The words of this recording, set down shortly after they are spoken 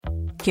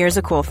Here's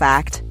a cool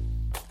fact.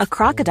 A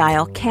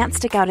crocodile can't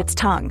stick out its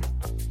tongue.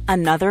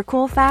 Another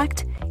cool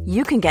fact,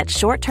 you can get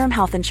short-term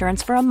health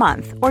insurance for a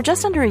month or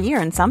just under a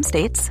year in some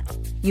states.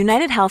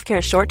 United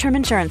Healthcare short-term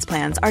insurance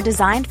plans are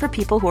designed for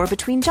people who are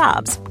between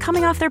jobs,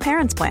 coming off their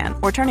parents' plan,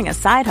 or turning a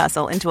side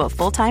hustle into a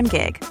full-time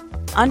gig.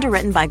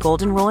 Underwritten by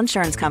Golden Rule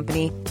Insurance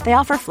Company, they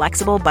offer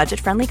flexible,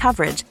 budget-friendly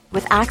coverage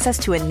with access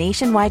to a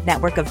nationwide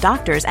network of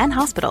doctors and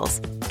hospitals.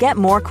 Get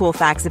more cool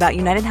facts about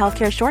United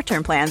Healthcare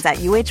short-term plans at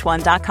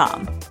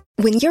uh1.com.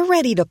 When you're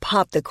ready to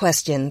pop the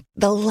question,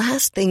 the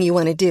last thing you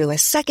want to do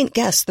is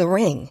second-guess the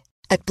ring.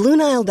 At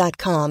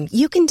BlueNile.com,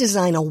 you can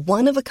design a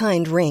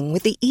one-of-a-kind ring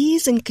with the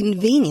ease and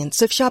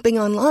convenience of shopping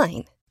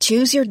online.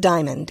 Choose your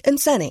diamond and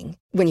setting.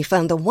 When you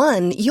find the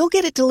one, you'll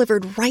get it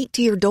delivered right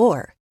to your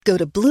door. Go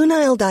to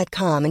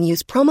BlueNile.com and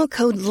use promo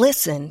code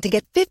LISTEN to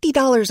get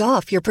 $50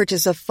 off your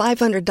purchase of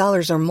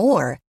 $500 or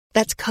more.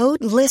 That's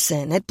code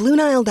LISTEN at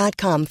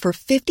BlueNile.com for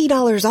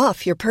 $50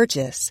 off your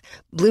purchase.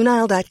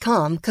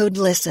 BlueNile.com, code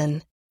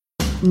LISTEN.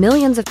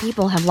 Millions of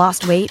people have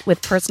lost weight with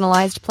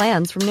personalized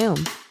plans from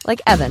Noom.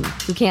 Like Evan,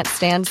 who can't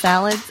stand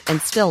salads and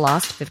still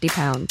lost 50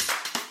 pounds.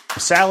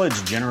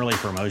 Salads generally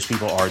for most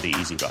people are the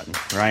easy button,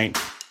 right?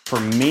 For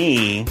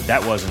me,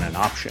 that wasn't an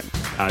option.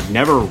 I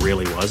never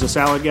really was a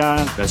salad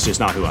guy. That's just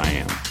not who I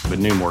am. But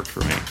Noom worked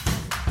for me.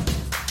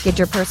 Get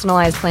your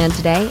personalized plan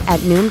today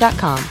at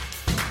Noom.com.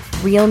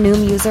 Real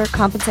Noom user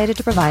compensated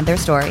to provide their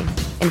story.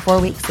 In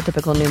 4 weeks, the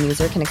typical Noom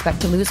user can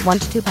expect to lose 1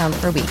 to 2 pounds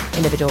per week.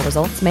 Individual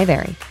results may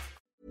vary.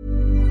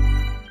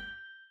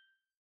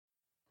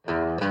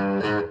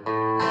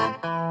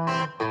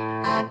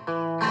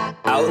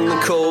 Out in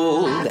the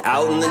cold,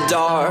 out in the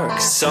dark,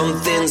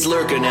 something's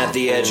lurking at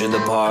the edge of the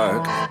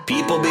park.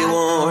 People be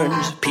warned,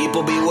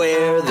 people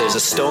beware, there's a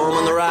storm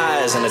on the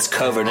rise and it's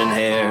covered in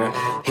hair.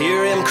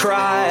 Hear him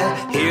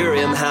cry, hear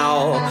him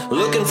howl,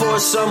 looking for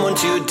someone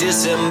to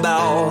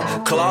disembowel.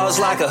 Claws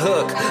like a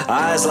hook,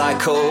 eyes like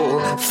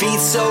coal, feet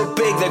so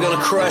big they're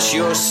gonna crush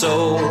your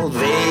soul.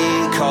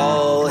 They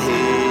call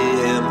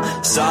him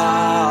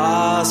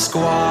Sasquatch.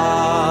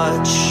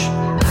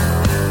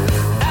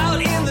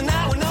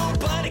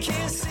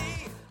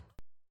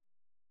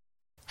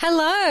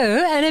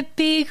 Hello, and a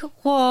big,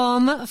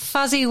 warm,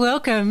 fuzzy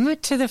welcome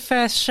to the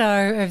first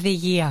show of the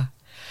year.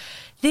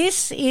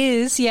 This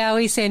is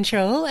Yowie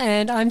Central,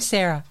 and I'm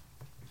Sarah.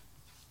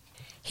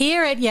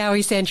 Here at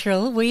Yowie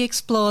Central, we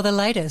explore the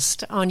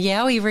latest on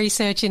Yowie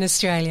research in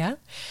Australia.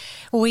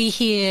 We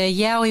hear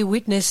Yowie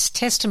witness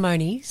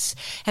testimonies,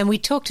 and we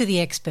talk to the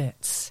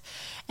experts.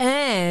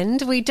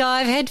 And we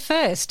dive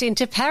headfirst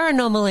into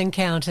paranormal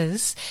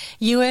encounters,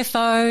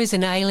 UFOs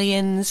and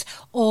aliens,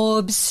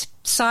 orbs,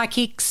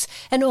 psychics,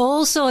 and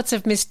all sorts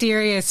of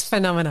mysterious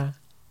phenomena.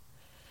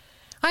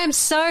 I am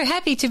so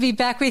happy to be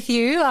back with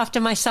you after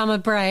my summer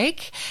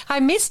break. I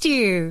missed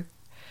you.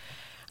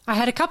 I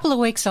had a couple of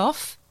weeks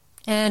off,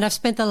 and I've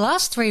spent the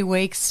last 3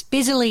 weeks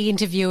busily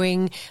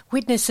interviewing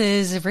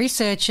witnesses,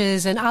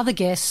 researchers, and other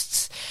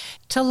guests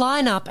to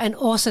line up an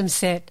awesome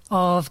set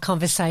of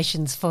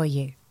conversations for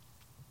you.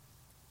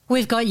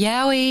 We've got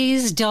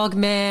Yowies,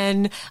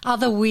 Dogman,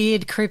 other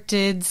weird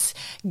cryptids,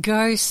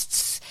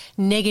 ghosts,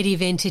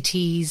 negative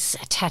entities,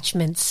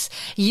 attachments,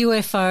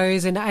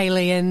 UFOs and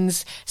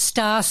aliens,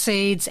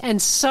 starseeds,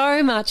 and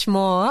so much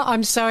more.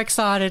 I'm so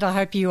excited. I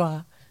hope you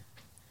are.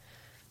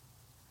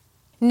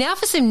 Now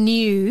for some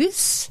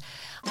news.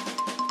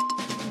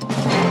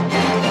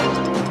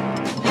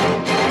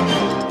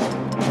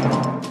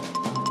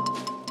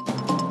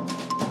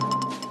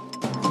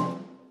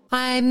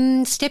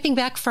 I'm stepping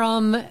back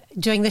from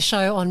doing the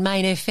show on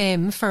Main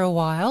FM for a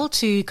while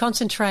to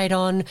concentrate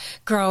on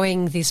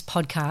growing this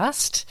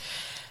podcast.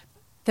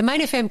 The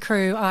Main FM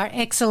crew are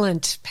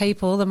excellent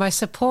people, the most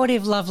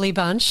supportive, lovely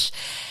bunch,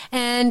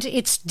 and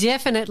it's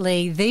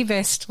definitely the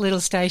best little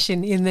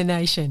station in the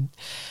nation.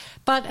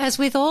 But as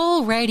with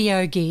all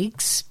radio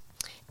gigs,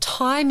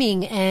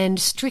 timing and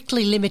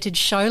strictly limited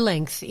show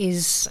length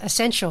is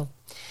essential.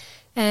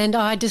 And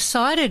I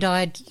decided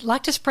I'd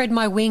like to spread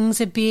my wings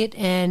a bit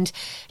and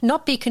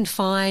not be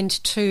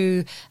confined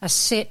to a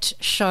set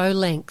show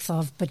length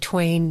of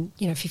between,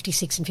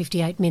 56 and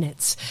 58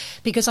 minutes,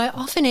 because I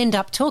often end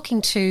up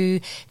talking to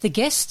the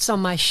guests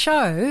on my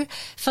show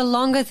for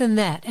longer than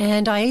that.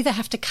 And I either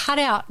have to cut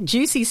out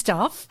juicy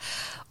stuff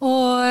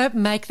or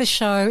make the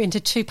show into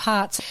 2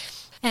 parts.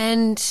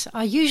 And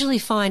I usually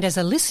find as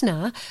a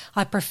listener,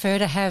 I prefer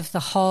to have the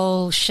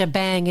whole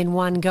shebang in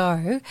one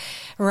go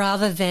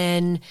rather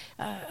than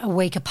a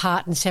week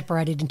apart and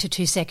separated into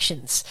 2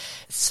 sections.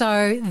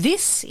 So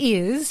this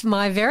is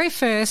my very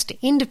first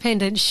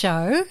independent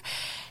show,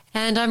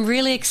 and I'm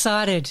really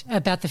excited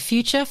about the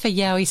future for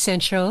Yowie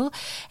Central,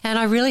 and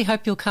I really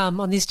hope you'll come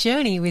on this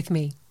journey with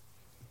me.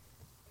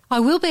 I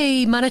will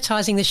be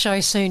monetising the show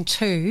soon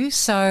too,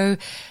 so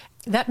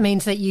that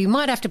means that you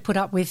might have to put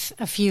up with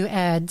a few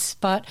ads,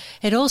 but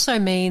it also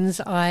means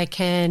I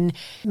can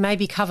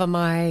maybe cover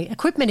my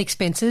equipment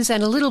expenses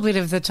and a little bit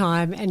of the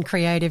time and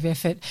creative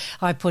effort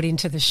I put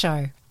into the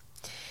show.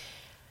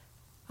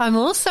 I'm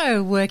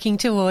also working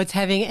towards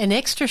having an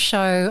extra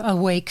show a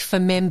week for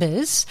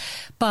members,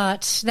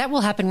 but that will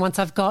happen once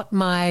I've got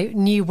my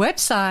new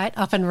website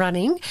up and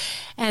running,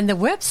 and the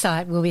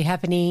website will be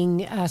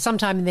happening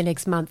sometime in the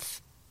next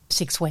month,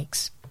 6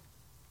 weeks.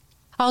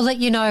 I'll let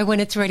you know when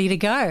it's ready to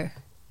go.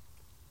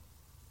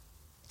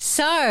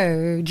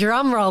 So,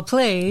 drum roll,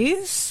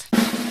 please.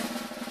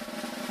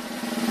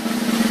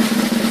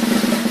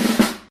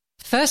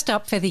 First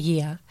up for the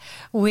year,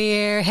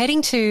 we're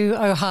heading to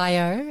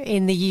Ohio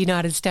in the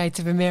United States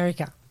of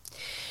America.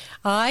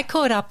 I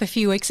caught up a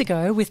few weeks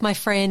ago with my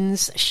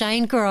friends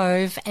Shane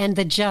Grove and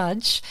the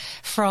Judge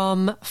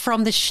from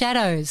the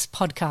Shadows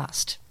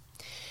podcast.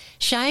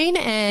 Shane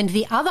and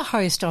the other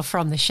host of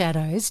From the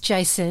Shadows,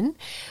 Jason,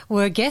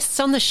 were guests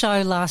on the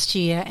show last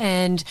year,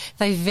 and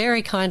they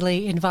very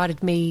kindly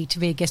invited me to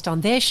be a guest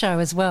on their show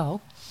as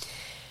well.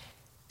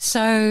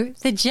 So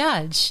the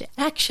Judge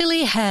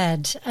actually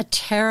had a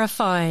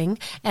terrifying,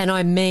 and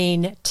I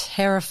mean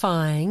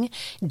terrifying,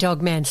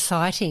 dogman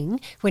sighting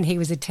when he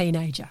was a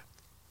teenager.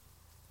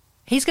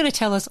 He's going to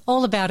tell us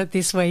all about it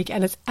this week,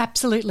 and it's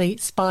absolutely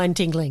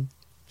spine-tingling.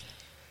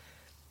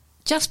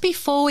 Just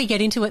before we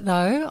get into it,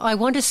 though, I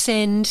want to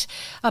send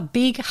a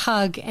big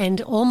hug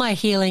and all my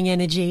healing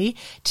energy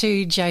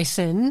to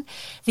Jason,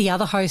 the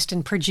other host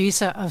and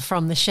producer of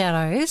From the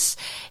Shadows.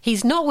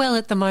 He's not well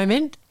at the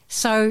moment,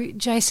 so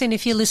Jason,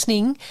 if you're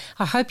listening,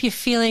 I hope you're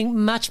feeling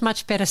much,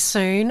 much better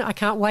soon. I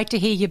can't wait to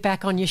hear you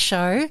back on your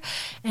show,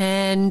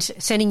 and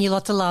sending you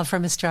lots of love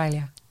from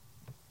Australia.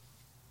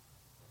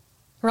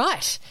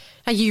 Right.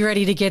 Are you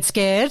ready to get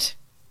scared?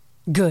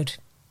 Good.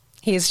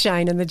 Here's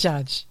Shane and the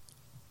Judge.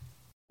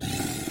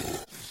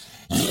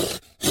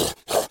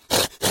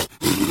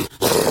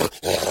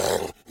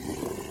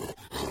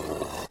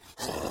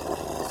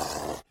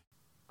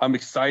 I'm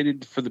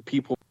excited for the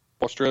people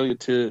of Australia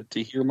to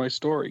hear my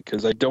story,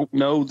 because I don't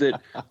know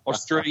that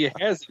Australia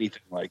has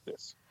anything like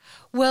this.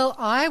 Well,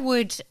 I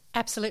would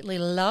absolutely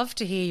love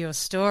to hear your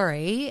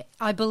story.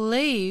 I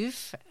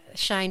believe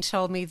Shane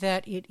told me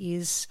that it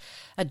is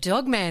a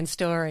dogman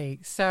story.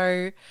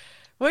 So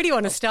where do you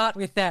want to start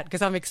with that?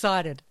 Because I'm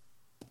excited.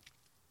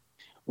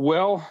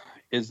 Well,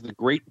 as the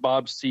great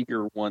Bob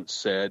Seger once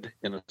said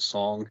in a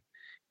song,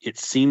 it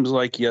seems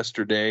like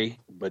yesterday,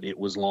 but it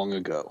was long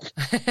ago.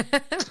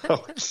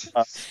 Back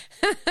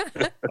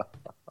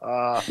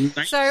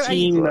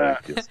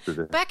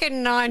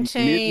in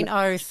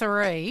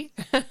 1903.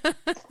 I'm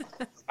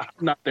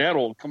not that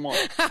old. Come on.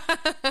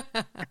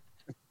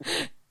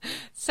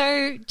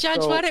 So,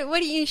 Judge, why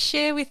don't you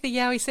share with the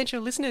Yowie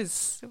Central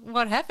listeners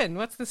what happened?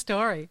 What's the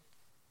story?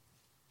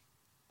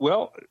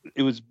 Well,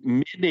 it was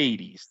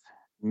mid-'80s.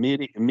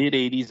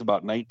 Mid-'80s, I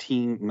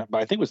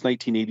think it was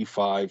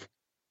 1985,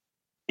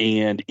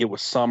 and it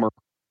was summer.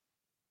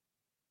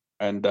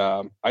 And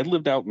I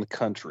lived out in the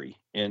country,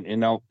 and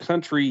now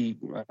country,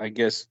 I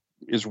guess,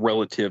 is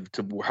relative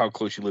to how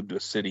close you live to a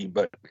city.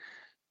 But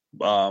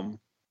I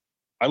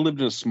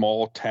lived in a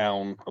small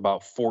town,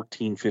 about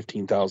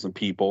 15,000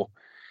 people,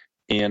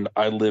 and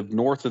I lived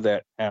north of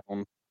that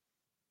town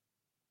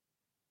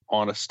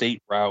on a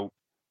state route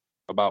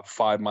about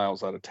 5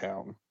 miles out of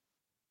town.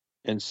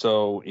 And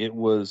so it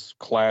was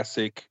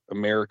classic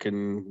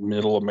American,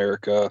 middle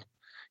America,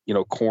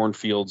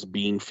 cornfields,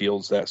 bean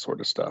fields, that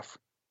sort of stuff.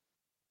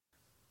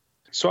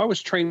 So I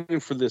was training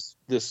for this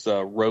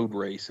road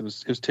race. It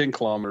was 10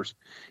 kilometers,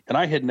 and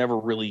I had never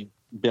really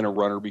been a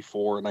runner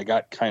before, and I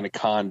got kind of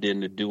conned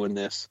into doing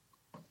this.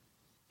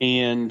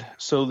 And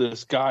so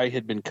this guy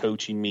had been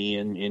coaching me,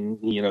 and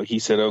he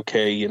said,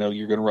 okay, you're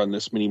going to run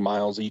this many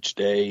miles each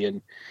day.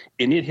 And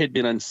it had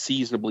been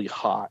unseasonably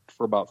hot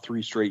for about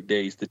 3 straight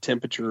days. The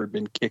temperature had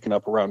been kicking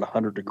up around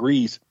 100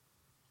 degrees.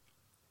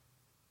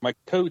 My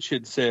coach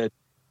had said,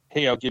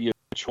 hey, I'll give you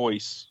a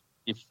choice.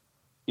 If,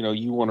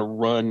 you want to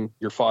run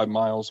your 5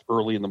 miles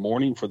early in the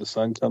morning before the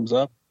sun comes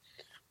up,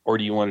 or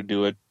do you want to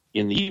do it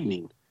in the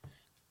evening?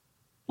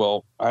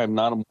 Well, I am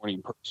not a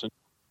morning person.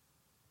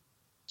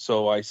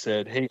 So I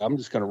said, hey, I'm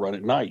just going to run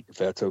at night, if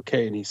that's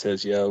okay. And he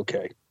says, yeah,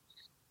 okay.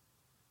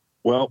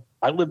 Well,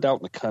 I lived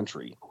out in the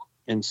country.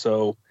 And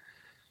so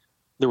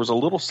there was a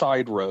little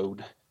side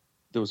road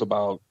that was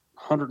about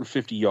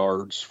 150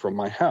 yards from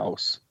my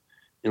house.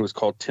 It was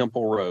called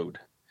Temple Road.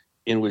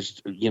 It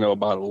was,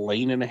 about a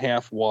lane and a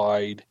half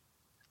wide.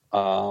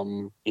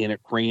 And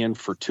it ran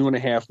for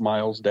 2.5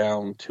 miles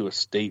down to a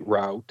state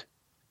route.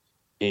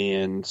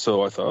 And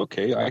so I thought,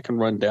 okay, I can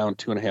run down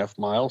 2.5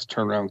 miles,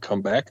 turn around,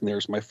 come back, and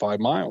there's my 5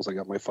 miles. I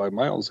got my 5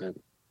 miles in.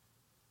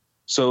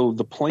 So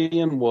the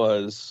plan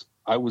was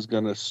I was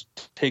going to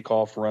take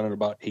off running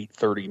about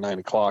 8:30, 9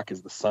 o'clock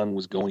as the sun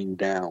was going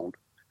down.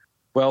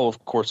 Well,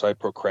 of course, I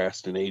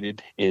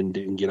procrastinated and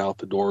didn't get out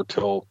the door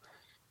till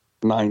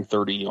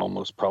 9:30,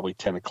 almost probably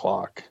 10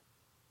 o'clock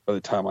by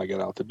the time I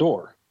got out the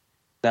door.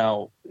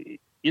 Now,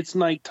 it's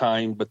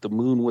nighttime, but the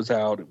moon was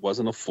out. It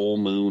wasn't a full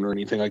moon or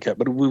anything like that,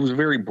 but it was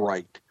very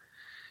bright.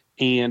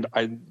 And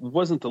I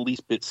wasn't the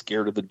least bit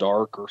scared of the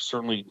dark, or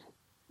certainly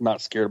not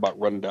scared about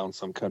running down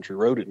some country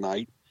road at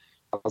night.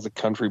 was a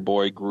country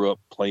boy, grew up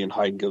playing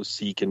hide and go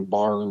seek in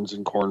barns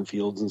and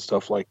cornfields and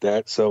stuff like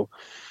that. So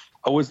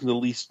I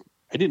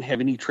didn't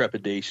have any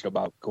trepidation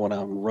about going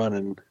out and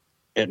running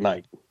at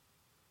night.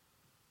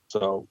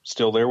 So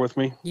still there with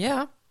me?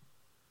 Yeah.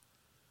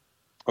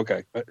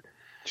 Okay.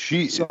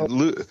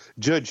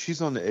 Judge, she's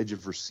on the edge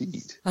of her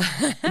seat.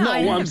 No,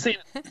 I'm saying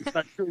it's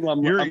not true.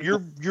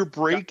 You're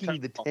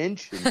breaking the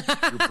tension.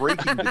 You're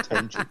breaking the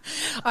tension.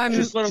 I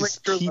just want to make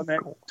sure I'm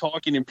not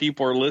talking and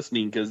people are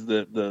listening because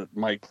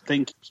my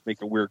thing keeps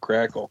making a weird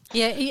crackle.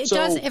 Yeah, it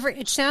does.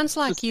 It sounds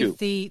like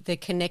the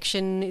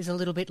connection is a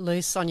little bit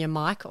loose on your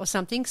mic or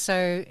something.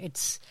 So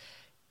it's.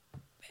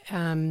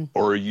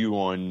 Or are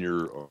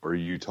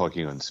you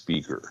talking on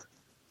speaker?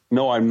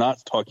 No, I'm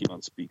not talking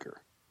on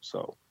speaker.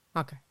 So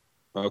okay.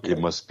 It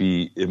must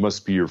be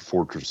your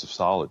fortress of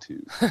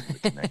solitude. The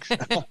connection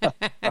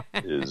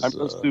is. I'm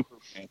no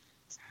Superman.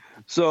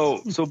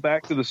 So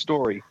back to the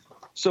story.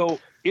 So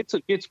it's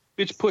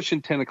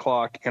pushing 10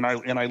 o'clock, and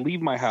I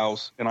leave my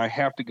house, and I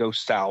have to go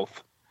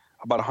south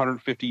about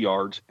 150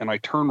 yards, and I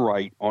turn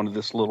right onto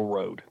this little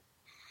road.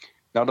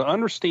 Now, to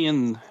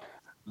understand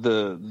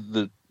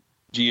the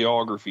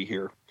geography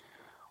here,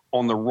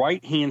 on the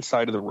right-hand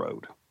side of the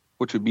road,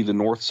 which would be the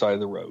north side of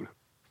the road,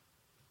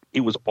 it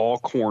was all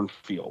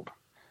cornfield.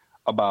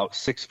 About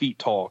 6 feet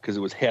tall because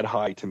it was head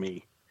high to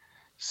me.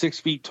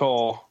 6 feet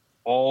tall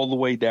all the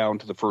way down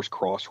to the first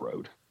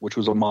crossroad, which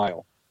was a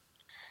mile.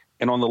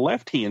 And on the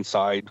left-hand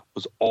side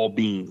was all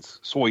beans,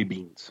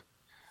 soybeans,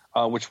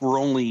 which were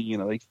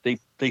only,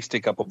 they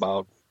stick up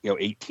about,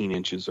 18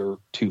 inches or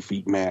 2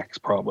 feet max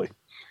probably.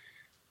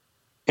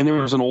 And there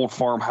was an old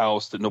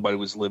farmhouse that nobody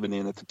was living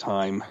in at the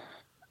time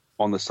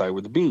on the side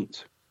with the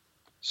beans.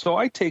 So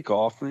I take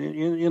off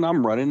and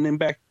I'm running. And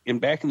back in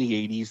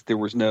the 80s, there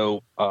was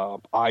no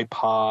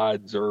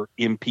iPods or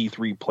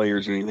MP3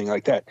 players or anything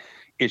like that.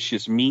 It's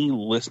just me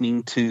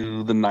listening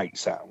to the night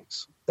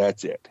sounds.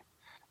 That's it.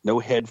 No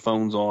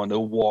headphones on,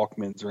 no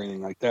Walkmans or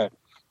anything like that.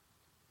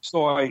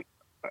 So I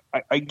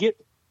get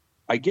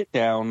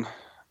down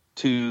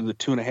to the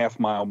 2.5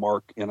 mile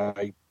mark and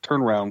I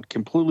turn around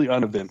completely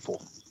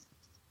uneventful.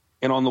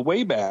 And on the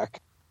way back,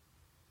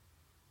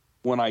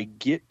 when I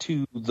get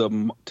to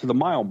the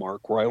mile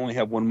mark where I only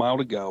have 1 mile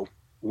to go,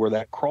 where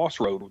that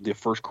crossroad, the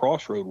first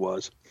crossroad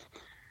was,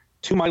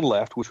 to my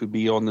left, which would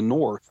be on the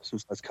north,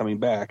 since that's coming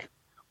back,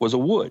 was a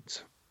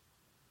woods.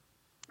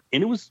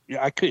 And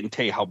I couldn't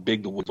tell you how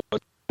big the woods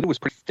was. It was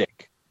pretty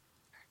thick,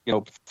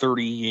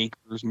 30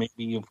 acres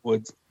maybe of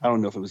woods. I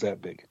don't know if it was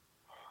that big.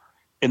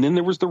 And then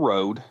there was the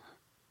road.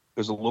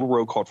 There's a little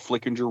road called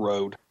Flickinger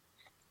Road.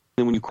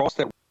 Then when you cross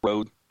that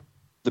road,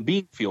 the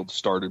bean field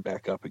started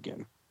back up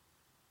again.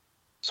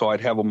 So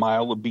I'd have a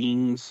mile of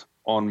beans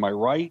on my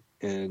right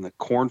and a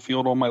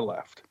cornfield on my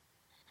left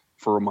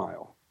for a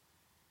mile.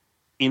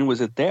 And it was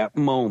at that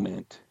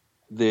moment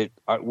that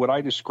what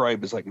I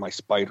describe as like my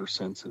spider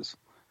senses.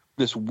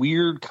 This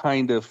weird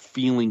kind of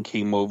feeling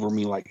came over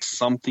me like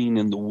something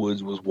in the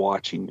woods was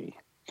watching me.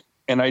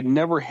 And I'd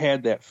never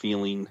had that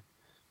feeling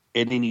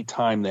at any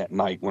time that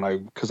night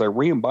because I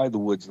ran by the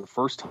woods the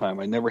first time.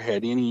 I never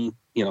had any,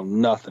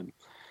 nothing.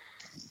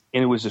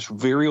 And it was this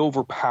very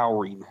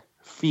overpowering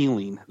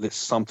feeling that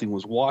something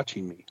was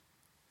watching me.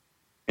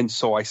 And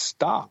so I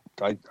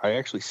stopped. I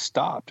actually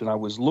stopped and I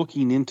was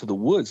looking into the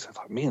woods. I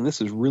thought, man,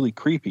 this is really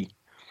creepy.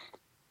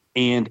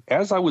 And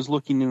as I was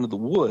looking into the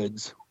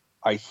woods,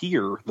 I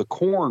hear the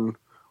corn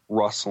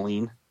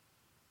rustling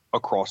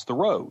across the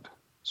road.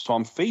 So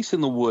I'm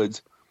facing the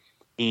woods.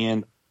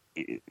 And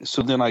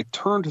so then I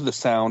turn to the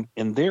sound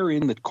and they're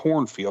in the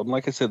cornfield. And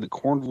like I said, the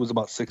corn was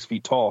about 6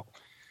 feet tall.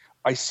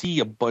 I see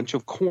a bunch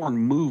of corn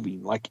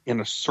moving like in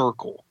a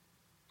circle.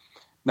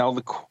 Now,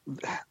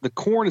 the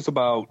corn is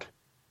about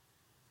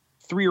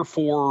 3 or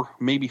 4,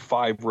 maybe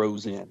 5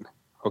 rows in.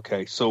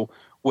 Okay, so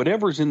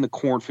whatever's in the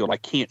cornfield, I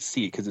can't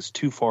see it because it's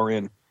too far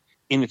in,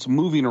 and it's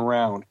moving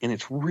around, and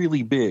it's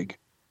really big,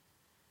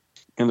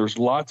 and there's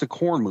lots of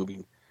corn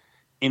moving.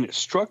 And it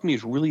struck me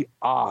as really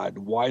odd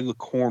why the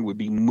corn would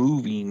be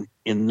moving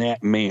in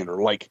that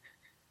manner. Like,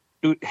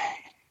 you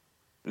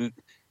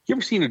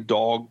ever seen a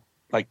dog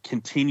like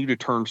continue to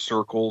turn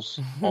circles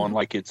on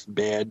like its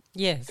bed?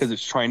 Yes. Because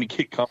it's trying to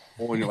get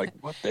comfortable and you're like,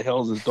 what the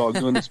hell is this dog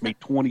doing? This made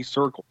 20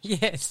 circles.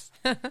 Yes.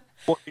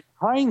 Well, in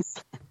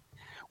hindsight,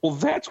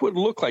 that's what it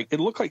looked like.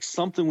 It looked like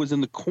something was in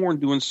the corn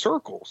doing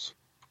circles.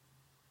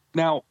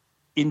 Now,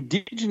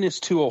 indigenous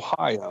to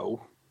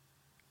Ohio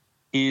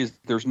is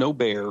there's no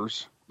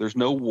bears, there's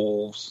no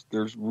wolves,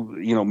 there's,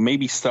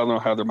 maybe southern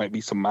Ohio there might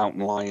be some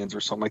mountain lions or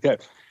something like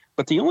that.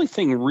 But the only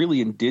thing really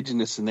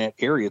indigenous in that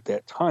area at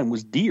that time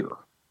was deer.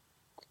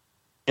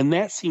 And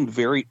that seemed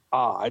very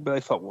odd, but I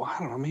thought, well, I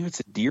don't know, maybe it's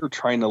a deer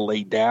trying to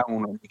lay down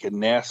or make a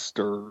nest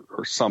or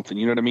something,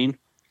 you know what I mean?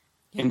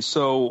 Yeah. And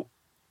so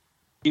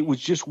it was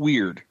just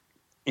weird.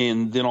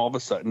 And then all of a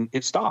sudden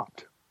it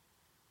stopped.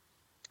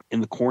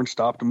 And the corn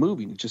stopped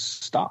moving. It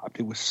just stopped.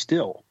 It was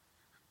still.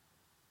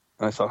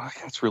 And I thought,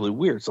 that's really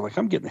weird. So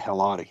I'm getting the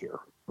hell out of here,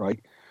 right?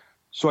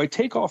 So I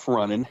take off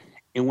running,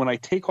 and when I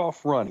take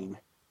off running,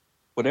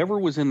 whatever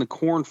was in the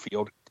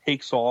cornfield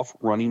takes off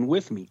running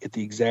with me at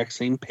the exact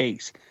same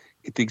pace,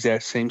 at the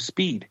exact same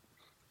speed,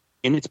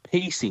 and it's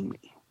pacing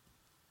me.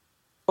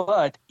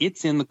 But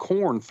it's in the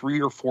corn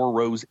 3 or 4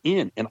 rows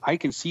in, and I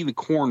can see the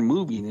corn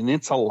moving, and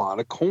it's a lot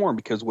of corn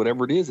because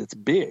whatever it is, it's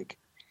big.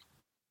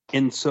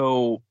 And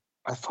so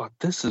I thought,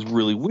 this is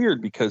really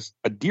weird because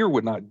a deer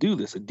would not do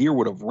this. A deer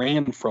would have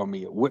ran from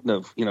me. It wouldn't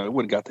have, it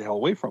would have got the hell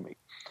away from me.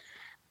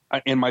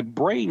 And my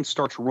brain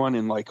starts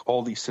running like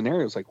all these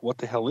scenarios, like, what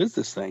the hell is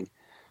this thing?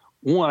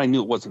 One, I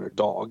knew it wasn't a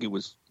dog.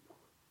 There's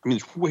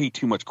way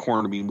too much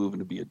corn to be moving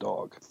to be a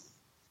dog.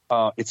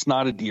 It's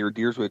not a deer.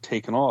 Deers would have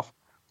taken off.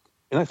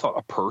 And I thought,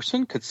 a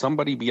person? Could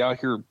somebody be out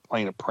here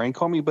playing a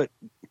prank on me? But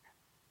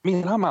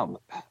man,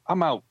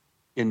 I'm out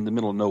in the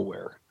middle of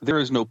nowhere. There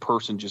is no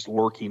person just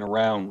lurking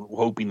around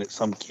hoping that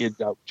some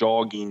kid's out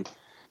jogging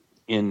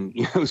and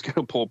is going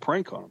to pull a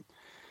prank on them.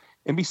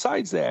 And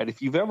besides that,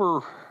 if you've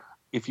ever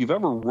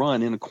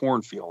run in a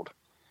cornfield,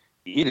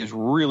 it is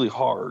really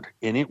hard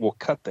and it will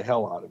cut the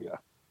hell out of you.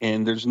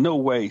 And there's no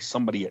way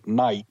somebody at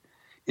night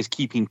is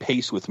keeping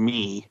pace with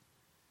me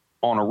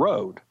on a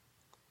road.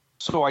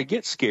 So I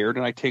get scared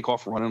and I take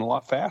off running a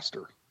lot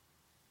faster.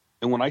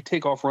 And when I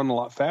take off running a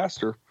lot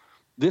faster,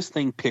 this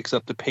thing picks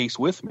up the pace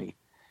with me,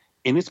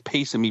 and it's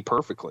pacing me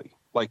perfectly.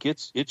 Like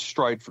it's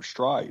stride for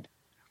stride.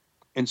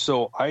 And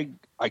so I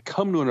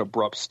come to an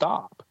abrupt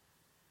stop.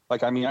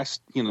 Like,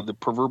 the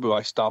proverbial,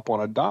 I stop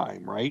on a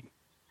dime, right?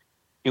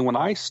 And when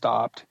I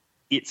stopped,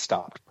 it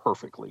stopped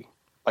perfectly.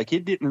 Like,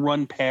 it didn't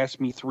run past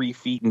me 3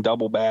 feet and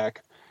double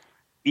back.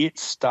 It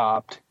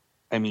stopped,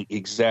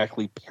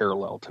 exactly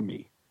parallel to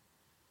me.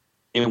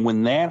 And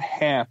when that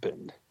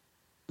happened,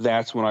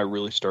 that's when I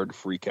really started to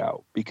freak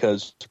out,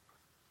 because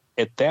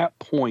at that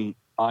point,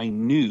 I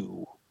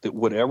knew that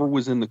whatever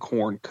was in the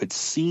corn could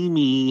see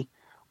me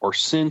or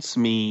sense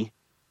me,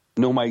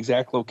 know my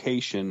exact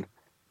location,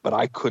 but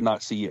I could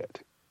not see it.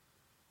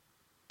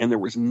 And there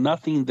was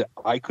nothing that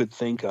I could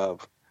think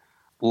of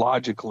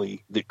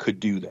logically that could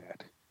do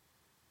that.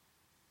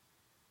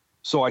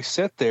 So I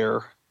sat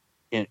there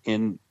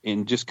and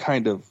just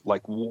kind of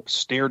like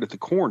stared at the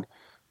corn,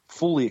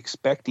 fully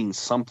expecting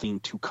something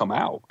to come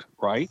out,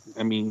 right?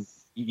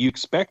 You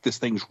expect this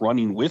thing's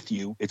running with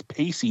you, it's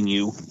pacing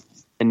you,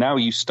 and now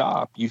you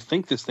stop. You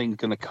think this thing's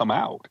going to come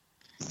out.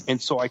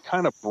 And so I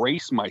kind of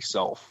brace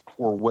myself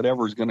for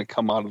whatever's going to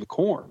come out of the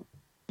corn.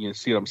 You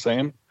see what I'm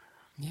saying?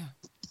 Yeah.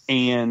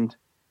 And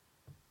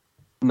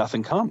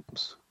nothing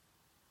comes.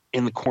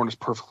 And the corn is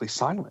perfectly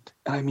silent.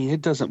 And it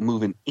doesn't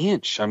move an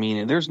inch.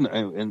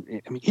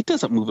 It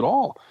doesn't move at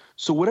all.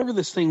 So whatever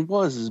this thing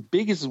was, as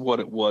big as what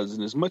it was,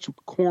 and as much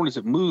corn as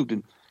it moved,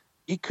 and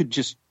it could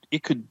just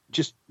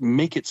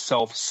make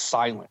itself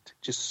silent,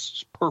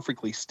 just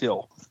perfectly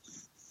still.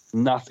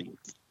 Nothing.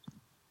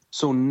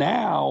 So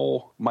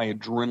now my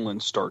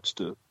adrenaline starts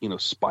to,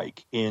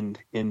 spike. And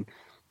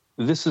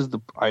this is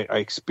I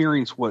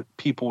experience what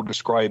people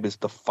describe as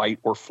the fight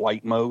or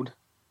flight mode.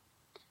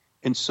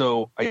 And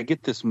so I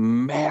get this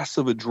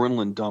massive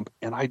adrenaline dump,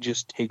 and I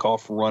just take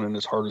off running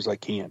as hard as I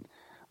can.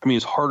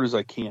 As hard as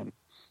I can.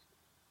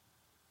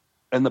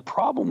 And the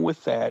problem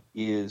with that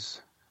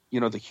is,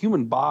 the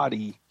human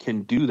body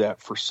can do that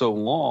for so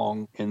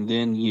long, and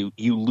then you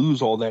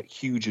lose all that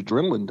huge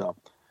adrenaline dump.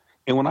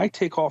 And when I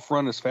take off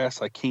running as fast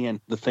as I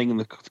can, the thing in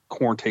the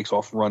corn takes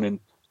off running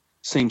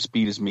same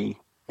speed as me.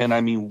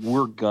 And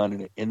we're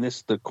gunning it. And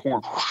the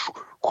corn,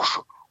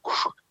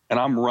 and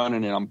I'm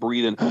running and I'm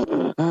breathing,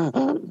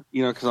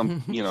 because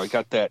I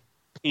got that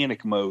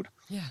panic mode.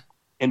 Yeah.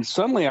 And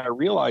suddenly I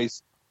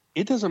realize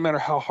it doesn't matter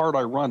how hard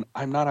I run,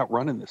 I'm not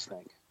outrunning this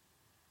thing.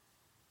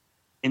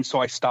 And so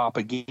I stop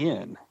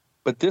again.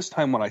 But this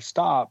time when I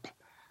stop,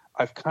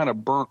 I've kind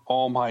of burnt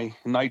all my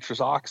nitrous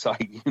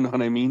oxide, you know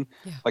what I mean?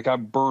 Yeah. Like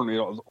I've burned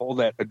all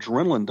that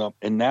adrenaline dump,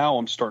 and now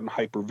I'm starting to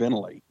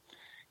hyperventilate.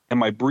 And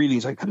my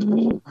breathing's like,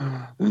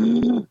 and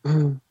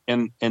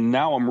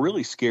now I'm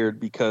really scared,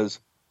 because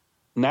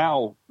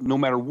now no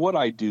matter what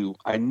I do,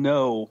 I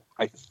know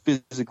I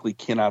physically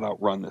cannot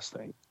outrun this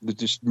thing. There's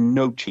just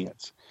no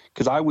chance,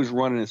 because I was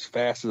running as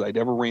fast as I'd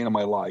ever ran in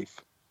my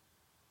life.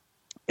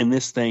 And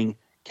this thing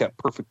kept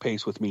perfect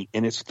pace with me,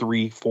 and it's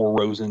 3-4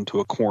 rows into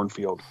a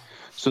cornfield.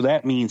 So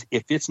that means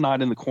if it's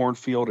not in the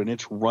cornfield and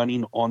it's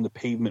running on the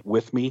pavement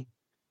with me,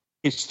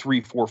 it's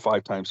 3, 4,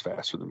 5 times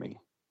faster than me.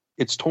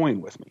 It's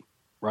toying with me,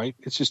 right?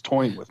 It's just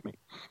toying with me.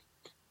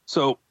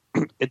 So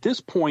at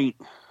this point,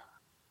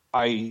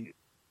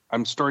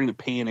 I'm starting to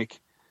panic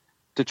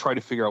to try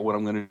to figure out what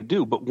I'm going to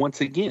do. But once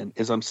again,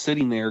 as I'm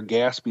sitting there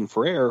gasping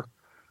for air,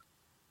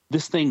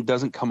 this thing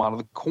doesn't come out of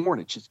the corn.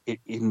 It's just,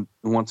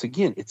 once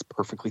again, it's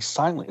perfectly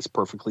silent. It's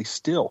perfectly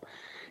still.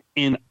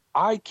 And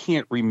I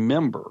can't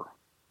remember,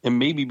 and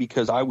maybe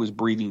because I was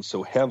breathing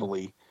so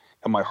heavily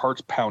and my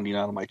heart's pounding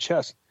out of my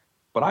chest,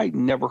 but I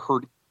never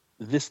heard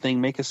this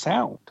thing make a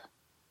sound.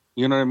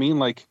 You know what I mean?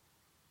 Like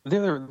it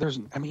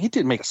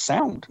didn't make a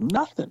sound,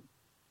 nothing.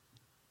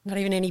 Not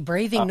even any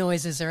breathing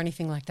noises or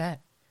anything like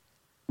that.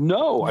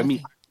 No,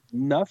 nothing.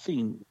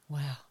 Nothing.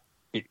 Wow.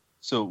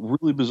 So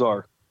really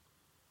bizarre.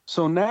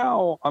 So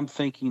now I'm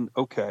thinking,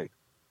 okay,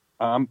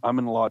 I'm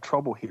in a lot of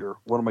trouble here.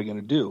 What am I going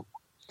to do?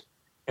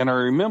 And I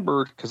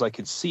remembered, because I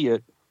could see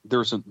it,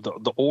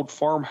 the old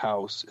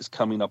farmhouse is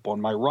coming up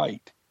on my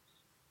right.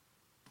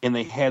 And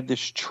they had this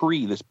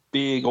tree, this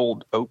big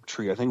old oak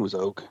tree, I think it was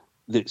oak,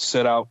 that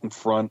set out in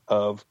front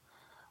of,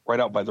 right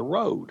out by the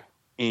road.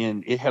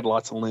 And it had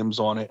lots of limbs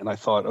on it. And I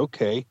thought,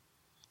 okay,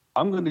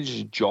 I'm going to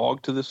just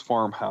jog to this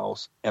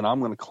farmhouse and I'm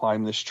going to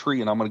climb this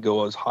tree and I'm going to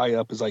go as high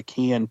up as I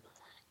can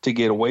to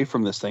get away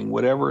from this thing,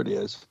 whatever it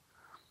is.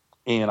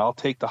 And I'll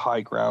take the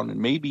high ground.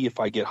 And maybe if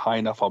I get high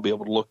enough, I'll be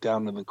able to look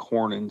down in the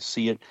corn and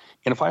see it.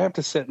 And if I have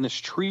to sit in this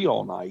tree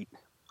all night,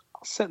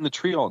 I'll sit in the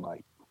tree all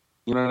night.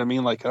 You know what I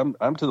mean? Like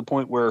I'm to the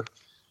point where,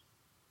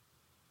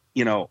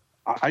 I'm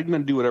going to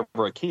do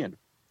whatever I can.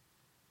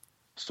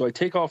 So I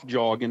take off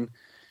jogging.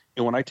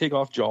 And when I take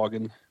off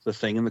jogging, the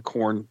thing in the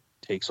corn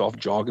takes off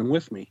jogging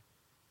with me.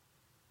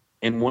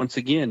 And once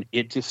again,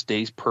 it just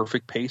stays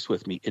perfect pace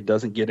with me. It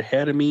doesn't get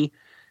ahead of me.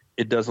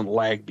 It doesn't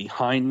lag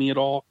behind me at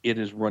all. It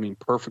is running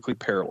perfectly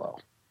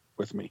parallel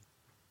with me.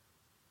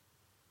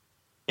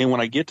 And when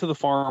I get to the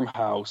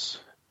farmhouse,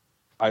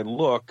 I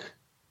look,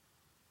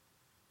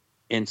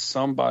 and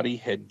somebody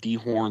had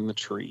dehorned the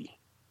tree.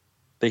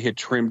 They had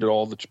trimmed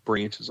all the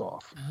branches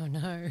off. Oh,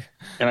 no.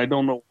 And I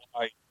don't know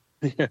why.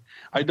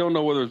 I don't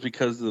know whether it was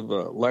because of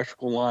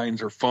electrical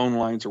lines or phone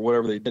lines or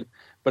whatever they did,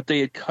 but they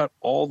had cut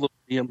all the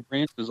damn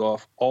branches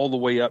off all the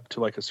way up to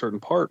like a certain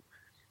part,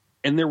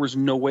 and there was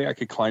no way I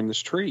could climb this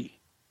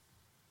tree.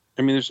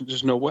 I mean, there's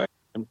just no way.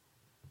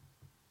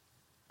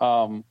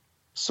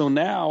 So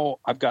now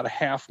I've got a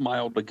half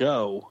mile to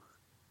go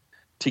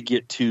to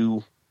get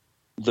to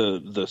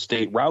the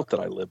state route that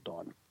I lived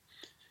on.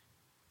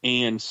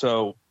 And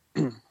so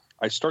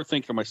I start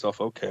thinking to myself,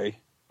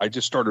 okay, I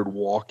just started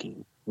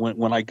walking.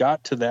 When I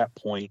got to that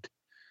point,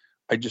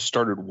 I just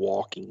started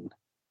walking.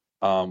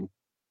 And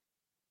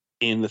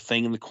the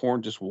thing in the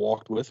corn just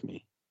walked with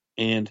me.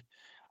 And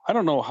I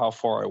don't know how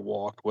far I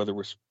walked, whether it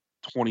was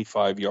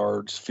 25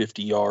 yards,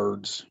 50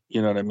 yards,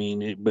 you know what I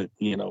mean?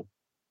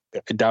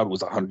 I doubt it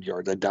was 100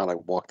 yards. I doubt I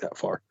walked that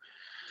far.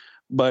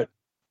 But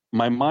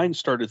my mind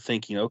started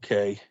thinking,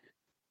 okay,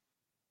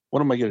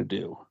 what am I going to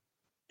do?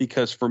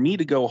 Because for me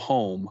to go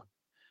home,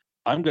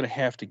 I'm going to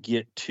have to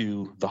get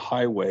to the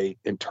highway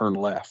and turn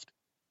left.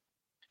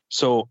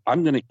 So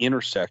I'm going to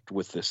intersect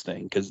with this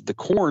thing because the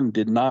corn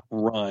did not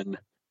run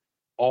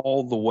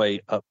all the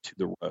way up to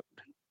the road.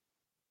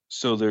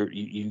 So there,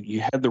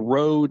 you had the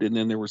road, and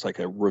then there was like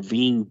a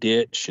ravine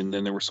ditch, and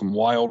then there were some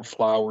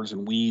wildflowers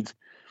and weeds,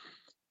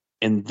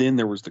 and then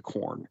there was the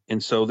corn.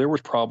 And so there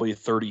was probably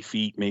 30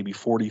 feet, maybe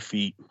 40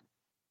 feet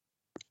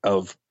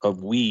of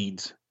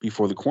weeds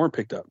before the corn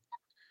picked up.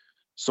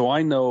 So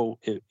I know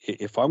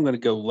if I'm going to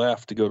go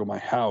left to go to my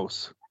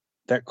house,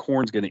 that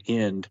corn's going to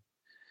end,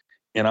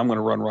 and I'm going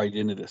to run right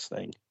into this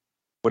thing,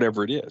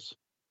 whatever it is.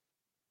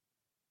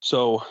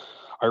 So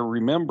I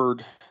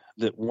remembered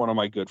that one of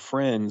my good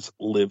friends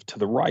lived to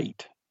the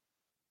right,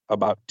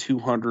 about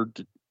 200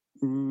 to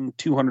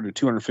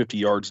 250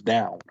 yards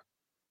down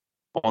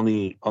on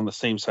the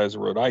same side of the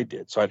road I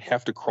did. So I'd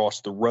have to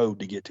cross the road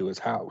to get to his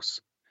house.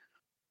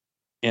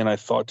 And I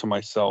thought to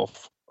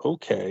myself,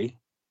 okay,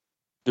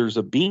 there's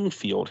a bean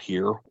field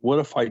here. What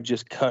if I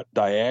just cut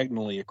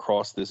diagonally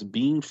across this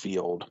bean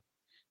field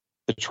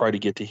to try to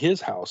get to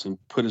his house and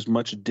put as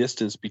much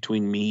distance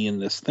between me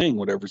and this thing,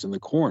 whatever's in the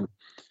corn?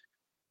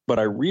 But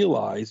I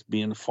realized,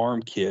 being a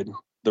farm kid,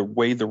 the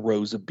way the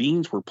rows of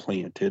beans were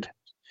planted,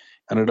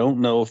 and I don't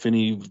know if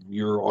any of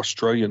your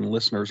Australian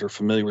listeners are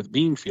familiar with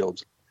bean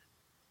fields,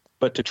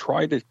 but to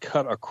try to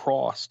cut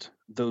across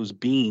those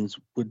beans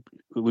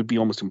would be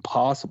almost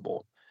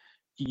impossible.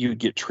 You'd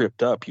get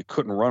tripped up. You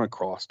couldn't run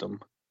across them.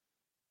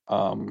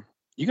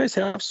 You guys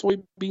have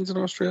soybeans in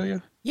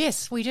Australia?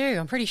 Yes, we do.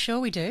 I'm pretty sure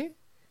we do.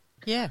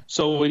 Yeah.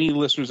 So any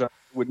listeners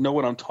would know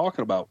what I'm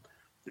talking about.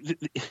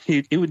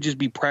 It would just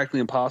be practically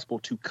impossible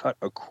to cut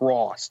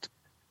across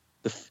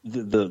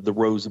the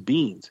rows of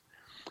beans.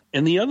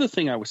 And the other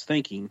thing I was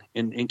thinking,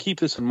 and keep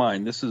this in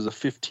mind, this is a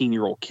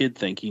 15-year-old kid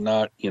thinking,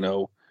 not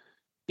a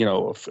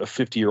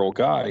 50-year-old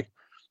guy,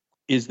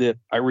 is that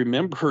I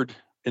remembered,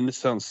 and this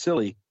sounds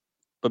silly,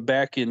 but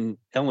back in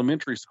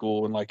elementary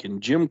school and like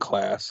in gym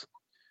class,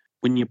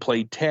 when you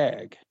played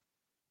tag,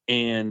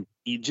 and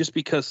just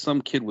because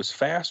some kid was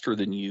faster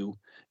than you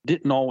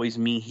didn't always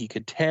mean he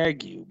could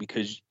tag you,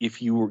 because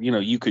if you were,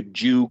 you could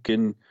juke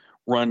and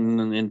run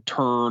and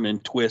turn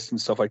and twist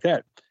and stuff like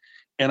that.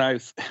 And I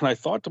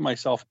thought to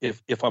myself,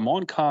 if I'm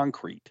on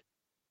concrete,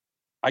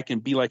 I can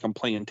be like I'm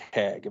playing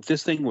tag. If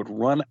this thing would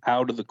run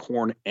out of the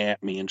corn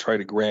at me and try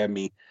to grab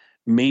me,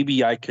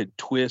 maybe I could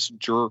twist,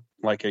 jerk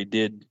like I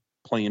did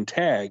playing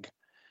tag.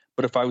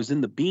 But if I was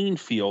in the bean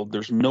field,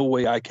 there's no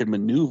way I could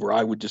maneuver.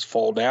 I would just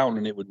fall down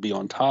and it would be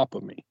on top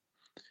of me.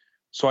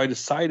 So I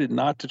decided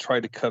not to try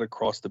to cut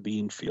across the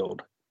bean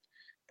field.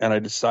 And I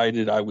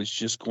decided I was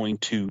just going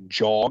to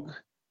jog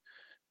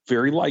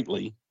very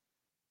lightly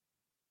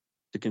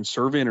to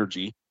conserve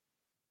energy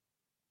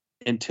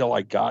until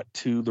I got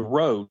to the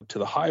road, to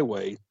the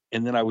highway.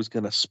 And then I was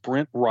going to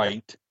sprint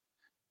right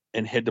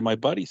and head to my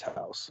buddy's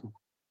house.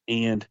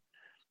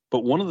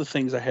 But one of the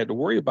things I had to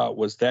worry about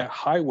was that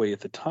highway at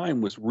the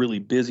time was really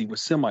busy with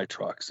semi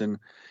trucks. And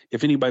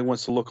if anybody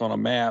wants to look on a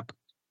map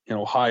in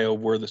Ohio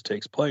where this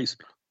takes place,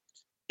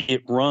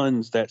 it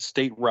runs, that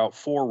State Route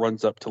 4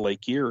 runs up to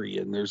Lake Erie,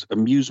 and there's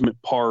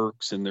amusement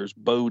parks and there's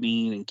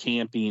boating and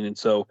camping. And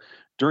so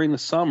during the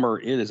summer,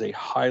 it is a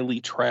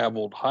highly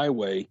traveled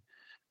highway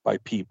by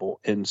people.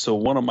 And so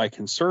one of my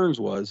concerns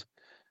was,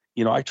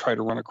 I try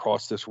to run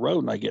across this road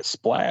and I get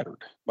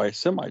splattered by a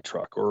semi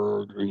truck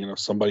or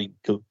somebody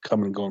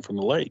coming and going from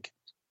the lake.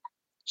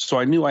 So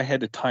I knew I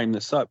had to time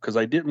this up because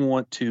I didn't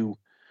want to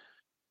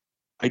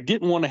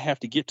have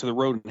to get to the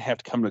road and have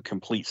to come to a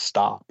complete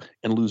stop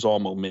and lose all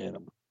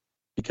momentum.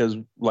 Because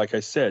like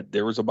I said,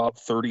 there was about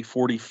 30,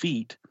 40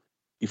 feet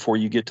before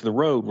you get to the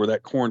road where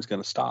that corn's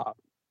going to stop.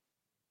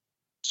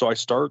 So I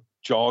start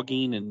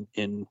jogging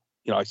and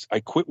I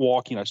quit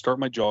walking. I start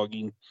my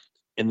jogging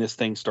and this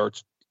thing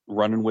starts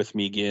running with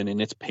me again,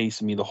 and it's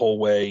pacing me the whole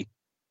way,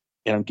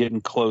 and I'm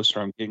getting closer,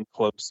 and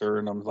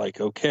I'm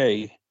like,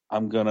 okay,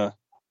 I'm gonna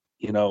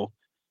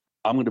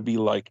be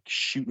like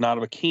shooting out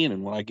of a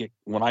cannon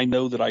when I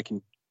know that I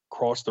can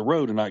cross the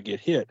road and not get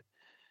hit.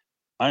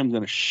 I'm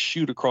gonna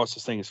shoot across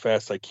this thing as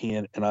fast as I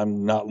can, and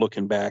I'm not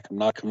looking back. I'm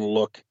not gonna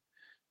look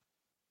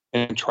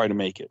and try to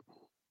make it.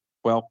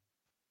 Well,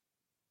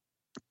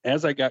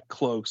 as I got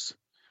close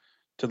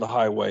to the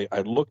highway,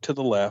 I looked to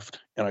the left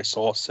and I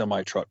saw a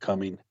semi truck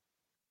coming,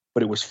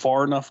 but it was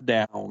far enough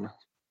down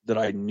that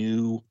I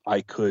knew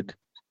I could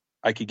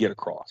get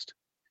across.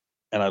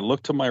 And I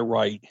looked to my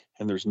right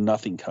and there's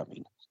nothing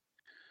coming.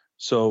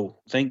 So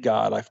thank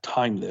God I've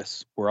timed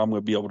this where I'm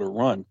going to be able to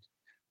run.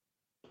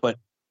 But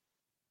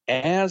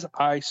as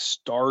I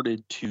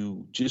started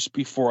just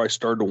before I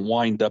started to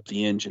wind up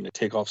the engine to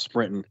take off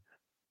sprinting,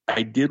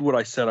 I did what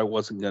I said I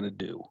wasn't going to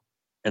do.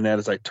 And that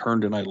is I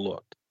turned and I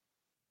looked.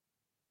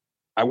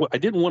 I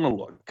didn't want to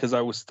look because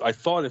I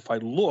thought if I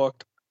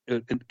looked,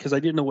 because I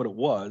didn't know what it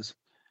was,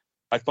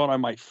 I thought I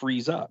might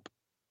freeze up.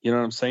 You know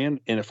what I'm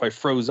saying? And if I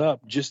froze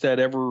up, just that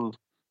ever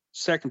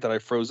second that I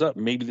froze up,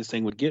 maybe this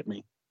thing would get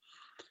me.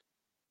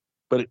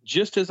 But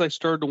just as I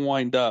started to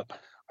wind up,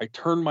 I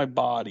turned my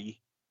body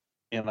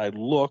and I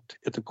looked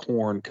at the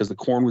corn because the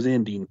corn was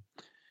ending,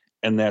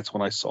 and that's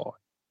when I saw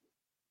it.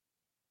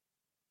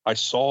 I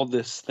saw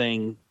this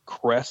thing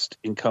crest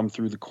and come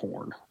through the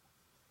corn.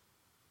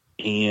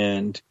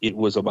 And it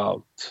was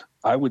about,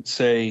 I would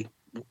say,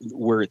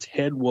 where its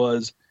head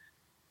was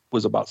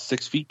about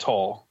 6 feet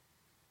tall.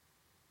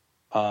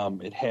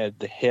 It had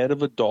the head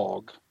of a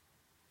dog.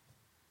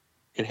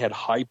 It had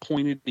high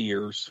pointed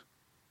ears.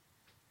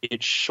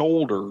 Its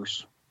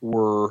shoulders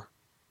were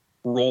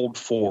rolled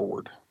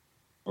forward.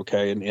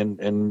 Okay.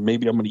 And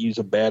maybe I'm going to use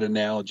a bad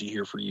analogy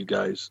here for you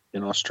guys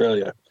in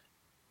Australia,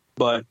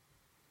 but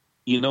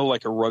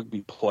like a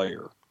rugby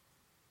player.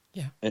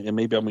 Yeah. And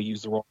maybe I'm going to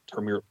use the wrong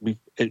term here.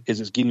 Is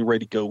it's getting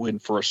ready to go in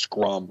for a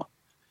scrum.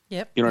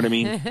 Yep. You know what I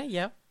mean?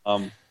 Yep.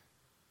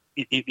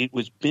 It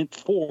was bent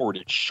forward.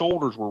 Its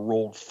shoulders were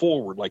rolled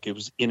forward like it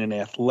was in an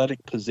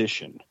athletic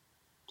position.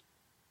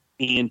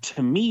 And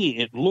to me,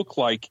 it looked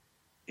like,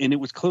 and it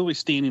was clearly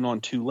standing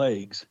on two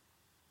legs,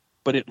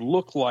 but it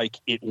looked like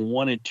it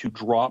wanted to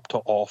drop to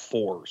all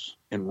fours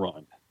and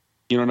run.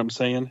 You know what I'm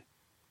saying?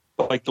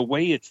 But like the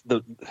way its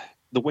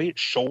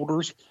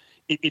shoulders,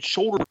 its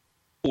shoulders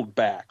pulled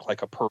back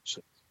like a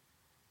person.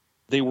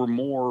 They were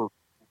more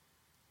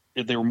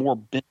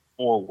bent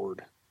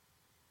forward.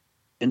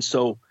 And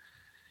so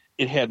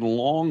it had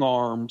long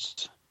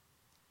arms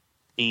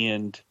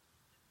and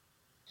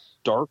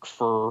dark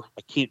fur.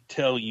 I can't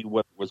tell you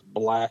whether it was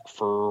black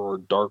fur or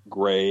dark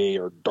gray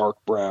or dark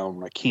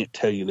brown. I can't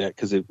tell you that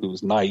because it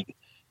was night,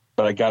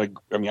 but I got a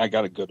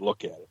good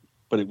look at it.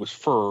 But it was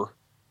fur,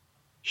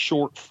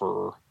 short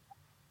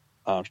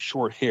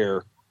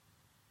hair,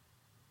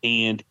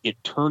 and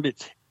it turned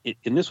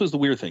and this was the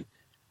weird thing.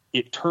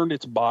 It turned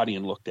its body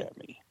and looked at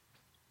me.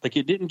 Like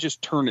it didn't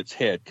just turn its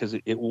head because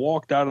it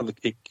walked out of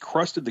it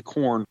crusted the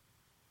corn,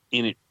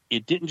 and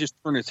it didn't just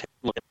turn its head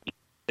and look at me.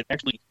 It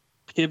actually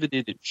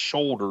pivoted its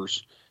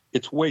shoulders,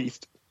 its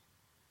waist,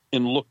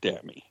 and looked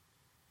at me.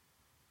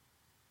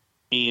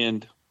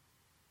 And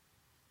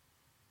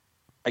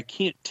I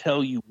can't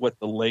tell you what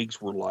the legs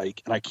were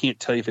like, and I can't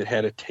tell you if it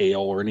had a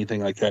tail or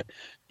anything like that,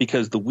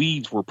 because the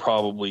weeds were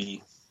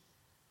probably,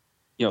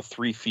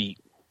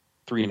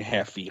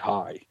 3.5 feet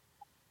high,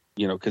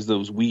 because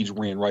those weeds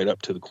ran right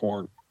up to the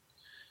corn.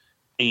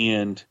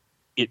 And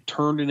it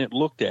turned and it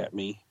looked at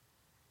me,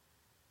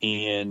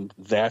 and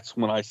that's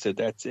when I said,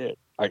 "That's it.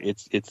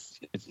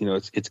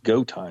 It's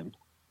go time."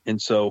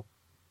 And so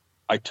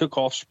I took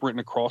off sprinting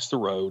across the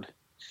road,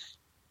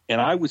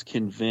 and I was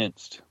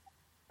convinced,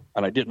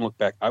 and I didn't look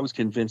back, I was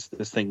convinced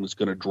this thing was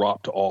going to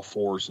drop to all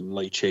fours and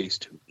lay chase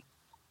to me.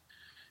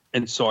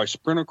 And so I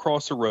sprint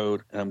across the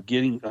road, and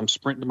I'm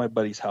sprinting to my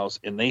buddy's house,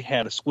 and they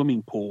had a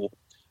swimming pool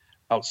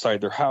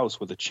outside their house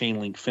with a chain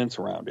link fence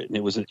around it, and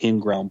it was an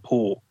in-ground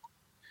pool.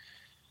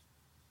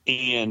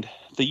 And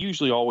they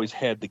usually always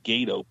had the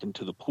gate open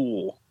to the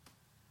pool,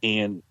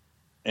 and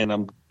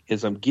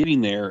as I'm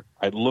getting there,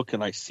 I look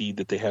and I see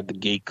that they have the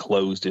gate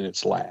closed and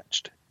it's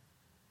latched.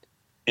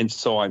 And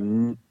so I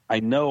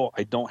know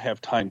I don't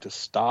have time to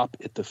stop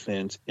at the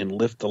fence and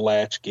lift the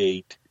latch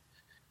gate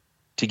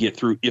to get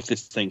through if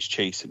this thing's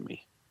chasing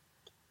me.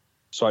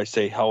 So I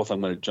say, hell,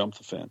 I'm going to jump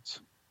the fence.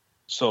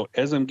 So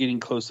as I'm getting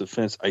close to the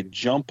fence, I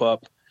jump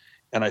up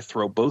and I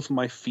throw both of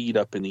my feet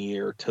up in the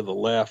air to the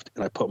left,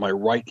 and I put my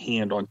right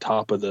hand on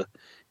top of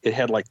it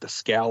had like the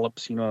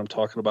scallops, you know what I'm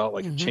talking about,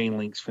 like a chain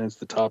link fence,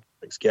 the top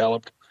like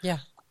scalloped. Yeah.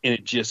 And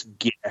it just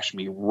gashed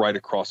me right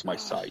across my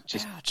side,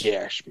 just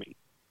gashed me,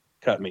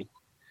 cut me.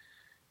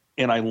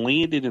 And I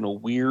landed in a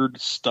weird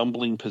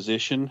stumbling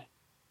position,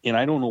 and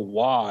I don't know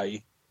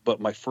why, but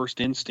my first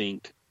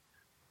instinct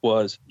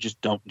was just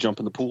jump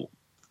in the pool.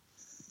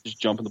 Just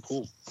jump in the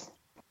pool.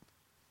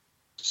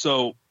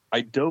 So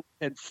I dove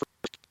head first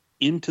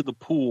into the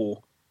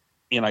pool,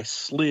 and I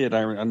slid.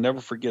 I'll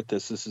never forget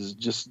this. This is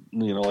just,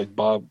 like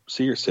Bob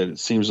Seger said, it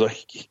seems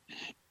like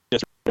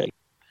yesterday.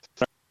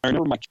 I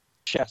remember my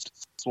chest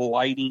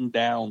sliding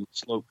down the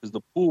slope because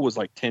the pool was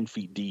like 10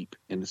 feet deep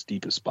in its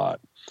deepest spot.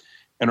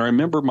 And I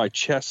remember my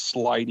chest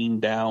sliding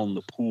down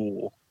the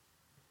pool,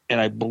 and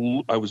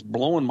I was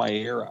blowing my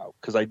air out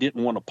because I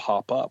didn't want to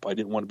pop up. I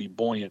didn't want to be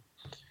buoyant.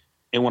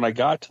 And when I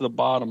got to the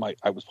bottom,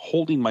 I was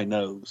holding my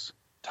nose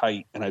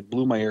tight, and I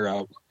blew my air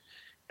out.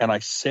 And I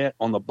sat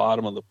on the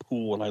bottom of the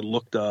pool, and I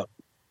looked up,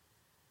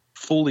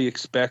 fully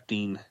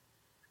expecting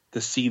to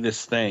see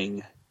this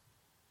thing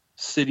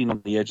sitting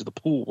on the edge of the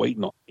pool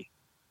waiting on me.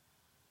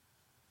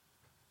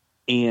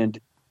 And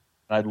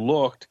I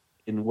looked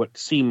in what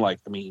seemed like,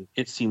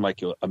 it seemed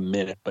like a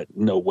minute, but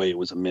no way it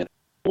was a minute.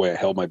 The way I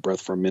held my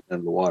breath for a minute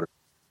under the water.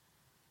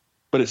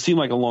 But it seemed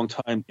like a long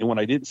time. And when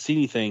I didn't see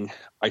anything,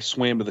 I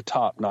swam to the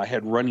top. Now I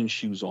had running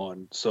shoes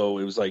on, so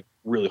it was like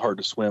really hard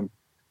to swim.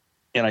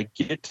 And I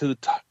get to the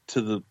top,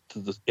 to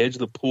the edge of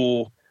the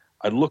pool.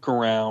 I look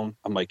around.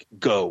 I'm like,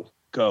 go.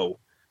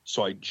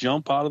 So I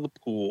jump out of the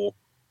pool,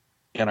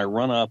 and I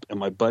run up. And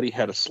my buddy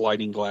had a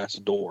sliding glass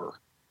door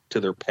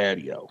to their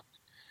patio,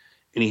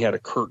 and he had a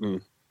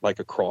curtain like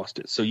across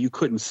it, so you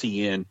couldn't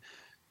see in.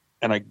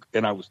 And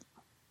I was.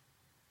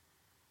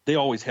 They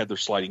always had their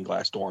sliding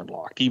glass door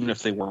unlocked, even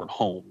if they weren't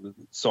home.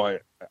 So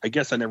I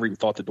guess I never even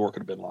thought the door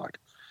could have been locked.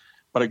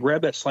 But I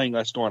grab that sliding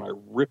glass door and I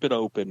rip it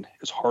open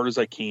as hard as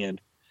I can.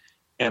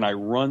 And I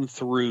run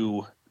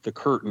through the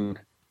curtain,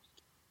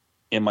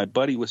 and my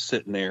buddy was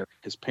sitting there.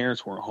 His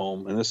parents weren't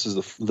home. And this is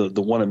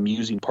the one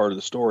amusing part of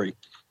the story,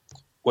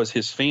 was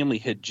his family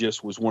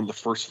was one of the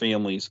first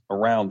families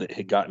around that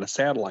had gotten a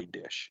satellite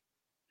dish.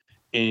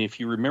 And if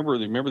you remember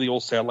the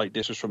old satellite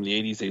dishes from the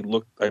 80s,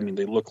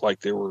 they looked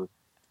like they were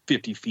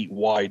 50 feet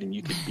wide, and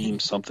you could beam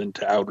something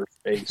to outer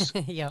space.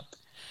 Yep.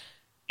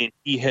 And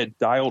he had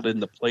dialed in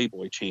the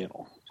Playboy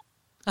channel.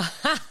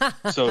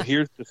 So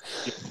here's the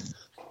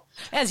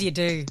as you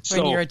do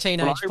when you're a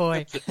teenage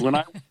boy. When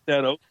I rip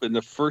that open,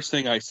 the first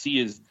thing I see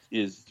is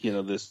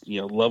this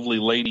lovely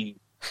lady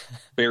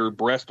bare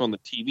breast on the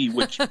TV,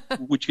 which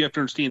you have to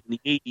understand, in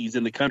the 80s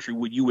in the country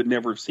you would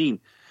never have seen.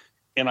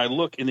 And I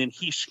look, and then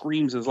he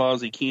screams as loud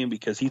as he can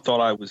because he thought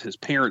I was his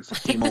parents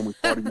that came home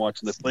and caught him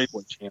watching the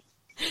Playboy channel.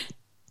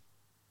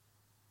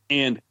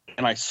 And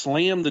I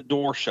slam the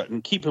door shut.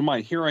 And keep in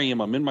mind, here I am.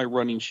 I'm in my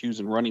running shoes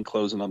and running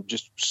clothes, and I'm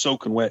just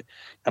soaking wet.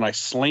 And I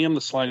slam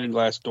the sliding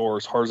glass door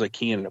as hard as I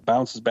can, and it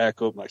bounces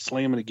back open. I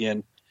slam it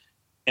again,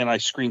 and I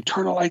scream,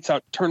 "Turn the lights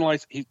out! Turn the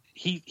lights!"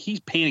 He's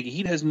panicking.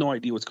 He has no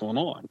idea what's going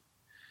on.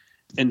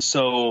 And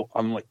so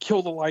I'm like,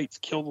 "Kill the lights!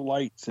 Kill the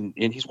lights!" And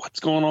he's, "What's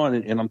going on?"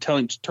 And I'm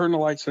telling him, "Just turn the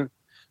lights on."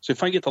 So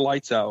if I get the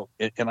lights out,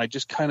 and I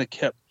just kind of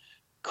kept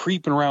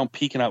creeping around,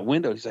 peeking out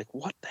windows. He's like,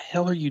 "What the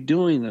hell are you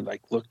doing?" And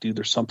like, "Look, dude,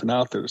 there's something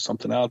out there. There's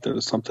something out there.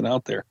 There's something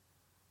out there."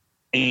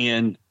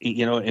 And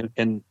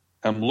and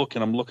I'm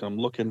looking,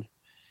 and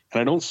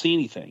I don't see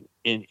anything.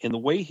 And the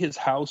way his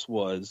house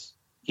was,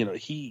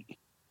 they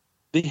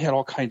had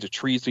all kinds of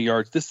trees in the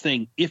yards. This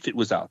thing, if it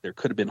was out there,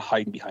 could have been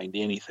hiding behind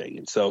anything.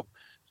 And so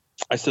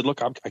I said,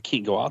 "Look, I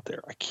can't go out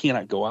there. I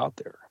cannot go out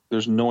there.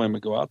 There's no way I'm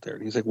gonna go out there."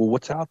 And he's like, "Well,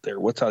 what's out there?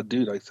 What's out,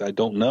 dude?" I said, I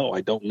don't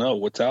know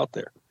what's out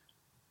there."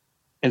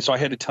 And so I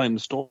had to tell him the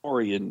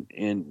story, and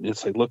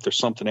it's like, "Look, there's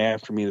something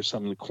after me. There's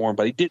something in the corn."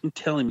 But I didn't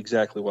tell him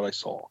exactly what I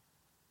saw.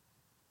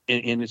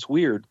 And it's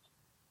weird.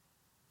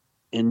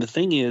 And the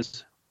thing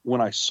is,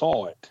 when I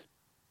saw it,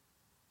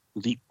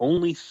 the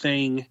only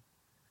thing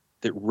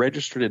that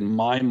registered in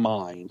my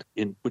mind,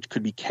 which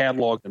could be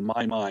cataloged in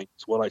my mind,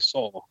 is what I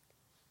saw,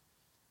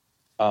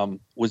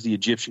 was the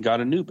Egyptian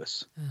god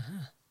Anubis.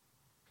 Uh-huh.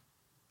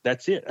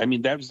 That's it. I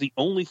mean, that was the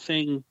only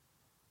thing.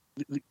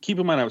 Keep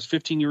in mind, I was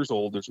 15 years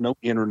old. There's no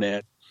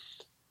internet.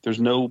 There's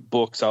no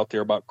books out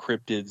there about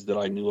cryptids that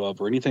I knew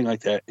of or anything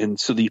like that. And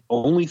so the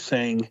only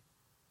thing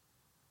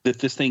that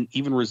this thing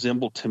even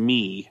resembled to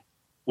me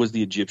was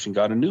the Egyptian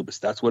god Anubis.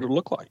 That's what it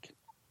looked like.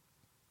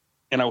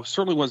 And I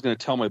certainly wasn't going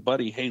to tell my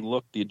buddy, "Hey,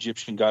 look, the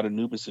Egyptian god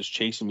Anubis is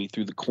chasing me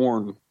through the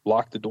corn.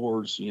 Lock the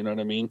doors." You know what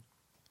I mean?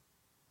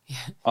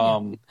 Yeah.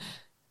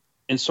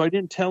 And so I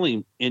didn't tell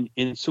him.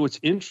 And so what's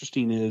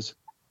interesting is,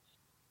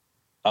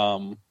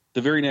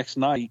 the very next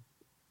night,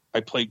 I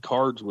played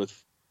cards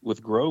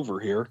with Grover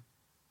here,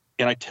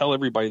 and I tell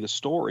everybody the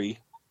story,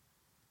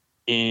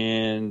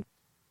 and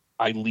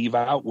I leave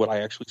out what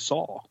I actually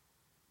saw.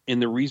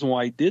 And the reason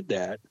why I did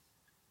that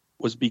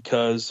was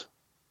because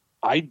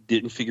I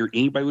didn't figure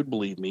anybody would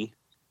believe me.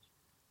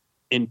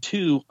 And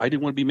two, I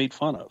didn't want to be made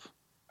fun of.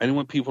 I didn't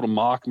want people to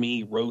mock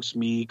me, roast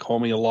me, call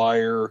me a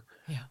liar,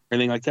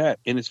 anything like that.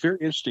 And it's very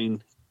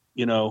interesting,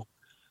 you know,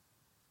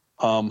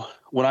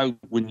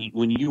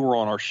 when you were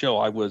on our show,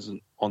 I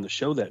wasn't on the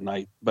show that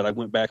night, but I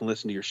went back and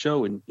listened to your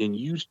show, and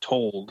you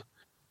told,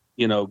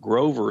 you know,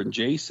 Grover and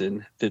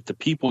Jason that the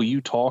people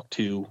you talk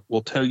to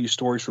will tell you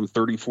stories from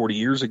 30, 40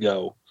 years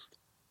ago,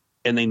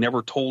 and they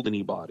never told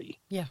anybody.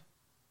 Yeah.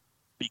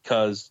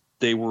 Because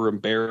they were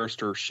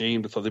embarrassed or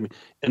ashamed of something.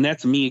 And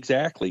that's me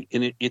exactly.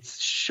 And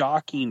it's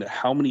shocking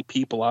how many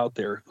people out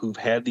there who've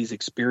had these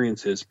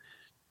experiences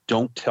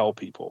don't tell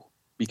people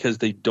because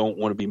they don't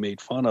want to be made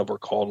fun of or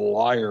called a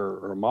liar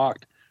or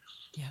mocked.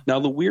 Yeah. Now,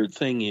 the weird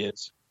thing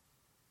is,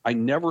 I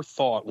never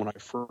thought when I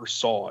first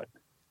saw it,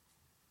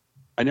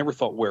 I never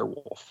thought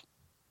werewolf,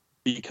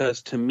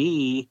 because to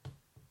me,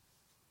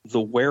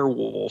 the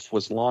werewolf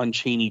was Lon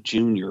Chaney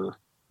Jr.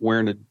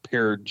 wearing a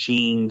pair of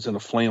jeans and a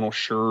flannel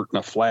shirt and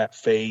a flat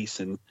face,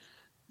 and,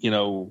 you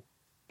know,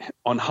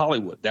 on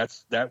Hollywood,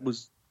 that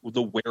was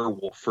the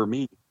werewolf for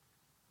me.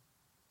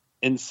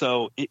 And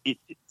so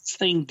this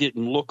thing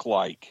didn't look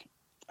like,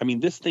 I mean,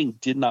 this thing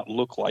did not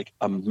look like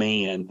a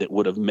man that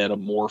would have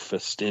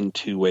metamorphosed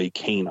into a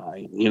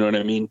canine. You know what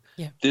I mean?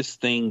 Yeah. This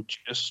thing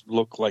just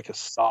looked like a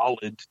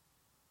solid,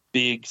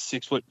 big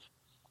 6 foot.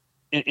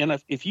 And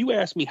if you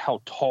ask me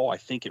how tall I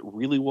think it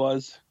really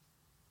was,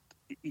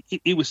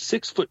 it was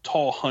 6 foot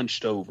tall,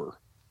 hunched over,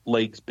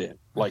 legs bent,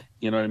 like,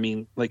 you know what I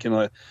mean? Like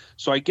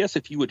so I guess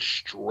if you had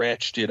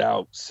stretched it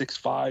out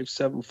 6'5",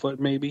 7 foot,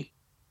 maybe.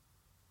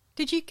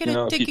 Did you get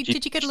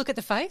did you get a look at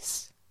the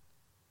face?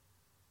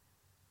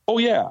 Oh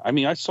yeah. I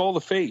mean, I saw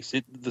the face,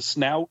 the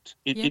snout,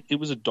 it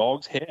was a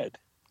dog's head.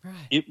 Right.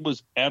 It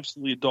was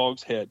absolutely a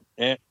dog's head.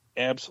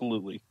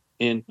 Absolutely.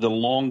 And the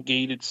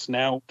elongated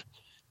snout,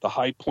 the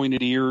high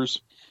pointed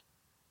ears.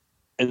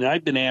 And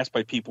I've been asked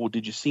by people,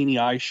 did you see any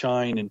eye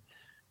shine? And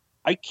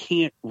I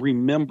can't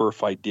remember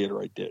if I did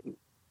or I didn't.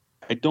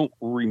 I don't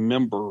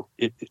remember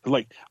it.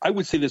 Like, I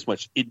would say this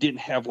much. It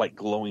didn't have like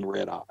glowing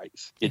red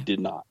eyes. It did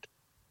not.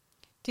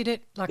 Did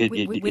it, like,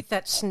 with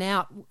that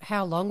snout,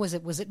 how long was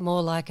it? Was it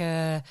more like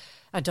a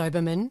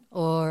Doberman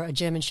or a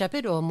German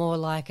Shepherd, or more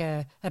like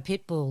a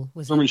pit bull?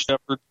 Was German it?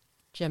 Shepherd.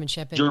 German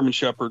Shepherd. German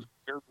Shepherd.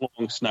 Very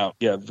long snout.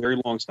 Yeah,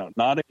 very long snout.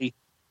 Not a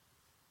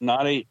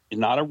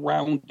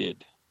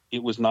rounded.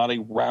 It was not a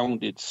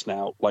rounded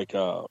snout like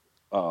a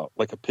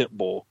pit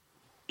bull.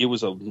 It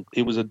was a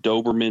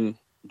Doberman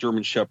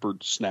German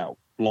Shepherd snout,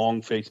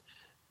 long face,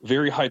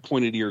 very high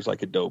pointed ears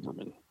like a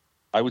Doberman.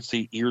 I would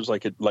say ears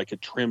like a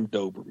trimmed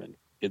Doberman.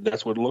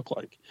 That's what it looked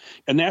like.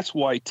 And that's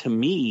why, to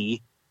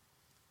me,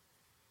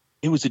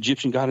 it was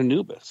Egyptian god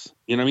Anubis.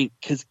 You know what I mean?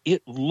 Because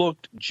it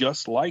looked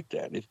just like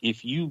that.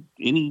 If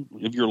any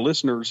of your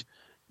listeners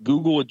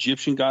Google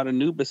Egyptian god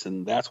Anubis,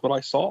 and that's what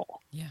I saw.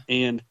 Yeah.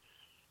 And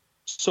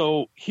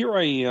so here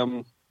I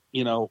am,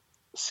 you know,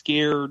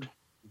 scared,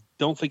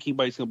 don't think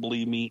anybody's going to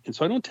believe me. And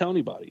so I don't tell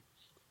anybody.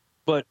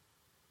 But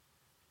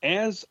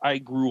as I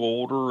grew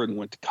older and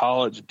went to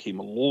college, became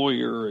a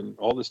lawyer and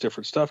all this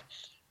different stuff,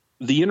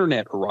 the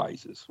internet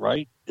arises,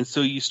 right? And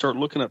so you start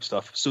looking up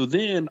stuff. So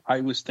then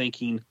I was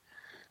thinking,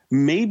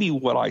 maybe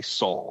what I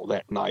saw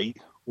that night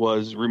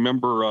was,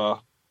 remember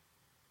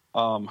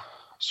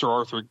Sir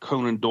Arthur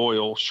Conan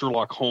Doyle,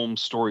 Sherlock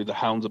Holmes story, The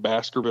Hounds of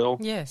Baskerville?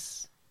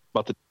 Yes.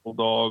 About the devil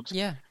dogs?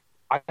 Yeah.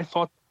 I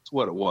thought that's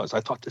what it was. I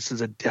thought, this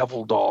is a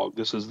devil dog.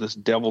 This is this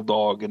devil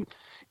dog. And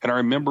I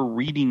remember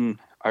reading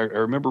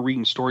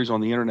stories on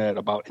the internet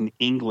about in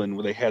England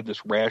where they had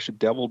this rash of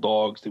devil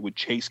dogs that would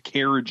chase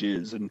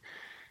carriages.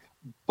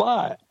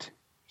 But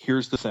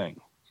here's the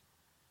thing.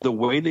 The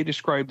way they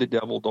described the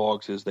devil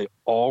dogs is they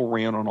all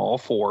ran on all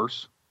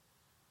fours.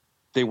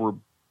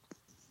 And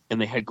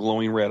they had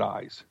glowing red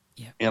eyes.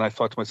 Yeah. And I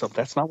thought to myself,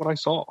 that's not what I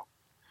saw.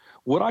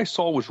 What I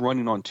saw was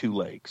running on two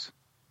legs.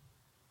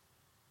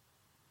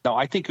 Now,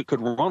 I think it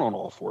could run on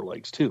all four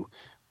legs too.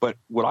 But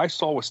what I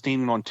saw was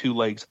standing on two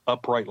legs,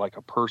 upright like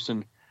a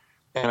person.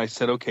 And I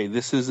said, okay,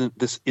 this isn't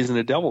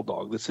a devil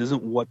dog. This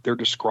isn't what they're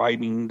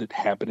describing that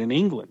happened in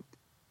England.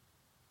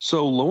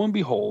 So lo and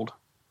behold,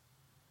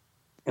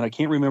 and I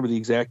can't remember the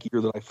exact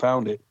year that I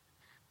found it,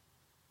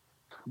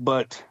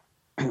 but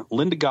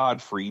Linda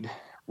Gottfried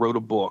wrote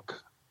a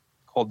book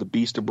called The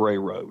Beast of Bray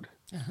Road.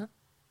 Uh-huh.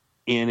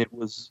 And it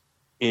was,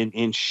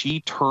 and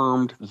she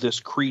termed this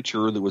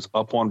creature that was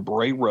up on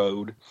Bray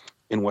Road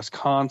in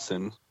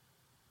Wisconsin,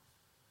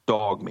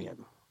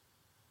 Dogman.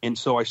 And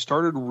so I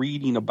started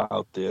reading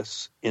about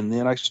this, and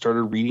then I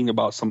started reading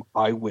about some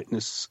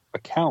eyewitness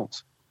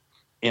accounts.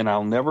 And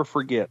I'll never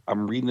forget,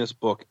 I'm reading this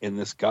book, and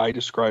this guy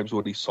describes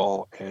what he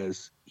saw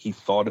as he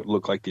thought it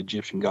looked like the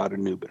Egyptian god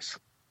Anubis.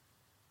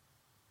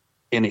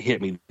 And it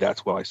hit me,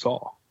 that's what I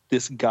saw.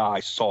 This guy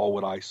saw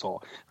what I saw.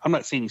 I'm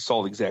not saying he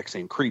saw the exact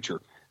same creature,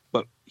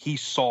 but he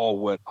saw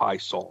what I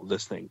saw,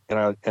 this thing.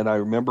 And I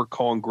remember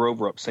calling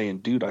Grover up saying,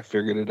 dude, I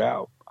figured it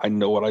out. I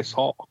know what I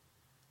saw.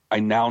 I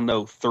now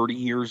know 30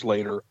 years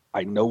later,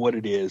 I know what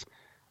it is.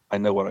 I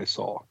know what I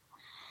saw.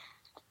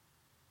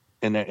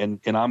 And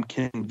I'm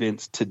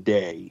convinced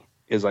today,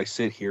 as I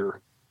sit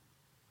here,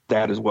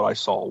 that is what I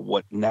saw.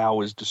 What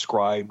now is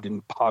described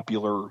in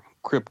popular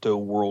crypto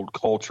world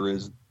culture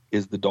is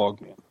the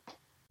Dogman.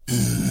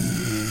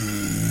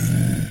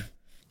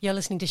 You're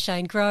listening to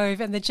Shane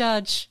Grove and the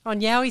Judge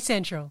on Yowie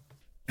Central.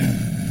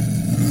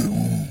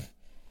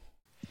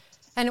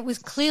 And it was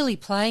clearly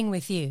playing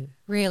with you,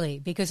 really,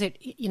 because it,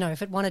 you know,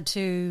 if it wanted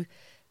to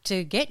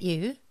get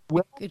you,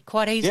 it could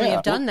quite easily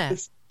have done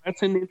that.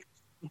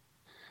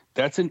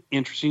 That's an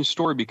interesting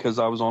story, because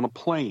I was on a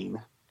plane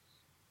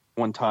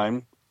one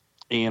time,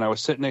 and I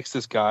was sitting next to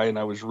this guy, and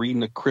I was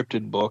reading a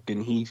cryptid book,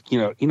 and he, you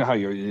know how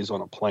it is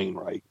on a plane,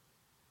 right?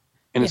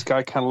 And this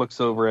guy kind of looks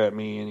over at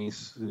me, and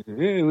he's,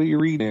 hey, what are you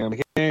reading? I'm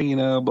like, hey, you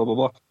know, blah, blah,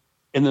 blah.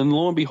 And then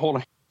lo and behold,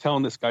 I'm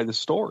telling this guy the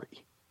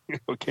story,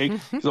 okay?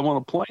 Because I'm on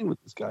a plane with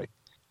this guy.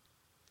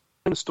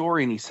 The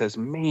story, and he says,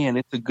 man,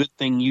 it's a good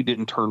thing you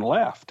didn't turn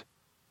left.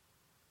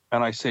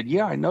 And I said,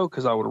 yeah, I know,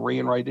 because I would have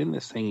ran right in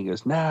this thing. He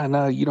goes,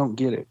 nah, you don't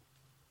get it.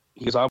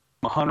 He goes, I'm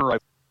a hunter. I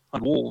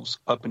hunt wolves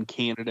up in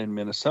Canada and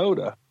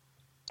Minnesota.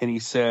 And he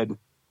said,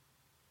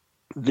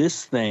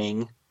 this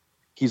thing,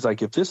 he's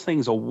like, if this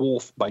thing's a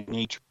wolf by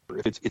nature,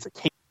 if it's a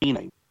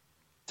canine, he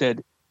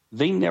said,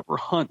 they never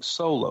hunt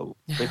solo.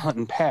 They hunt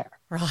in pack.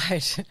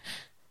 Right.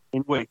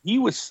 And what he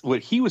was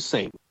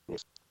saying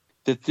is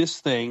that this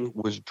thing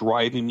was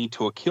driving me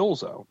to a kill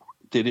zone.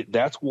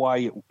 That's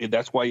why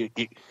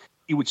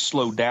it would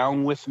slow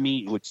down with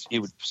me. It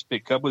would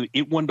pick up with me.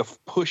 It wanted to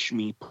push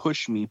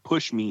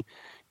me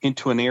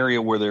into an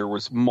area where there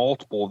was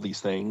multiple of these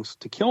things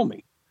to kill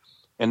me.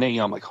 And then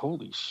I'm like,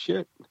 holy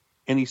shit.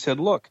 And he said,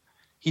 look,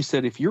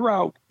 if you're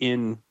out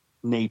in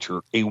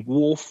nature, a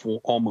wolf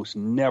will almost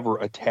never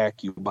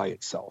attack you by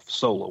itself,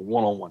 solo,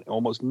 one-on-one.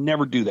 Almost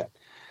never do that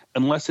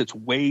unless it's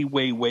way,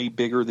 way, way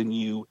bigger than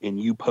you and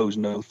you pose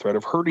no threat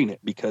of hurting it.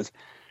 Because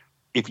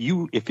if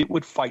it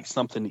would fight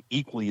something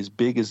equally as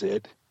big as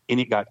it and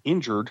it got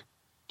injured,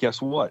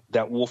 guess what?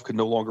 That wolf could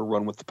no longer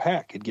run with the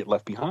pack. It'd get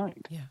left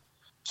behind. Yeah.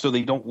 So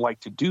they don't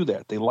like to do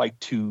that. They like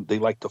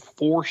to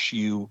force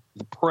you,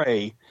 the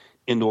prey,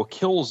 into a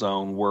kill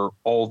zone where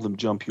all of them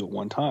jump you at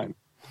one time.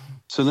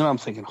 So then I'm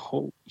thinking,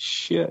 holy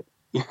shit.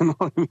 You know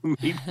what I mean?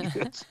 Maybe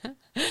it's...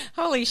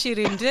 Holy shit,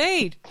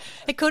 indeed.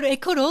 It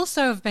could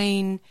also have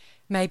been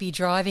maybe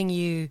driving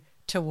you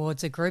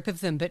towards a group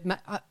of them. But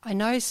I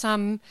know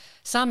some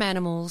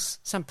animals,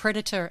 some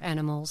predator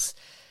animals,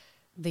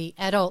 the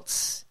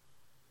adults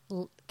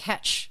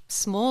catch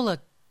smaller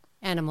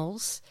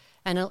animals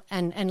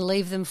and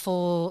leave them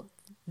for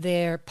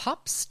their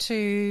pups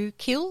to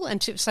kill,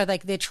 and so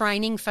they're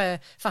training for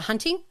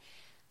hunting.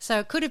 So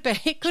it could have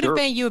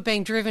been you were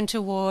being driven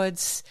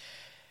towards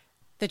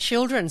the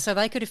children, so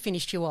they could have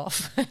finished you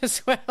off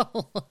as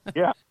well.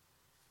 Yeah,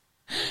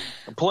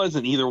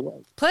 pleasant either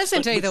way.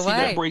 Either way.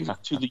 That brings us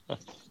to the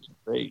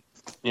debate.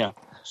 Yeah,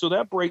 so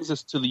that brings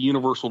us to the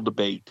universal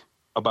debate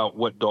about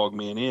what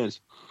Dogman is.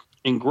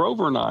 And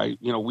Grover and I,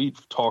 you know,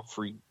 we've talked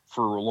for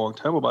a long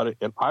time about it,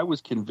 and I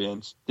was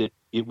convinced that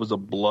it was a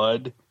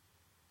blood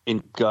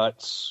and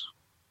guts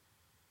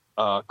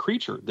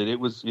creature,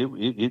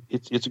 that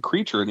it's a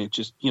creature, and it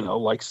just, you know,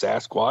 like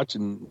Sasquatch,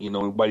 and, you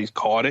know, nobody's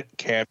caught it,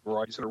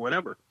 categorized it or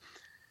whatever.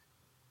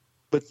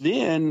 But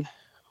then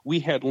we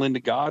had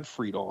Linda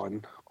Gottfried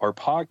on our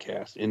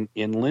podcast,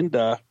 and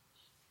Linda,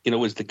 you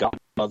know, is the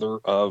godmother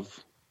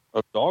of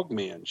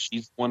Dogman.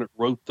 She's the one that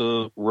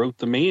wrote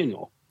the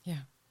manual. Yeah.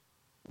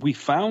 We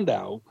found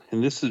out,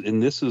 and this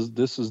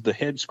is the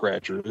head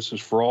scratcher. This is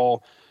for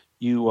all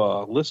you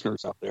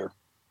listeners out there.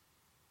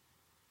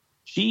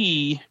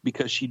 She,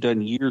 because she'd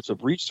done years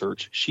of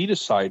research, she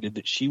decided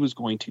that she was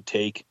going to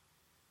take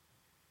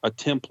a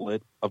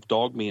template of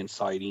Dogman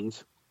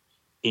sightings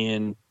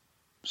and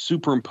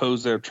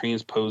superimpose that or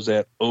transpose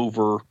that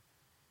over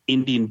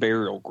Indian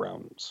burial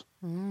grounds.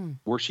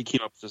 Where she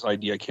came up with this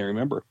idea, I can't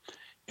remember.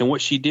 And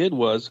what she did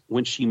was,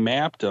 when she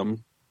mapped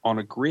them on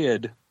a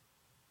grid,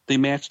 they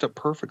matched up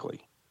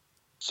perfectly.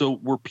 So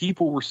where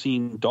people were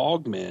seeing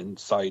Dogman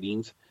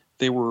sightings,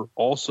 they were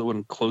also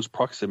in close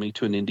proximity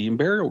to an Indian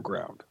burial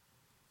ground.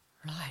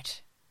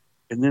 Right.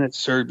 And then it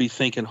started to be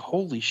thinking,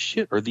 holy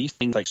shit, are these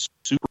things like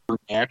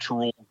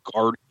supernatural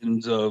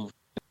guardians of,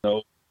 you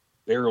know,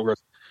 burial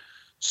grounds?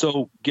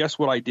 So guess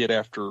what I did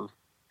after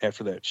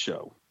that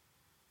show?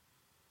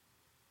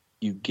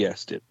 You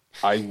guessed it.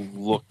 I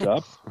looked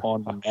up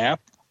on the map,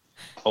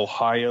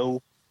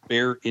 Ohio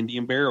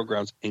Indian burial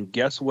grounds, and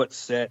guess what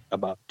set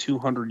about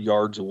 200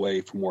 yards away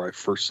from where I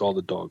first saw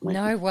the Dogman?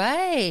 No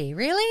way.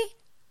 Really?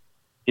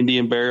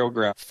 Indian burial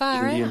ground.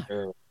 Far out.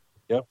 Burial.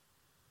 Yep.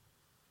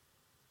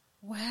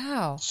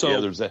 Wow. So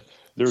yeah,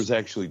 there's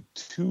actually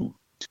two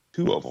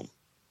of them.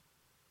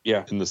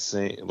 Yeah. In the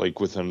same, like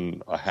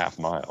within a half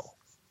mile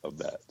of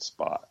that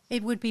spot.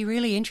 It would be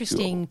really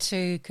interesting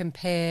to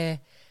compare.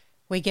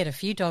 We get a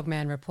few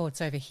Dogman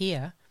reports over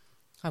here,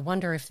 I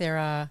wonder if there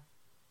are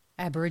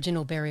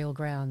Aboriginal burial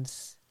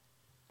grounds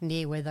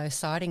near where those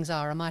sightings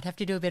are. I might have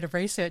to do a bit of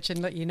research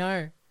and let you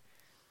know.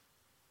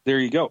 There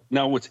you go.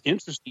 Now, what's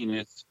interesting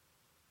is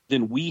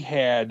then we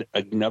had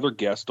another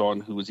guest on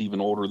who was even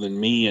older than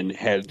me and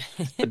had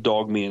a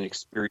dogman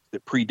experience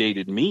that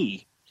predated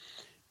me.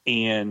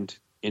 And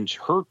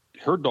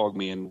her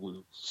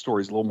dogman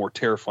story is a little more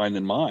terrifying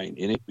than mine.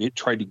 And it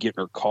tried to get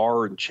in her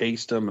car and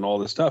chased him and all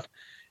this stuff.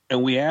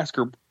 And we asked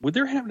her, would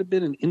there happen to have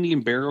been an Indian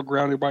burial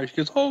ground nearby? She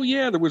goes, oh,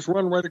 yeah, there was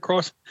one right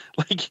across.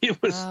 Like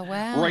it was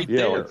right there.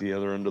 Yeah, like the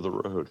other end of the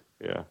road.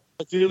 Yeah.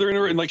 At the other end of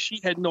the road. And like she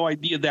had no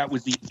idea that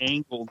was the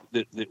angle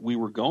that we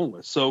were going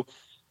with. So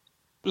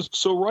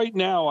right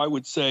now I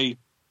would say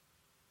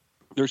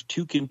there's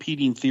two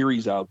competing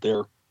theories out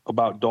there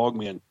about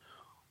dogmen.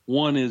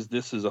 One is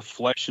this is a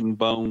flesh and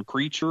bone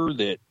creature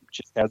that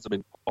just hasn't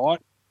been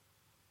caught.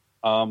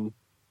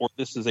 Or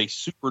this is a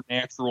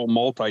supernatural,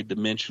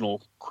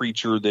 multi-dimensional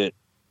creature that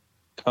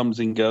comes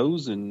and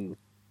goes and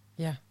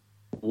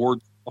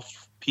wards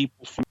off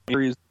people from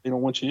areas they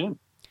don't want you in.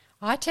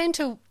 I tend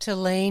to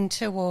lean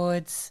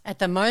towards, at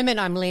the moment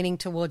I'm leaning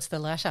towards the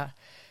latter.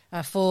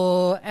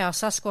 For our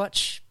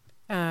Sasquatch,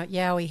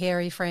 Yowie,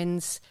 hairy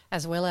friends,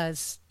 as well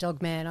as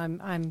Dogman,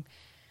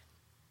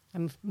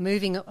 I'm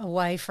moving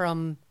away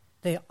from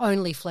the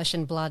only flesh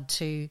and blood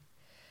to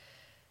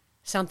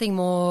something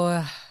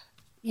more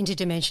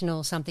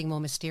interdimensional, something more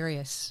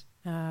mysterious,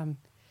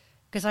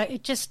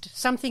 because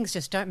some things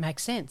just don't make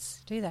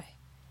sense, do they?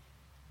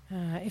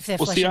 If they're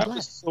flesh and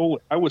blood.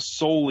 I was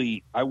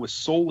solely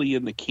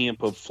in the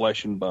camp of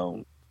flesh and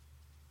bone,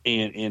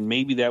 and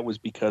maybe that was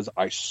because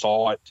I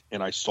saw it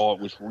and I saw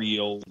it was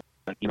real.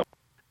 You know,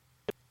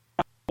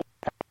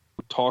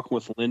 talking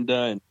with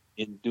Linda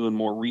and doing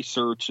more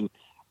research, and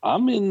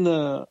I'm in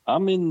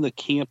the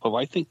camp of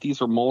I think these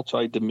are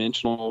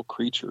multi-dimensional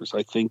creatures.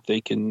 I think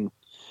they can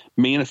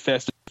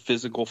manifest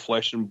physical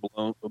flesh and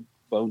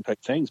bone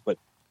type things, but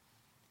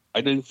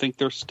I didn't think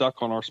they're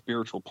stuck on our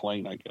spiritual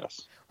plane, I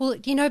guess. Well,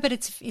 you know, but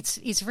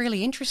it's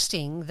really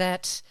interesting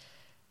that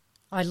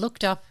I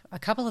looked up a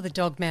couple of the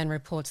Dogman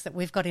reports that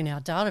we've got in our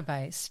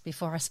database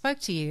before I spoke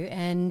to you,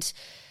 and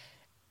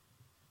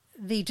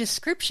the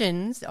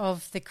descriptions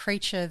of the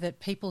creature that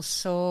people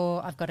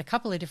saw, I've got a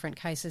couple of different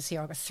cases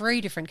here. I've got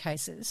 3 different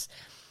cases.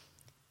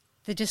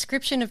 The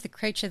description of the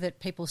creature that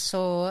people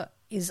saw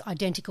is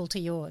identical to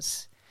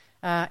yours.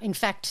 In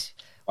fact,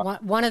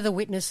 one of the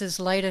witnesses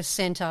later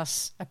sent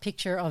us a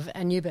picture of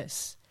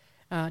Anubis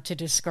to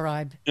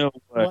describe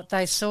what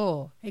they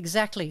saw.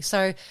 Exactly.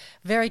 So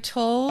very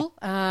tall,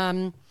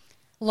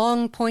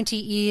 long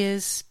pointy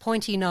ears,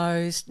 pointy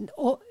nose,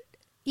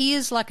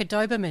 ears like a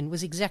Doberman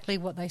was exactly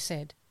what they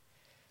said.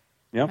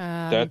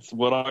 Yeah, that's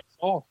what I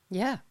saw.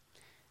 Yeah.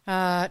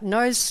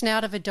 Nose,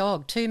 snout of a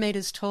dog, 2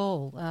 meters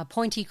tall,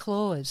 pointy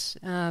claws,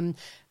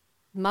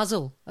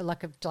 muzzle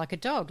like a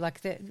dog. Like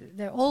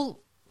they're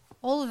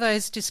all of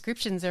those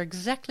descriptions are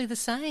exactly the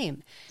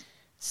same.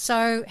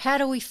 So how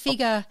do we put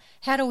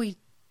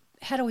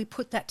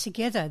that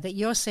together, that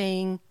you're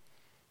seeing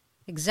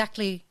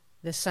exactly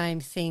the same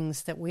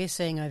things that we're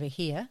seeing over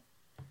here?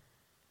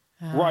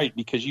 Right,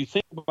 because you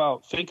think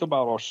about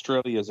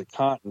Australia as a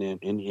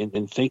continent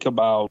and think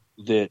about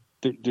that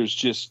there's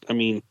just, I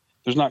mean,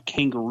 there's not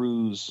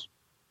kangaroos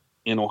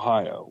in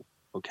Ohio,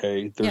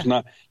 okay? There's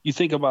not. You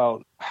think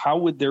about how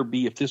would there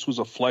be if this was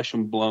a flesh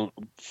and bone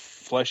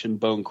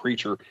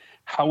creature,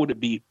 how would it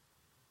be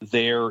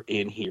there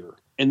and here?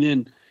 And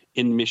then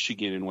in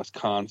Michigan and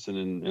Wisconsin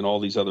and all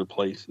these other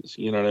places,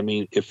 you know what I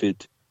mean? If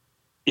it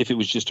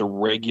was just a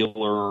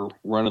regular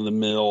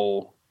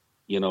run-of-the-mill,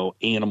 you know,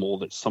 animal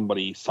that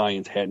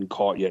science hadn't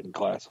caught yet and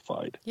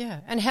classified.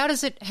 Yeah, and how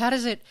does it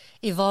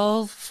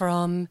evolve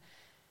from?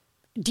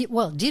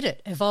 Did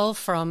it evolve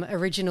from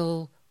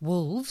original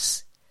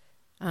wolves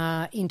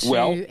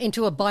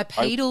into a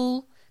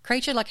bipedal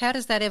creature? Like, how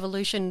does that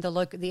evolution,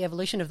 the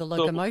evolution of the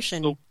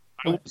locomotion?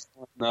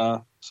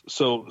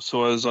 So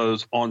as I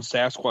was on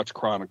Sasquatch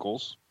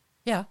Chronicles,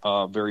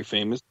 very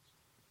famous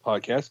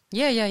podcast.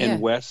 Yeah. And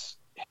Wes.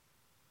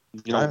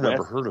 You know, I've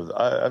never heard of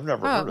that. I've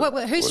never heard of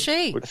that. Who's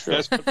she?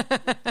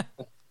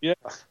 Yeah.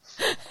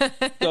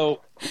 So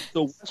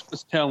Wes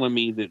was telling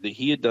me that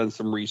he had done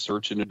some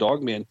research into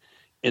Dogman,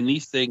 and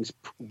these things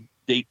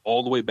date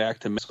all the way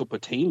back to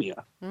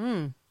Mesopotamia.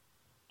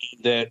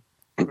 That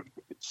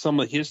some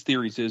of his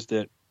theories is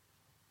that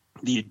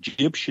the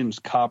Egyptians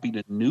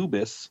copied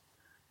Anubis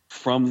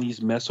from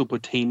these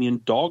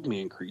Mesopotamian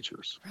Dogman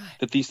creatures. Right.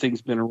 That these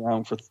things been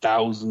around for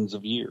thousands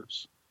of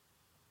years.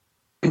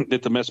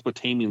 That the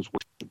Mesopotamians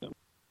worshipped them.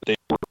 They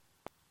were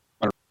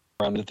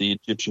around that the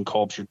Egyptian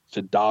culture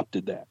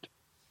adopted that.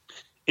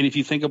 And if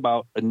you think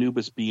about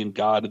Anubis being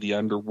god of the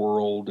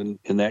underworld and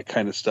that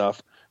kind of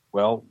stuff,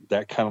 well,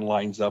 that kind of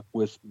lines up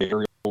with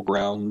burial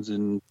grounds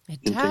and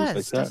things like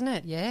that. Doesn't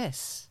it?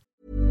 Yes.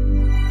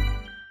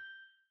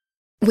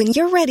 When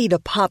you're ready to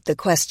pop the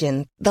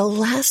question, the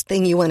last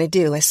thing you want to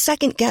do is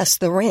second-guess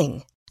the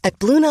ring. At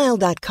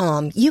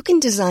BlueNile.com, you can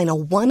design a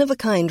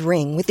one-of-a-kind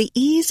ring with the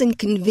ease and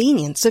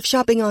convenience of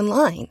shopping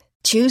online.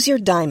 Choose your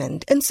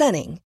diamond and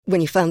setting. When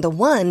you find the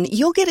one,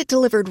 you'll get it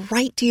delivered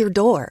right to your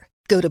door.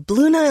 Go to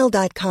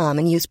BlueNile.com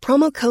and use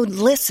promo code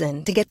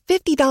LISTEN to get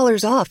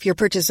 $50 off your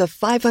purchase of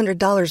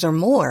 $500 or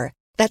more.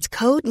 That's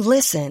code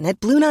LISTEN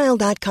at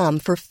BlueNile.com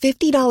for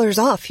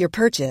 $50 off your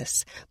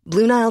purchase.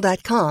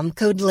 BlueNile.com,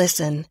 code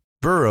LISTEN.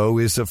 Burrow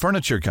is a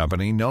furniture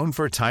company known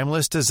for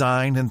timeless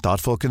design and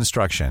thoughtful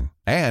construction,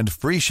 and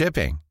free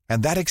shipping,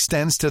 and that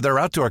extends to their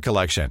outdoor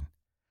collection.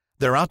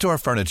 Their outdoor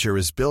furniture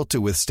is built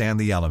to withstand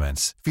the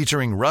elements,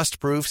 featuring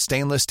rust-proof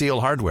stainless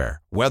steel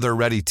hardware,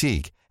 weather-ready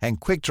teak, and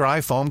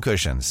quick-dry foam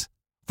cushions.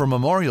 For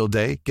Memorial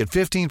Day, get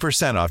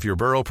 15% off your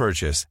Burrow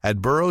purchase at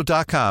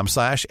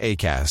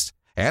burrow.com/ACAST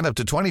and up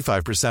to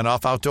 25%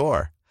 off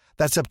outdoor.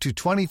 That's up to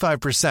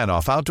 25%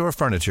 off outdoor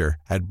furniture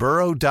at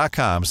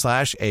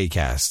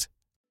burrow.com/ACAST.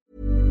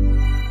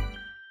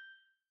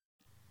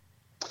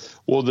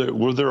 Well,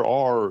 there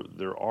are.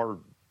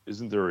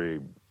 Isn't there a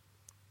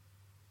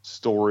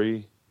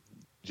story,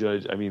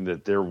 Judge? I mean,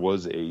 that there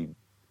was a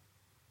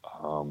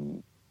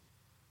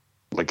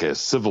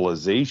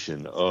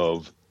civilization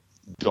of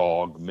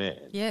dog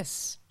men.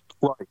 Yes.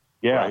 Right.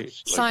 Yeah. Right?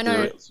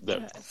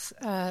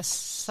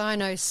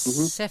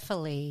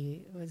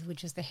 Cynocephaly,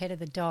 which is the head of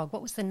the dog.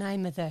 What was the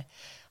name of the?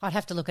 I'd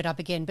have to look it up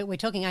again. But we're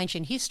talking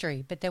ancient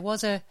history. But there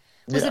was a.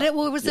 Was it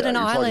an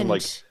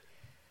island?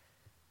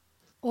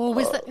 Or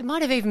was that? It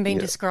might have even been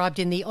described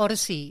in the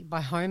Odyssey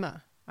by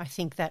Homer. I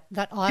think that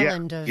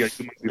island of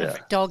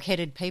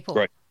dog-headed people.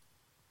 Right.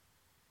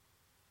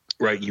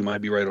 Right. You might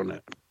be right on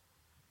that.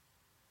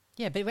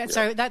 Yeah, but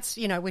so that's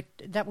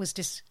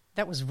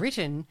that was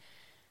written.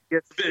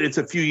 It's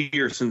a few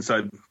years since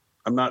I'm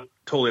not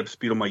totally up to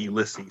speed on my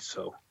Ulysses,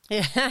 so.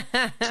 Yeah.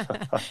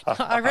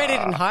 I read it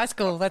in high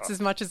school. That's as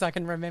much as I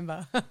can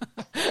remember.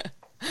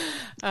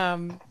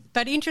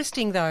 But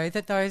interesting, though,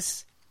 that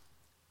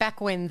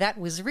back when that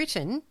was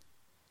written,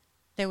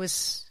 there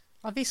was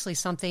obviously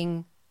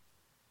something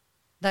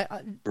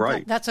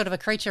that sort of a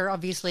creature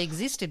obviously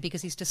existed,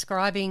 because he's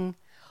describing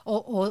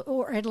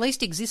or at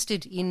least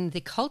existed in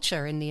the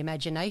culture, in the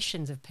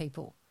imaginations of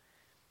people.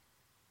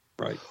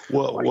 Right.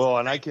 Well,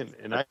 and I can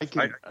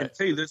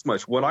tell you this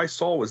much: what I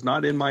saw was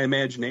not in my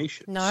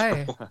imagination.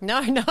 No,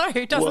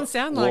 it doesn't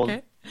sound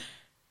like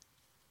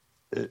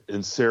it.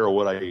 And Sarah,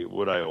 what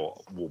I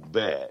will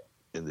bet,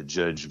 and the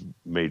judge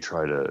may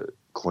try to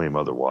claim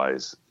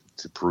otherwise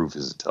to prove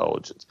his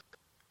intelligence,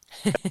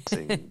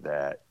 saying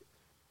that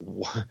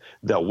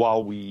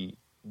while we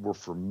were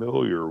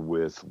familiar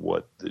with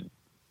what the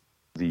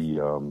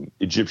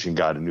Egyptian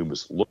god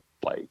Anubis looked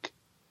like,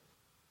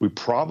 we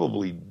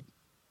probably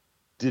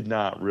did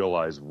not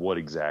realize what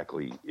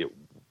exactly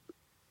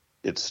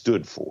it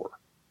stood for.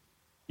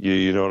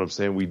 You know what I'm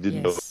saying? We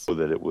didn't know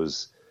that it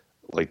was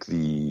like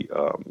the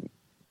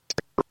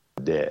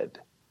dead,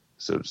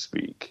 so to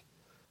speak,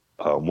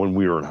 when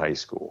we were in high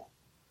school.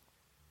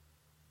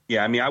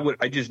 Yeah, I mean,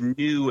 I just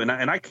knew, and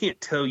I can't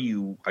tell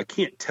you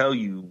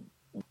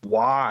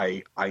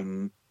why I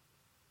knew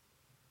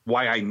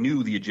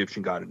the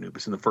Egyptian god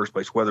Anubis in the first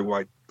place, whether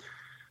I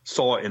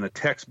saw it in a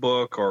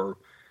textbook or,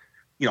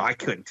 I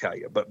couldn't tell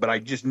you, but I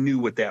just knew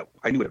what it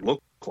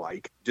looked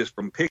like just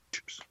from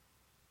pictures.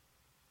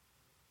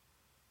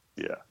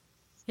 Yeah.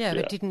 Yeah,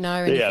 but didn't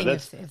know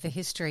anything of the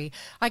history.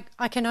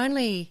 I can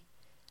only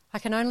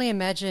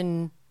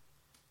imagine.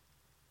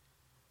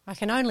 I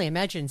can only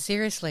imagine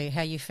seriously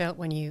how you felt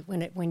when you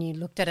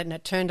looked at it and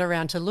it turned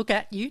around to look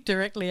at you,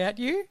 directly at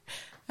you.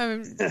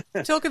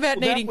 Talk about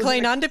needing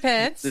clean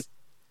underpants.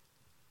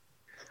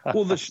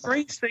 Well, the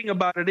strange thing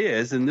about it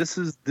is, and this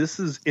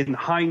is in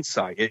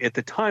hindsight. At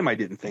the time, I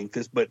didn't think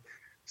this, but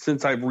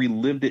since I've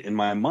relived it in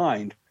my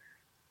mind,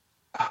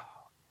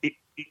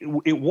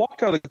 it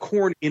walked out of the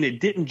corn, and it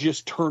didn't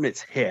just turn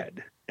its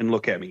head and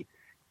look at me.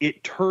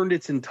 It turned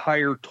its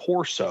entire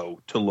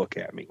torso to look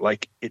at me,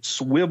 like it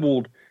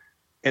swiveled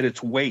at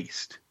its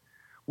waist,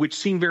 which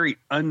seemed very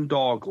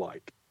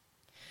undog-like.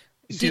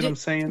 You see what I'm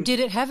saying?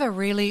 Did it have a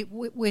really?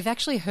 We've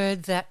actually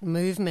heard that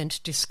movement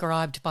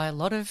described by a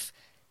lot of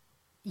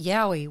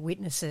Yowie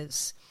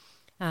witnesses,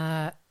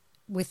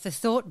 with the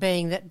thought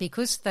being that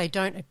because they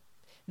don't,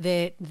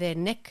 their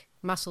neck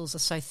muscles are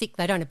so thick,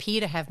 they don't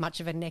appear to have much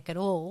of a neck at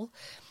all,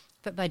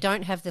 that they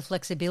don't have the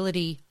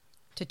flexibility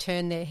to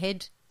turn their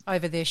head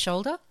over their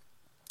shoulder,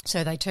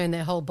 so they turn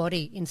their whole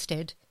body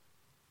instead.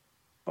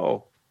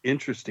 Oh,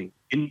 interesting.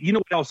 And you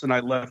know what else? And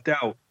I left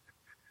out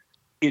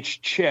its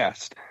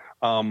chest.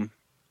 The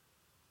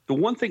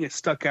one thing that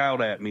stuck out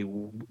at me,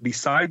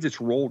 besides its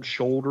rolled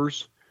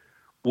shoulders,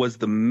 was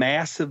the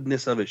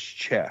massiveness of its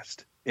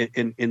chest.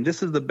 And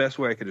this is the best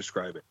way I could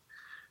describe it.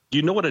 Do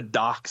you know what a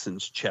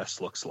dachshund's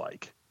chest looks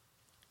like?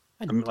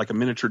 I mean, like a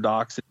miniature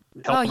dachshund.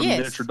 A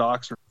miniature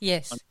dachshund.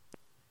 Yes.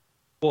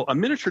 Well, a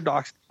miniature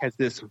dachshund has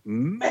this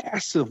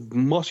massive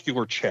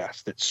muscular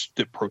chest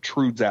that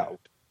protrudes out.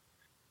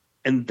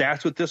 And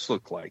that's what this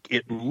looked like.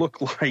 It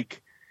looked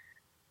like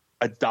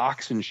a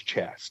dachshund's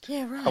chest.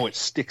 Yeah, right. How it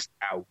sticks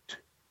out,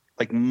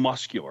 like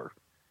muscular.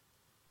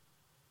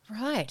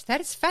 Right.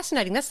 That is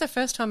fascinating. That's the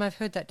first time I've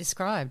heard that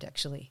described,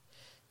 actually.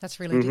 That's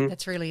really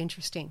that's really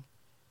interesting.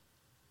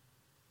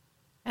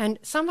 And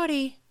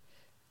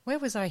where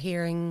was I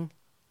hearing?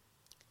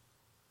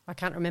 I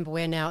can't remember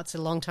where now. It's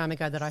a long time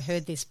ago that I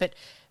heard this, but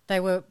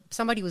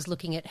somebody was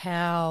looking at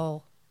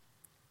how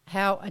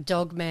a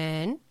dog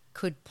man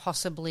could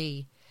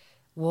possibly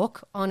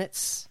walk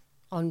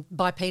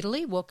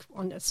bipedally, walk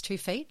on its 2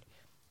 feet.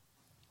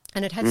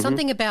 And it had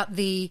something about how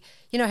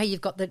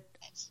you've got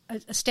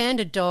a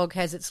standard dog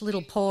has its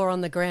little paw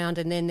on the ground,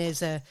 and then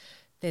there's a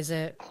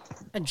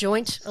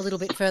joint a little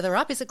bit further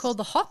up. Is it called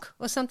the hock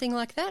or something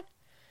like that?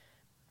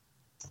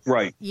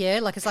 Right.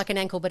 Yeah, it's like an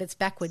ankle, but it's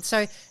backwards.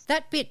 So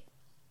that bit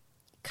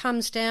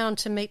comes down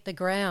to meet the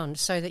ground,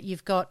 so that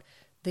you've got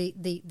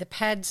the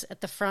pads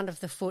at the front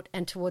of the foot,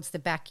 and towards the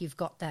back you've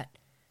got that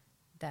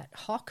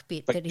hock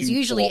bit that is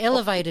usually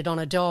elevated on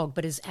a dog,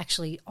 but is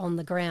actually on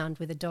the ground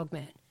with a dog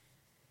man.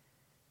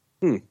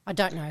 I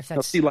don't know if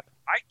that's. Now,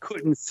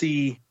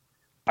 see,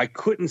 I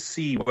couldn't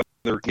see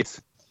whether its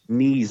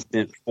knees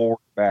bent forward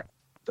back.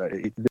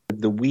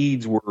 The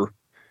weeds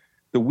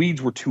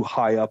were too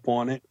high up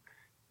on it,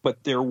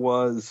 but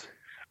there's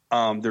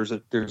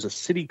a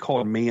city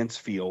called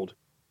Mansfield,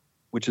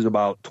 which is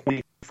about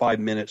 25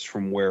 minutes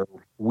from where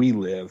we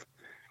live,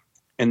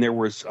 and there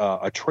was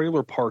a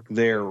trailer park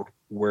there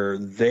where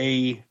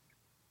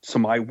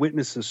some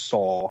eyewitnesses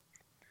saw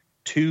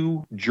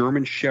 2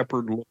 German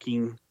Shepherd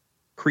looking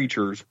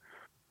creatures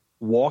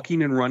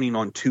walking and running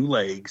on 2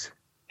 legs,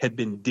 had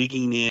been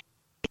digging in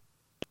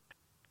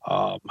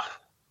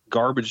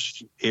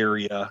garbage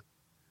area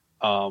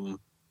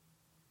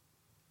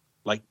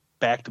like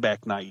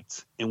back-to-back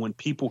nights. And when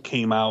people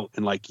came out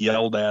and like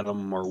yelled at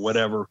them or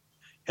whatever,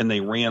 and they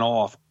ran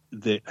off,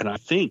 and I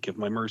think, if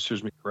my memory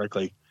serves me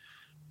correctly,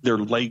 their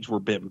legs were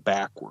bent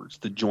backwards.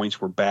 The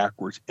joints were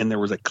backwards. And there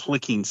was a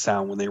clicking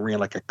sound when they ran,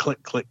 like a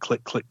click, click,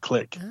 click, click,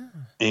 click. Oh.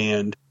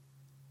 And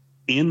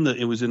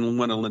it was in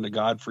one of Linda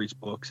Godfrey's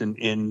books,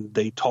 and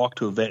they talked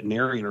to a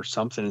veterinarian or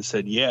something and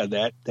said, yeah,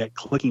 that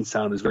clicking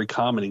sound is very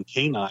common in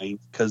canine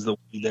because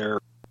their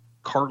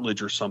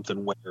cartilage or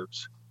something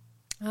wears.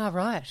 Oh,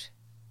 right.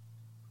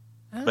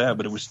 Oh. Yeah,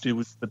 but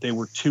but they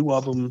were 2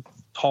 of them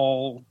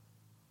tall,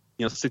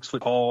 6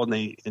 foot tall, and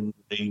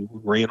they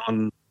ran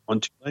on 2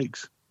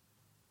 legs.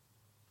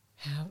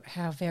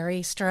 How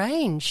very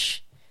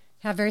strange.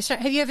 How very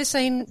strange. Have you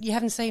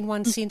haven't seen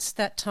one since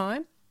that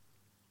time?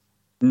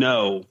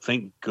 No,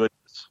 thank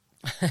goodness.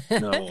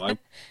 No,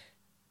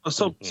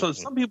 so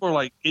some people are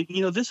like,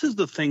 this is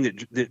the thing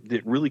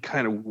that really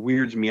kind of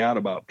weirds me out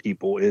about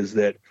people is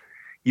that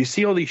you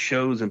see all these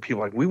shows and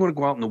people are like, we want to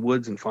go out in the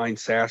woods and find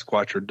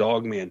Sasquatch or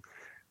Dogman.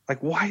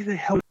 Like, why the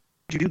hell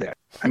would you do that?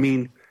 I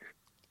mean,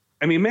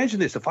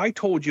 imagine this. If I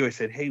told you, I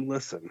said, hey,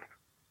 listen,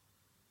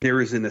 there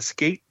is an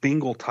escaped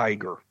Bengal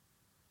tiger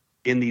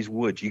in these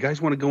woods. You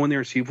guys want to go in there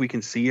and see if we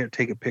can see it,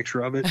 take a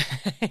picture of it?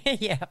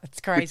 Yeah,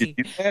 it's crazy. Would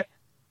you do that?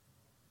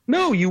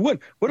 No, you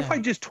wouldn't. What if I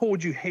just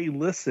told you, hey,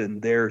 listen,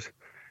 there's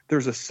a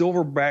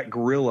silverback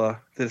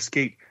gorilla that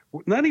escaped.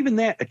 Not even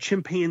that, a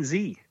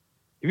chimpanzee.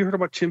 Have you heard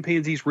about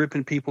chimpanzees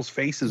ripping people's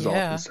faces off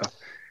and stuff?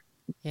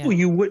 Yeah. Well,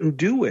 you wouldn't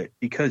do it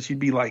because you'd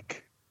be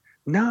like,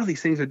 no,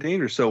 these things are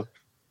dangerous. So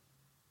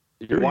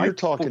you're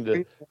talking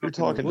to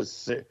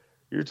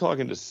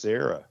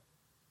Sarah.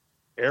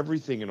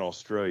 Everything in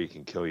Australia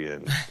can kill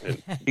you.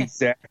 And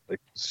exactly.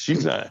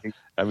 She's not.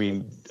 I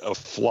mean, a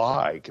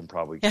fly can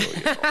probably kill you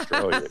in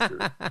Australia if you're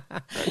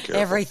not careful.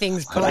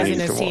 Everything's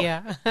poisonous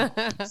here.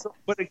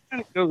 But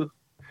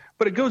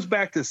it goes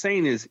back to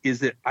saying is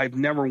that I've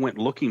never went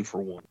looking for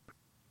one,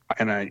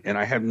 and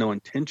I have no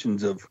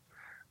intentions of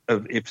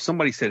if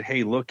somebody said,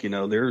 hey, look,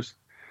 there's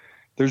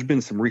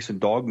been some recent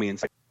dogman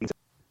sightings.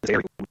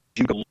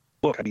 You go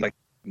look. I'd be like,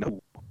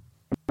 no, I'm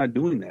not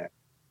doing that.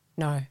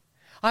 No.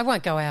 I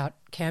won't go out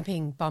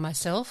camping by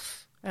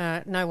myself.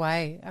 No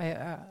way.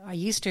 I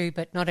used to,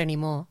 but not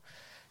anymore.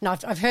 No,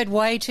 I've heard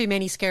way too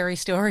many scary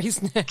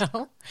stories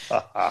now.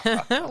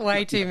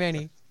 Way too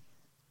many.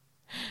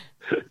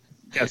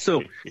 Yeah.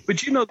 So, but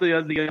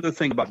the other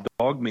thing about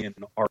dogman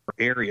in our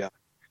area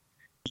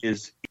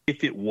is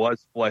if it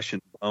was flesh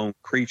and bone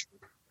creature,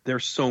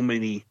 there's so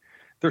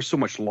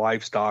much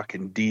livestock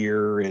and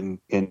deer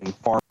and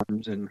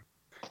farms and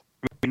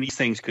these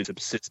things could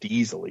subsist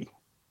easily,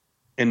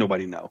 and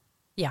nobody know.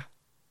 Yeah,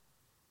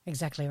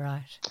 exactly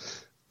right.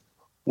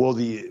 Well,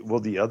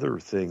 the other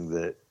thing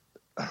that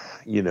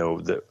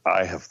that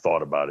I have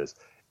thought about is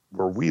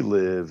where we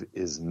live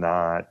is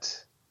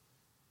not.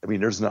 I mean,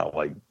 there's not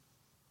like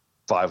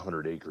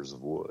 500 acres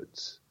of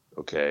woods,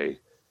 okay,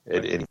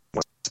 at any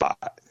one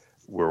spot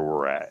where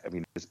we're at. I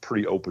mean, it's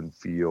pretty open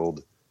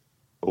fields,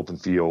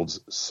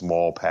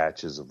 small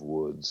patches of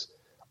woods,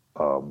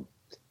 and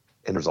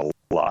there's a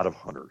lot of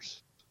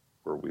hunters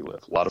where we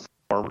live. A lot of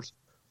farmers,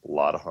 a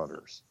lot of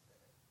hunters.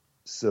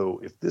 So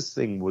if this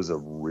thing was a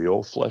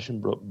real flesh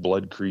and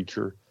blood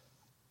creature,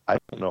 I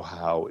don't know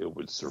how it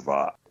would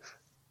survive,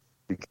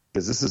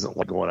 because this isn't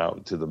like going out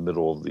into the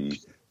middle of the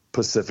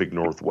Pacific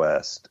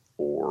Northwest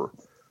or,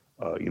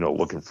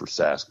 looking for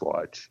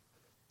Sasquatch.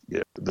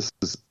 Yeah, this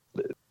is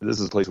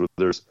a place where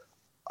there's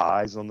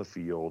eyes on the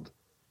field,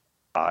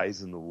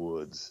 eyes in the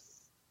woods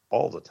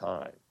all the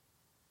time.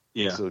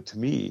 Yeah. So to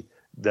me,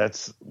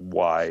 that's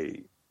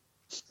why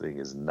this thing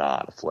is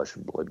not a flesh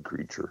and blood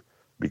creature,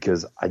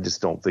 because I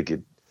just don't think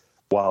it,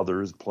 while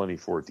there is plenty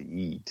for it to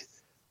eat,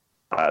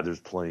 there's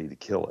plenty to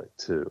kill it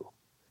too,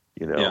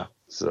 Yeah.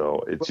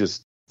 So it's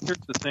just. Here's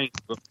the thing,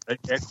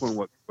 echoing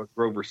what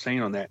Grover's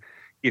saying on that.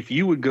 If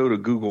you would go to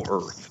Google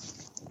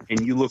Earth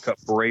and you look up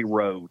Bray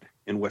Road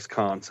in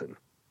Wisconsin,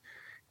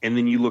 and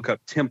then you look up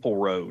Temple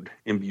Road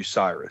in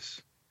Bucyrus,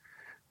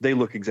 they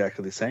look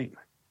exactly the same.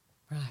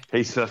 Right.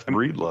 Hey, Seth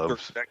Breedlove.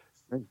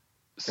 Yeah.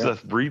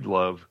 Seth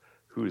Breedlove,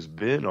 who has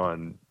been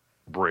on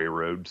Bray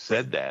Road,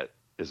 said that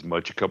as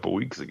much a couple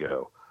weeks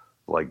ago.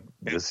 Like,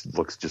 this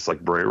looks just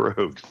like Bray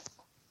Road.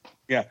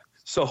 Yeah.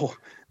 So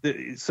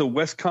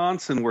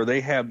Wisconsin, where they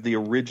have the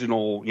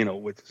original,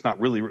 it's not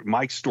really,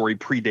 Mike's story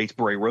predates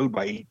Bray Road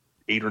by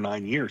 8 or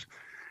 9 years,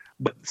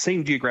 but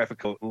same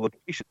geographical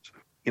locations,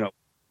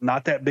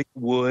 not that big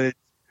woods,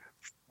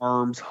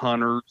 farms,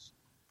 hunters.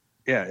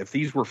 Yeah. If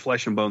these were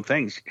flesh and bone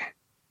things,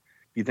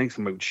 you'd think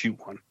somebody would shoot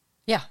one.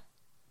 Yeah.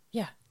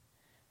 Yeah.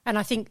 And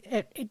I think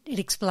it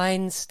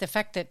explains the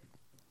fact that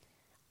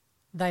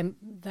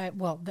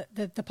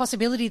the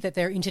possibility that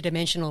they're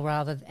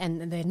interdimensional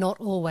and they're not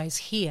always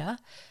here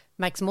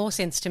makes more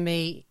sense to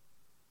me.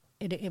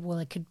 It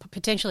could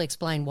potentially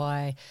explain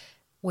why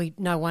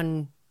no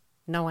one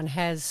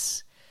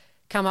has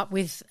come up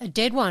with a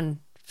dead one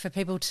for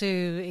people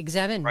to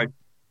examine. Right.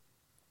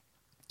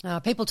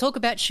 People talk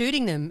about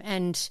shooting them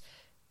and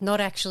not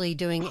actually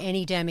doing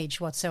any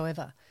damage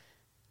whatsoever.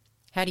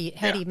 How do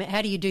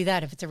you do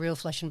that if it's a real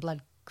flesh and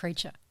blood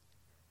creature?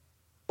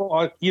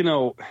 Well,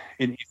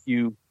 and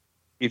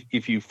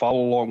if you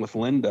follow along with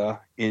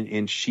Linda,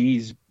 and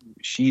she's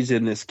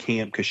in this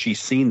camp because she's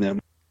seen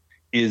them,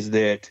 is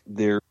that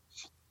there's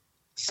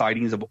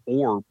sightings of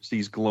orbs,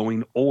 these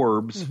glowing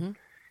orbs,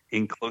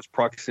 in close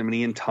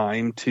proximity in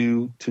time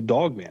to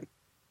Dogman.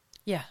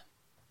 Yeah.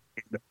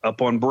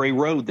 Up on Bray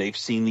Road, they've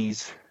seen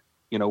these,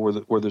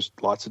 where there's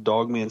lots of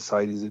Dogman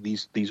sightings of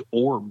these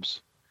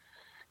orbs.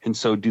 And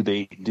so do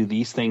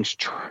these things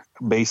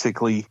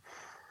basically,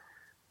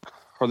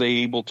 are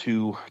they able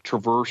to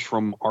traverse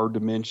from our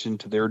dimension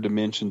to their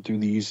dimension through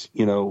these,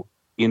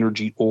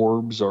 energy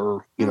orbs,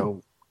 or, I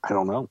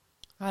don't know.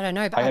 I don't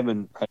know. But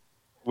I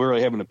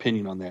really have an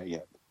opinion on that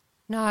yet.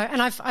 No,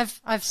 and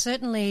I've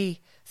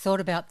certainly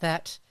thought about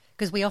that,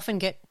 because we often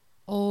get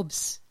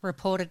orbs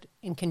reported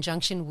in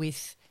conjunction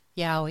with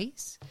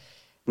Yowies.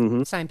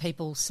 Mm-hmm. Same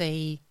people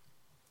see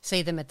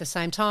them at the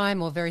same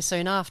time, or very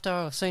soon after,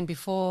 or soon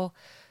before.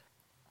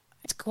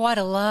 It's quite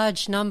a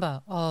large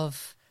number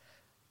of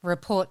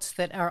reports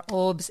that are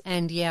orbs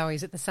and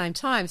Yowies at the same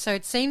time. So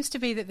it seems to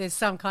be that there's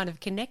some kind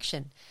of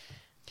connection.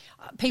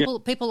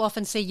 People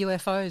often see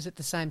UFOs at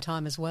the same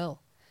time as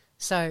well.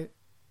 So,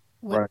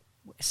 right.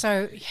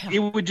 So it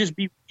would just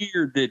be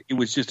weird that it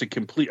was just a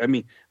complete. I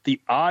mean,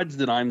 the odds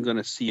that I'm going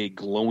to see a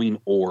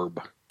glowing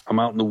orb, I'm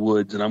out in the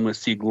woods and I'm going to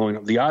see a glowing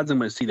orb. The odds I'm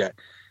going to see that.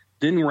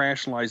 Didn't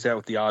rationalize that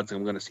with the odds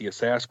I'm going to see a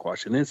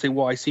Sasquatch, and then say,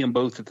 well, I see them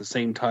both at the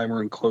same time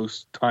or in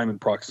close time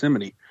and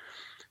proximity.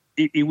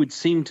 It would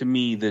seem to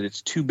me that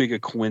it's too big a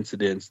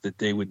coincidence that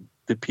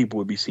people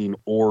would be seeing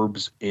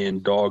orbs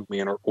and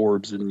Dogman, or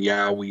orbs and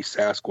Yowie,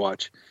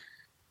 Sasquatch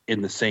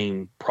in the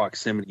same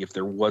proximity if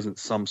there wasn't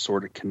some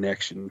sort of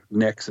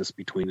nexus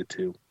between the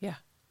two. Yeah.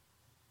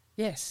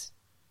 Yes.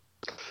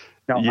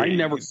 Now, I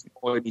never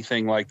saw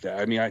anything like that.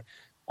 I mean,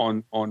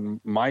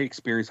 on my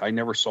experience, I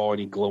never saw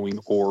any glowing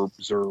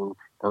orbs or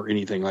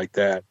anything like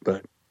that.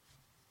 But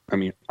I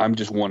mean, I'm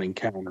just one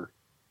encounter.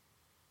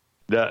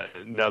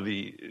 Now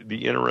the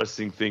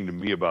interesting thing to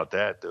me about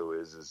that, though,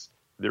 is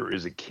there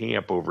is a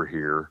camp over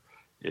here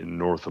in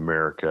North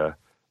America,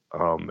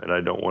 and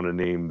I don't want to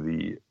name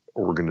the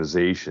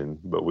organization,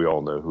 but we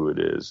all know who it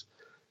is,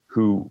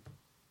 who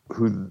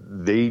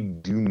they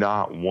do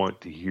not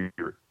want to hear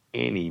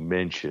any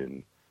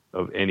mention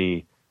of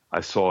any.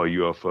 I saw a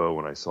UFO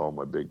when I saw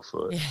my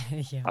Bigfoot,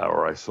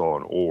 or I saw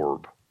an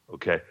orb.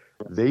 Okay,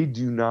 they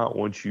do not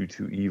want you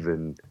to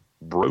even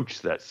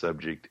broach that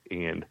subject,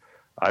 and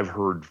I've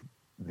heard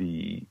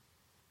the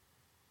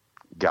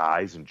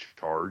guys in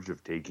charge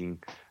of taking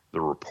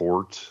the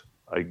reports,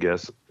 I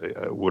guess,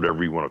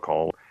 whatever you want to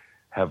call them,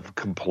 have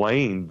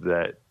complained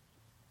that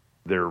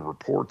their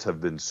reports have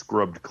been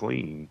scrubbed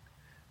clean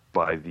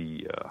by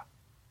the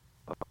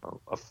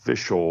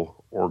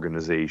official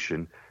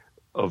organization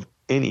of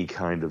any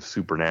kind of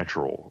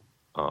supernatural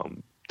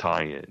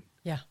tie-in.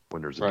 Yeah.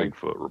 When there's a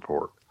Bigfoot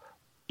report.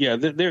 Yeah,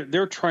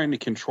 they're trying to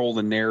control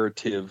the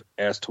narrative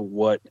as to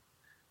what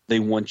they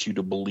want you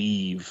to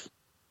believe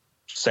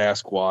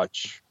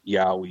Sasquatch,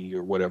 Yowie,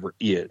 or whatever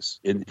is,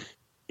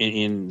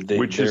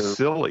 which is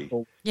silly.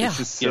 Yeah, it's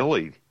just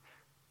silly.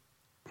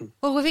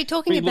 Well, we've been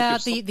talking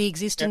about the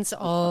existence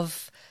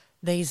of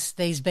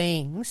these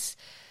beings.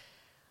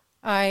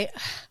 It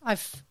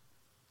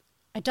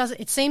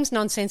seems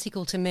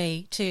nonsensical to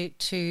me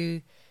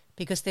to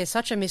because they're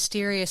such a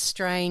mysterious,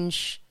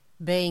 strange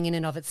being in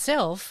and of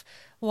itself,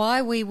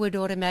 why we would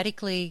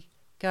automatically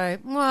go,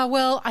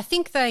 well, I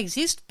think they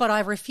exist, but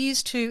I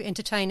refuse to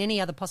entertain any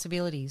other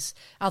possibilities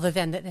other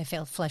than that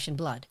they're flesh and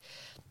blood.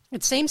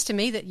 It seems to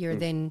me that you're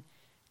then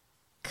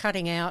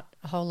cutting out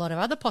a whole lot of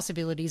other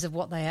possibilities of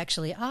what they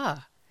actually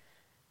are.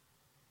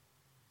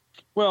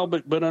 Well,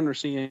 but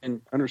understand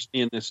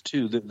this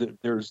too, that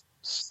there's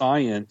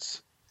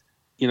science,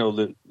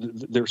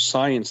 there's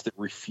science that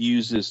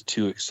refuses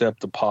to accept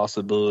the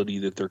possibility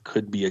that there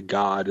could be a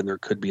God and there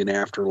could be an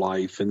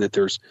afterlife and that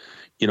there's,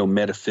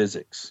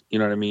 metaphysics, you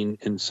know what I mean?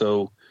 And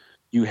so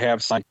you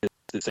have scientists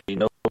that say,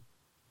 no,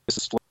 this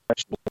is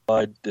flesh and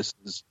blood,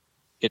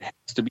 it has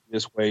to be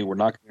this way. We're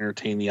not going to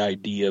entertain the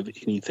idea of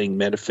anything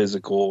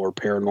metaphysical or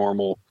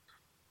paranormal.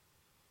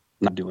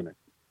 Not doing it.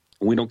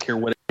 We don't care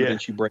what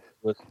evidence you bring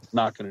with.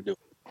 Not going to do it.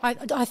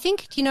 I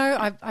think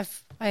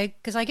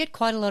because I get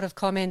quite a lot of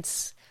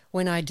comments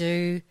when I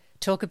do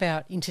talk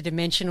about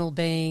interdimensional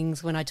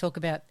beings, when I talk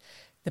about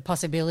the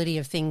possibility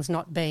of things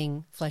not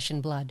being flesh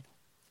and blood.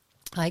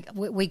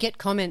 We get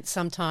comments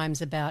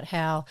sometimes about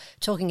how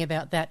talking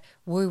about that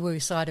woo-woo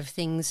side of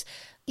things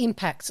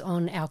impacts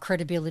on our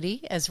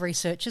credibility as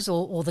researchers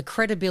or the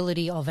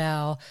credibility of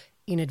our,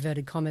 in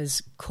inverted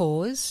commas,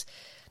 cause.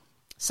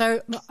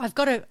 So I've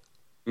got to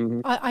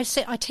I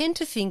tend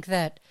to think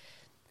that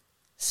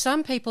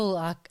some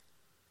people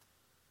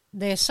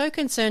they're so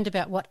concerned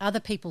about what other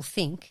people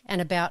think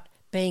and about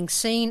being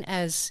seen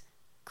as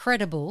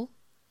credible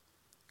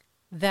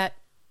that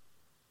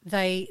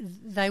they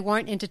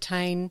won't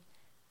entertain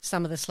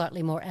some of the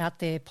slightly more out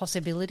there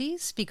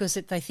possibilities because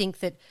they think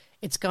that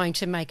it's going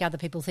to make other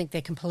people think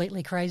they're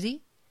completely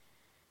crazy.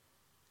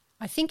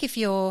 I think if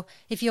your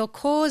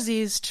cause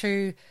is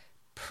to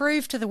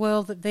prove to the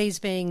world that these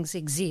beings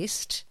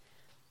exist,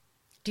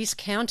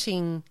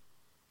 discounting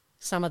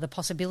some of the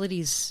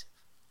possibilities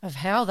of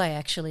how they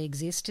actually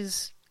exist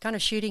is kind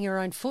of shooting your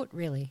own foot,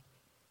 really.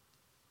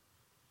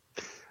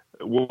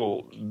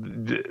 Well,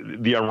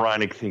 the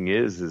ironic thing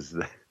is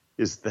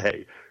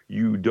that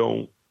you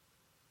don't.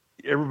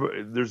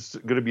 Everybody, there's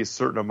going to be a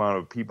certain amount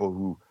of people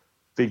who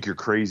think you're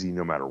crazy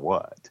no matter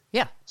what.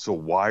 Yeah. So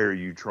why are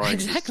you trying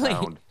to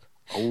sound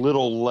a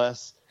little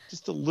less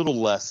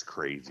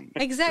crazy?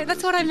 Exactly.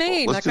 That's what people. I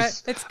mean.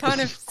 It's kind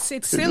of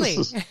it's silly.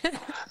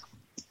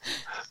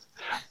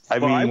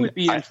 I would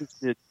be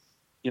interested.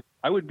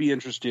 I would be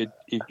interested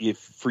if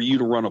for you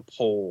to run a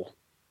poll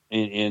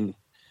and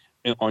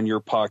on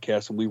your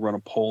podcast, and we run a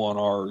poll on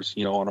ours.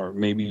 On our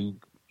maybe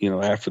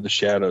After the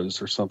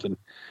Shadows or something.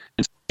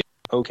 And say,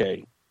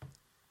 okay,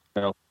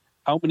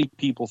 how many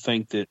people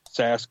think that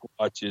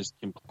Sasquatch is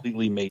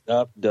completely made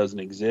up, doesn't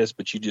exist,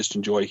 but you just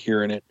enjoy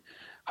hearing it?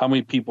 How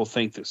many people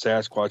think that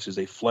Sasquatch is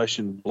a flesh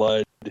and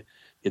blood?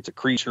 It's a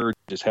creature,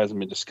 just hasn't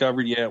been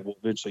discovered yet. We'll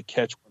eventually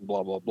catch one,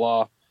 blah, blah,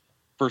 blah.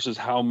 Versus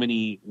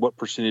what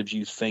percentage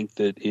you think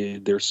that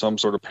there's some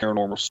sort of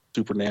paranormal,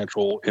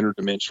 supernatural,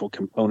 interdimensional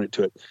component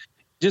to it.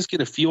 Just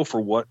get a feel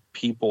for what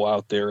people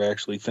out there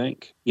actually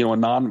think,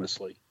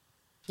 anonymously.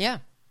 Yeah.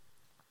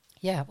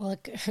 Yeah. Well,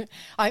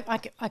 I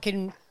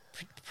can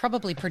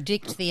probably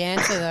predict the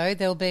answer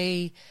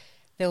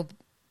though.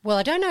 Well,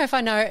 I don't know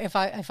if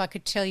I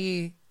could tell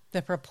you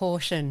the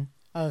proportion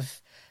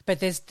of, but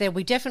there'll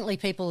be definitely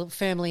people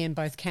firmly in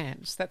both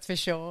camps. That's for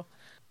sure.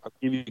 I'll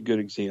give you a good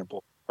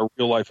example, a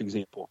real life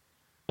example.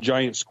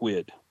 Giant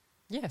squid.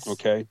 Yes.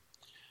 Okay.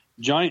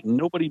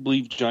 Nobody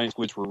believed giant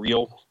squids were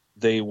real.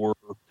 They were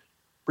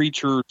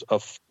creatures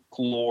of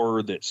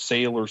folklore that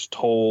sailors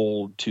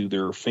told to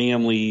their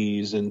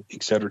families and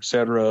et cetera, et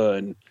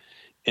cetera.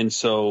 And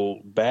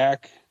so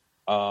back,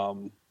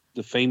 the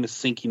famous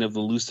sinking of the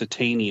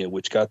Lusitania,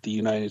 which got the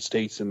United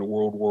States into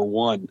World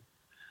War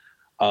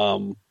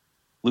I.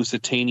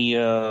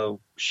 Lusitania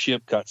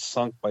ship got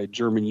sunk by a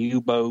German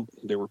U-boat.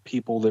 There were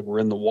people that were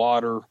in the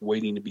water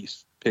waiting to be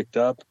picked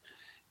up,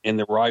 and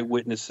there were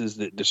eyewitnesses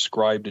that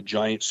described a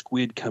giant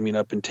squid coming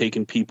up and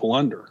taking people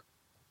under.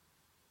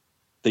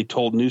 They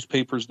told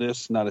newspapers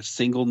this. Not a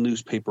single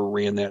newspaper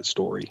ran that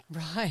story.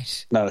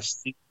 Right. Not a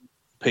single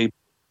paper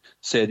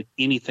said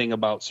anything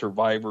about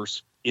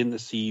survivors in the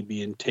sea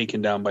being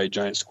taken down by a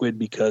giant squid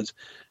because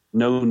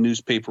no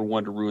newspaper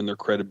wanted to ruin their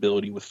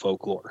credibility with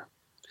folklore.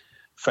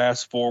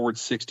 Fast forward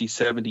 60,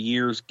 70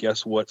 years,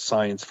 guess what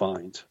science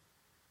finds?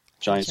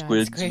 Giant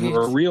squids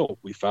are real.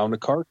 We found a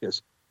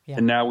carcass,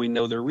 and now we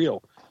know they're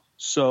real.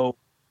 So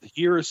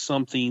here is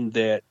something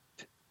that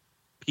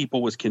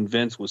people was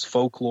convinced was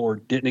folklore,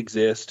 didn't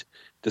exist,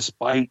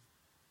 despite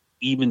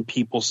even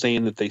people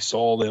saying that they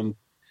saw them,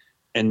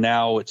 and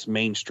now it's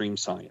mainstream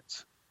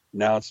science.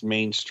 Now it's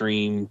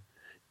mainstream,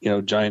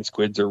 giant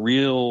squids are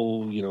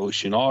real,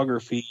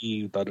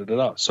 oceanography,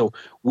 da-da-da-da. So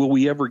will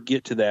we ever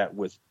get to that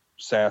with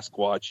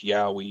Sasquatch,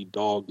 Yowie,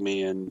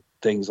 Dogman,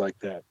 things like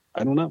that?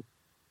 I don't know.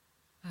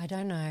 I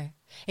don't know.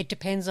 It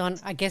depends on,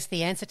 I guess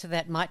the answer to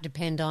that might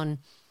depend on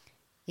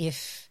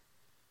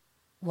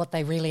what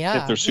they really are.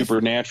 If they're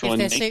supernatural in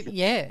nature.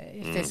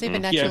 If they're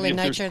supernatural in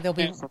nature, they'll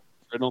be...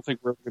 I don't think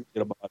we're going to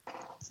get about it.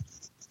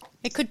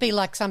 It could be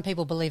like some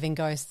people believe in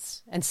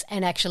ghosts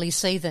and actually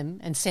see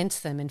them and sense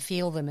them and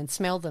feel them and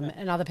smell them,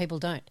 and other people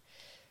don't.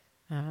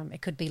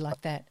 it could be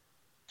like that.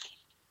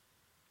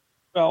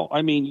 Well,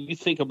 I mean, you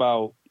think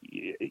about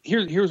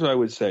here's what I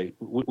would say.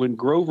 When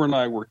Grover and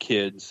I were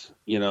kids,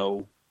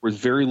 was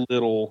very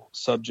little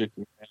subject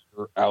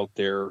matter out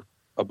there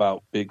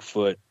about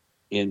Bigfoot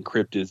and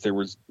cryptids. There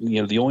was,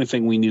 the only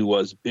thing we knew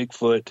was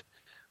Bigfoot,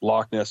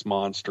 Loch Ness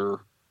Monster.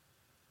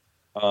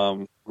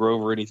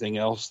 Grover, anything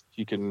else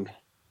you can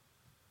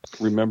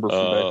remember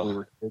from back when we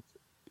were kids?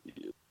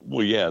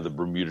 Well, yeah, the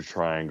Bermuda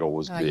Triangle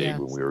was big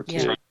when we were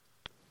kids.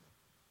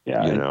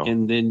 Yeah,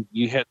 and then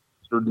you had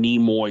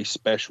Nimoy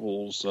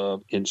specials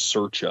In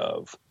Search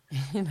Of.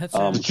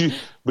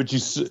 But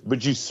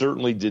you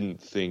certainly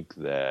didn't think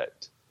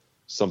that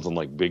something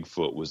like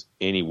Bigfoot was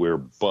anywhere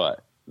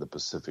but the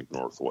Pacific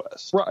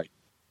Northwest. Right.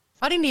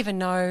 I didn't even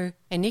know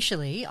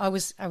initially. I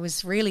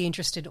was really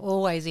interested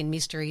always in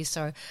mysteries,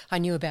 so I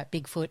knew about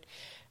Bigfoot.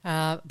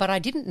 But I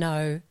didn't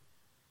know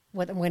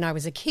when I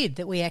was a kid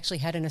that we actually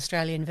had an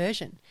Australian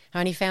version. I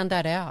only found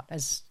that out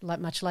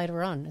much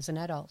later on as an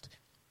adult.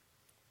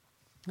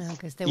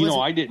 Because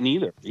I didn't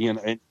either.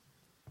 And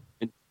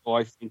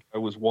I think I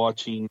was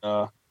watching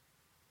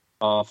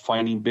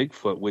Finding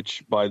Bigfoot,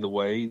 which, by the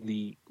way,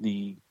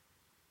 the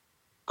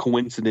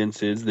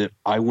coincidence is that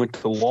I went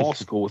to law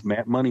school with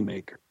Matt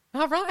Moneymaker.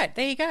 Oh, right.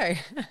 There you go.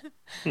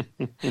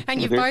 And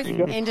you both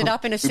ended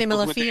up in a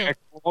similar field.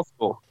 Law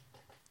school.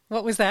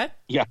 What was that?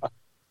 Yeah.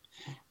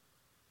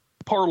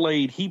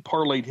 He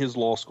parlayed his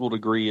law school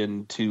degree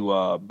into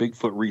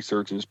Bigfoot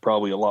research and is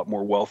probably a lot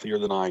more wealthier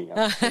than I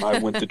am. And I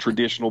went the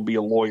traditional be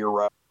a lawyer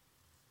route.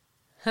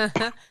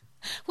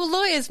 Well,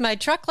 lawyers make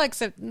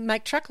truckloads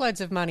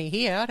of money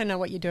here. I don't know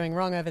what you're doing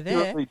wrong over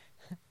there. They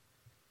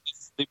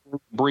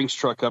Brinks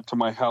truck up to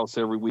my house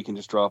every week and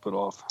just drop it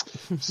off.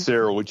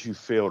 Sarah, what you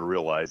fail to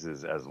realize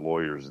is as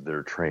lawyers,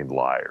 they're trained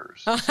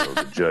liars. So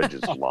the judge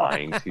is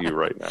lying to you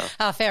right now.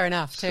 Oh, fair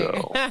enough, too.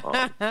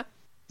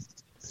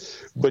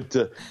 So,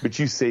 but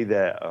you say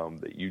that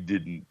that you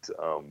didn't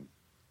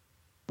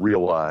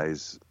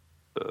realize,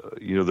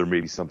 there may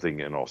be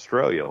something in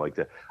Australia like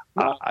that.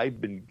 No. I've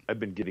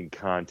been getting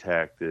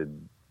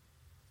contacted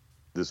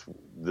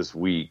this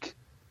week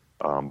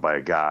by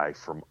a guy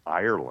from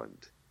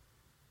Ireland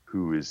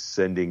who is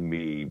sending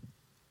me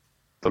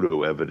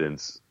photo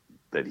evidence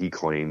that he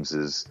claims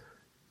is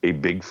a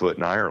Bigfoot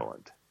in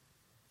Ireland,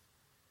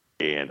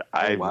 and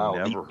I've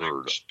never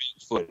heard of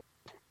Bigfoot.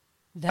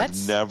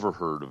 I've never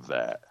heard of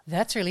that.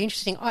 That's really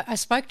interesting. I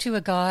spoke to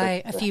a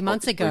guy a few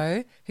months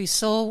ago who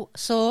saw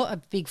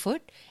a Bigfoot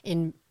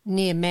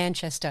near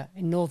Manchester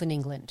in northern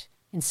England,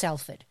 in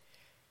Salford.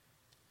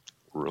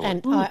 Really?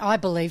 And I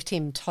believed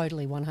him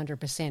totally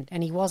 100%.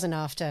 And he wasn't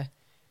after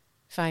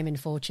fame and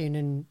fortune,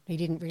 and he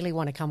didn't really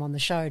want to come on the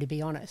show, to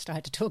be honest. I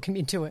had to talk him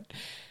into it.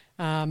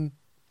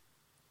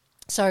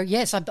 So,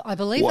 yes, I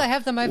believe they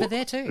have them over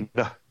there too.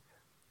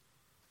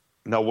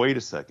 Now, wait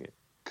a second.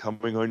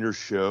 Coming on your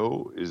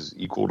show is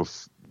equal to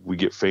we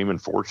get fame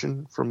and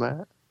fortune from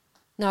that?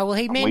 No, well,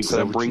 he meant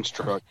a Brinks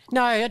truck.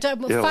 No,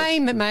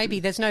 fame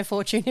maybe. There's no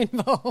fortune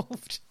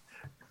involved.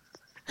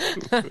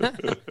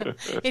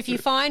 If you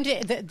find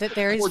that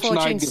there is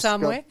fortune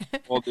somewhere,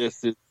 all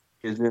this is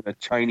in a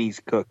Chinese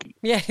cookie.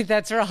 Yeah,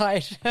 that's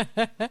right.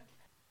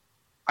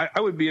 I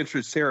would be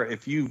interested, Sarah,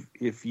 if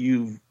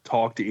you've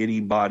talked to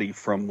anybody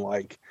from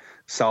like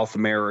South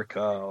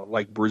America,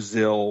 like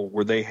Brazil,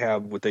 where they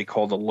have what they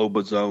call the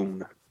Loba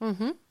Zone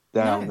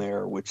down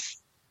there, which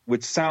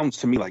sounds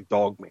to me like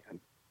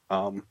Dogman.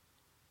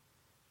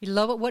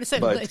 Loba, what is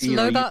it? It's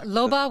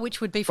Loba,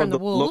 which would be from the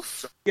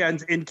wolf.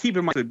 And keep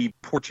in mind it would be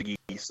Portuguese.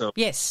 So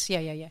yes,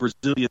 yeah.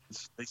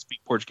 Brazilians, they speak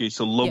Portuguese,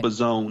 so Loba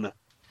Zone.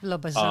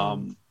 Loba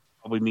Zone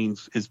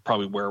is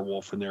probably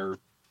werewolf in their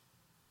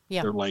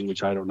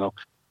language. I don't know.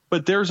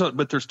 But there's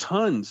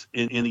tons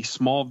in these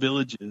small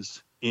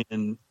villages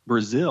in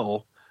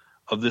Brazil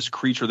of this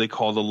creature they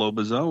call the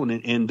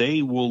lobezón, and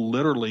they will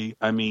literally,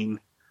 down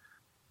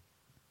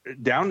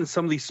in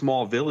some of these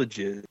small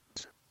villages,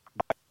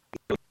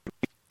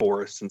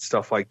 forests and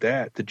stuff like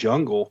that, the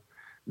jungle,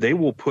 they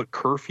will put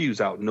curfews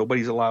out.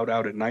 Nobody's allowed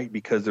out at night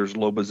because there's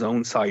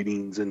lobezón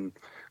sightings, and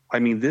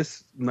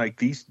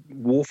these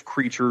wolf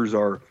creatures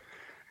are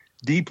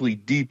deeply,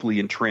 deeply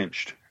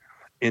entrenched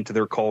into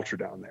their culture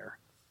down there.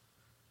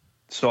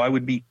 So I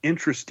would be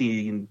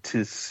interesting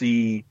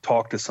to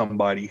talk to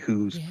somebody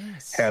who's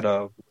had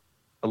a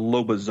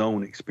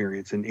lobezón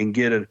experience and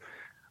get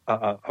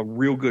a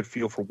real good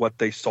feel for what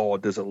they saw.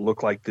 Does it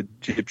look like the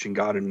Egyptian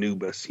god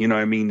Anubis? You know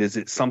what I mean? Is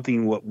it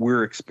something what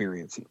we're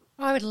experiencing?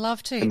 I would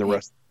love to. And the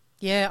rest.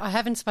 Yeah, I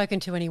haven't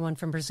spoken to anyone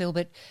from Brazil,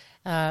 but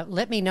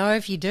let me know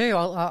if you do.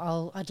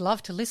 I'd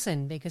love to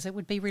listen because it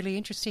would be really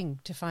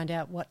interesting to find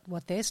out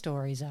what their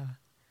stories are.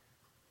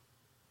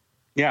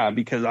 Yeah,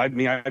 because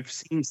I've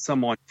seen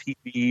some on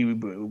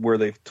TV where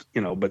they've,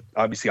 but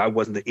obviously I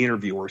wasn't the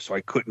interviewer, so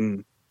I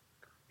couldn't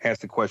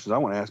ask the questions I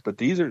want to ask. But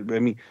these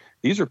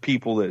are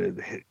people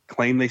that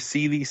claim they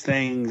see these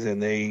things,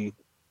 and they,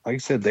 like I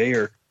said, they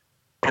are,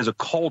 as a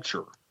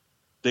culture,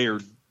 they are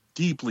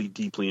deeply,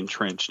 deeply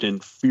entrenched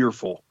and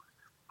fearful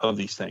of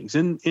these things.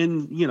 And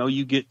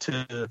you get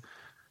to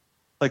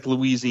like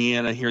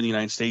Louisiana here in the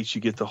United States, you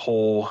get the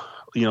whole,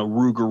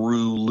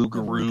 Rougarou,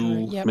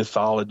 Lougarou yep.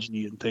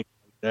 mythology and things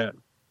like that.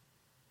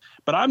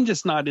 But I'm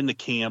just not in the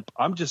camp.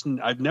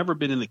 I've never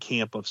been in the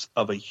camp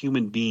of a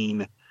human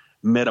being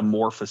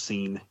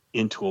metamorphosing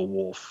into a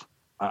wolf.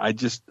 I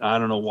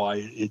don't know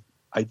why.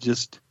 I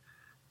just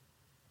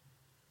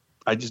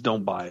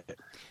don't buy it.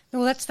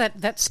 Well, that's that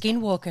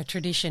skinwalker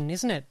tradition,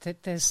 isn't it?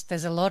 That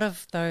there's a lot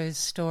of those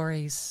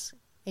stories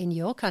in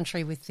your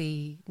country with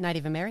the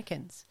Native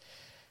Americans.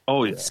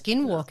 Oh yeah,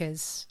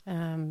 skinwalkers,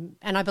 and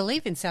I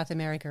believe in South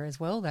America as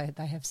well.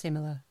 They have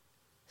similar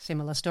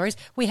stories.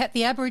 We had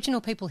the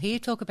Aboriginal people here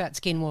talk about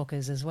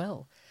skinwalkers as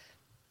well.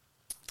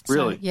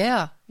 Really?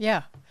 So,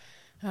 yeah.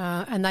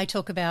 And they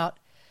talk about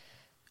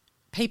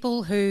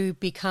people who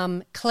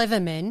become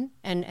clever men,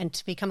 and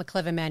to become a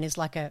clever man is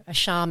like a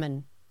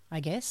shaman, I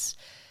guess.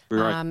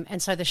 Right.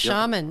 And so the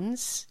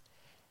shamans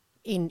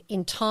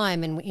in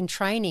time and in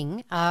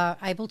training are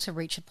able to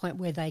reach a point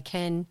where they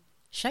can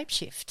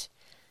shapeshift.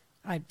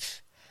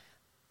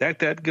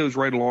 That goes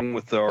right along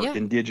with our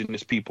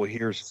indigenous people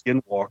here,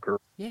 skinwalker.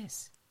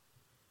 Yes.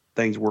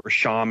 Things where a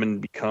shaman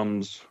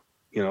becomes,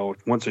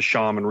 once a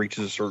shaman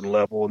reaches a certain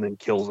level and then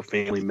kills a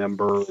family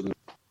member, and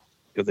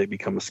they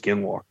become a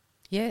skinwalker.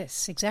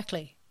 Yes,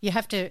 exactly. You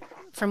have to,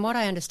 from what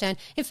I understand,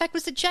 in fact,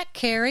 was it Jack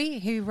Carey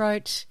who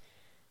wrote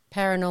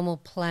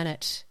Paranormal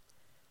Planet,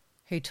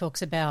 who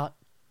talks about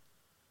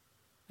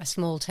a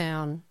small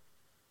town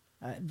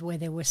where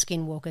there were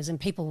skinwalkers and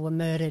people were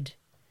murdered.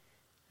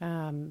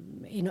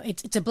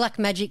 It's a black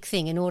magic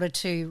thing. In order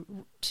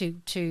to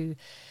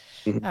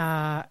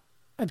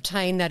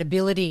obtain that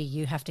ability,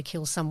 you have to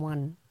kill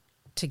someone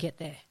to get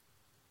there.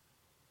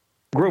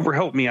 Grover,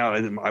 help me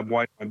out. My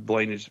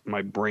brain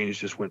has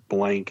just went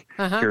blank.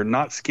 Here,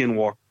 not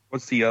skinwalker.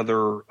 What's the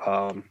other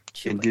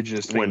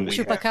indigenous thing?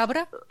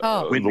 Chupacabra?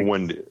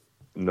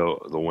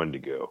 The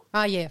Wendigo.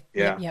 Oh, yeah.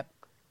 Yep.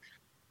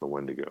 The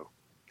Wendigo.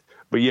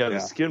 But the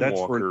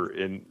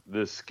skinwalker and the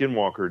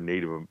skinwalker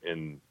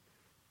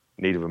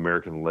Native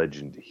American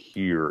legend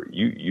here,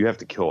 you have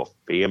to kill a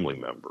family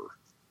member.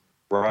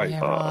 Right.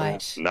 Yeah,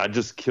 right. Not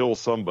just kill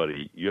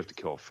somebody, you have to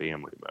kill a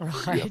family member.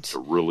 Right. You have to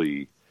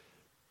really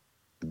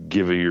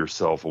give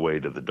yourself away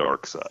to the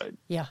dark side.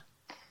 Yeah.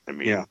 I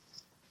mean,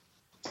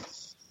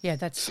 yeah,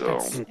 that's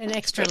an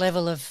extra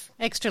level of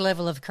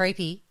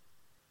creepy.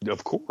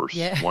 Of course.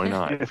 Yeah. Why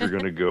not? If you're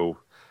gonna go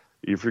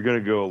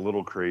a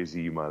little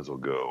crazy, you might as well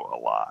go a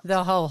lot.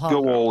 The whole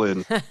go all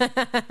in.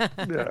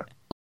 Yeah.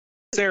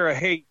 Sarah,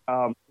 hey,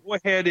 go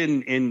ahead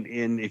and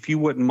if you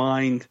wouldn't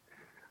mind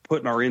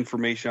putting our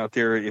information out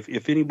there.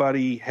 If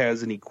anybody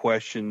has any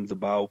questions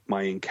about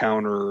my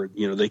encounter,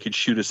 they could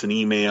shoot us an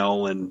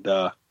email. And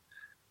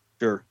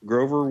sure,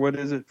 Grover, what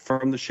is it?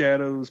 From the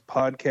Shadows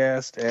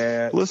podcast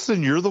at.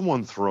 Listen, you're the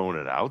one throwing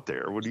it out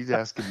there. What are you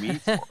asking me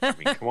for? I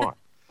mean, come on.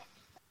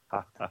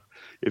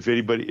 If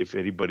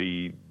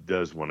anybody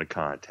does want to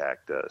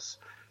contact us,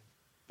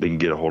 they can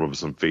get a hold of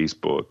us on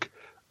Facebook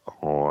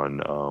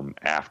on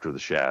After the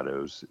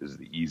Shadows is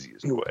the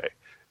easiest way.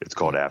 It's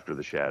called After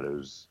the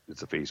Shadows.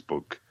 It's a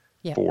Facebook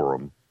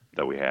forum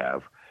that we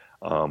have.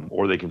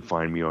 Or they can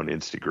find me on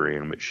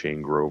Instagram at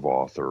Shane Grove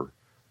Author,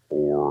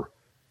 or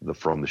the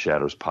From the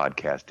Shadows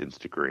podcast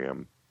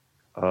Instagram.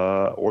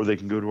 Or they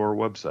can go to our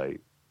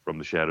website,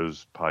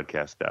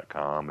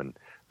 fromtheshadowspodcast.com, and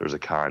there's a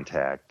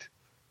contact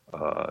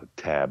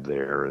tab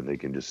there, and they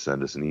can just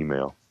send us an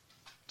email.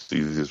 It's the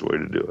easiest way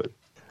to do it.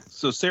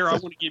 So, Sarah, I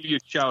want to give you a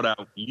shout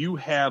out. You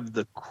have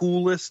the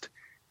coolest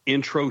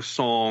intro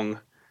song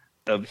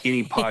of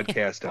any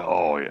podcast out.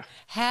 Oh, yeah.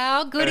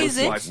 How good is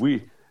it?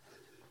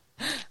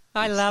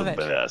 I love it.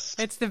 Best.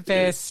 It's the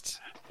best.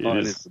 It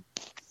is.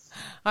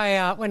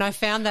 When I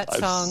found that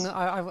song,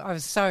 I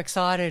was so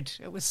excited.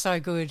 It was so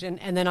good.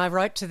 And then I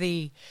wrote to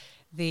the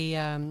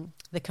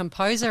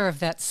composer of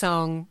that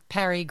song,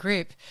 Parry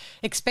Grip,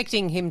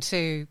 expecting him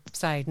to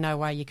say, "No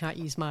way, you can't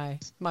use my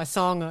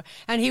song."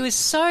 And he was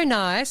so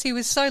nice. He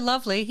was so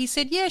lovely. He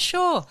said, "Yeah,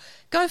 sure,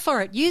 go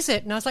for it, use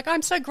it." And I was like,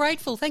 "I'm so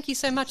grateful. Thank you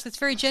so much. That's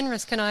very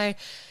generous. Can I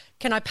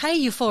pay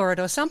you for it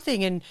or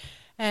something?"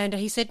 And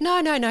he said,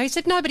 no. He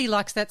said, "Nobody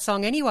likes that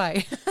song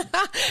anyway."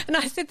 And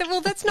I said,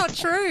 "Well, that's not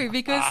true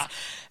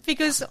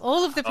because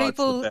all of the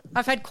people,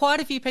 I've had quite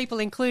a few people,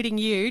 including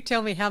you,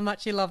 tell me how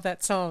much you love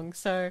that song."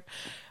 So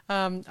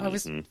I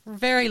was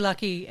very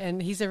lucky,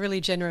 and he's a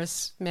really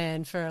generous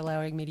man for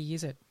allowing me to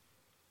use it.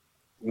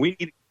 We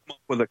need to come up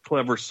with a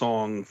clever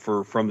song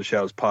for From the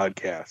Shadows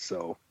podcast,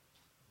 so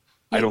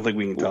I don't think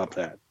we can top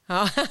that.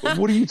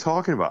 What are you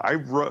talking about? I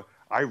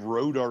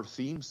wrote our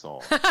theme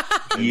song.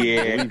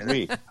 Yeah,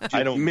 believe me,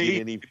 I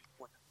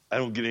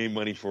don't get any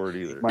money for it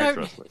either.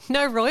 Trust me.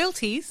 No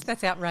royalties.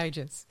 That's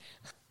outrageous.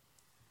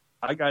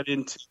 I got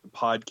into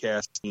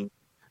podcasting,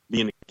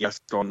 being a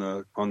guest on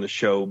the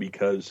show,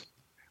 because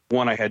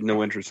one, I had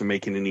no interest in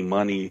making any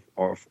money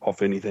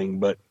off anything,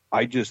 but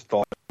I just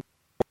thought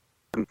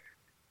that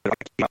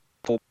I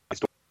told my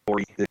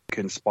story that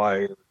could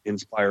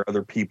inspire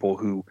other people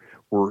who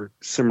were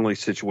similarly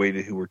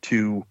situated, who were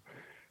too,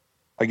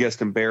 I guess,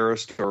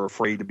 embarrassed or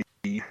afraid to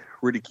be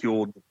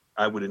ridiculed,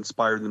 I would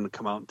inspire them to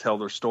come out and tell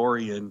their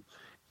story.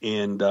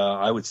 And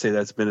I would say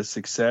that's been a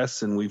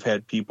success. And we've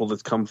had people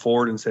that's come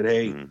forward and said,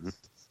 hey, Mm-hmm.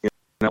 you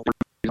know,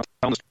 we're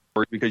telling the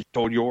story because you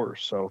told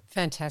yours. So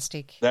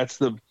fantastic. That's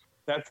the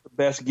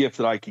best gift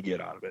that I could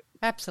get out of it.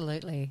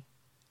 Absolutely.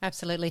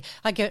 Absolutely.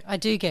 I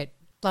do get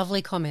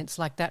lovely comments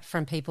like that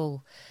from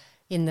people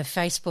in the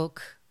Facebook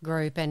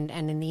group and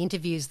in the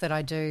interviews that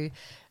I do,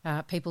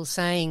 people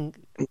saying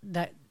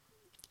that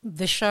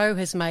the show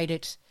has made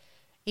it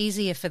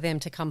easier for them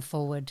to come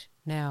forward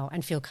now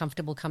and feel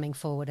comfortable coming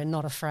forward and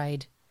not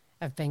afraid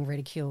of being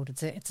ridiculed.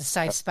 It's a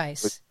safe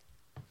space.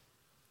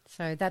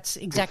 So that's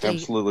exactly,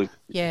 absolutely.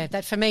 Yeah,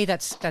 that for me,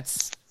 that's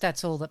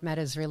all that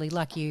matters really.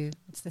 Like you,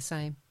 it's the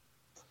same.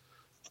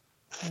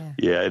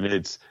 Yeah, and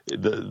it's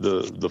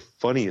the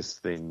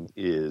funniest thing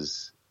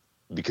is,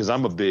 because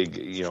I'm a big,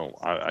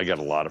 I got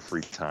a lot of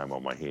free time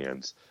on my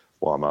hands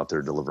while I'm out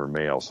there delivering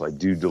mail. So I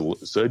do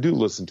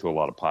listen to a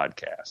lot of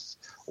podcasts,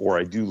 or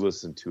I do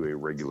listen to a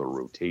regular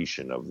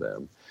rotation of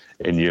them.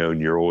 And,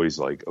 and you're always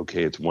like,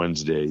 okay, it's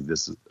Wednesday.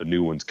 A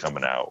new one's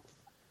coming out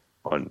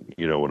on,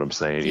 you know what I'm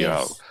saying?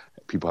 Yes.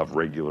 People have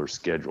regular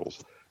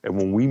schedules. And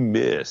when we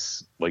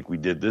miss, like we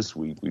did this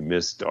week, we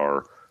missed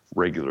our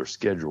regular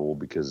schedule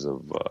because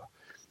of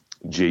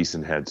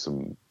Jason had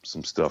some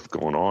stuff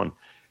going on.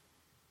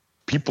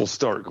 People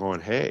start going,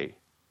 hey,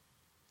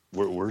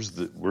 where's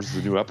the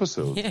new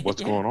episode?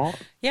 What's going on?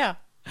 Yeah.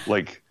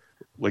 Like,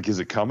 is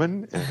it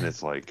coming? And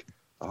it's like,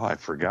 oh, I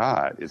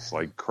forgot. It's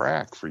like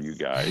crack for you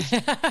guys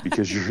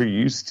because you're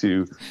used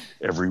to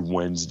every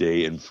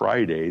Wednesday and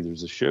Friday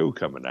there's a show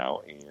coming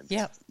out, and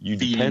you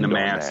depend on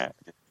that.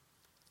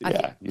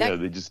 Yeah,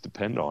 they just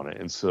depend on it,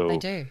 and so they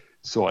do.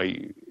 So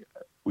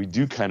we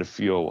do kind of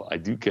feel. I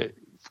do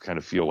kind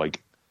of feel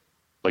like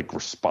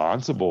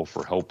responsible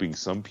for helping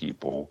some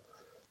people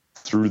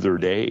through their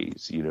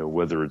days,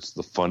 whether it's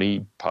the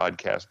funny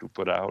podcast we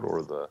put out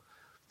or the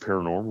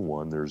paranormal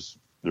one. There's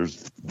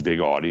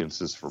big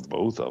audiences for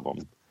both of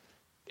them.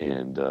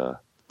 And,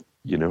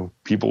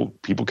 people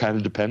kind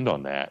of depend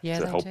on that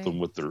to help them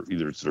with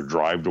either it's their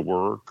drive to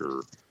work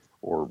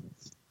or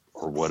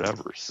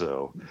whatever.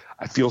 So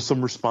I feel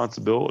some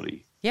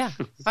responsibility. Yeah.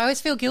 I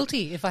always feel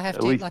guilty if I have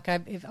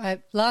to,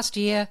 last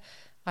year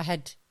I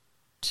had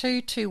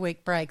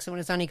 2-week breaks, and it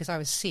was only because I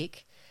was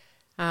sick.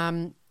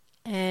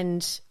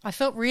 And I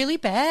felt really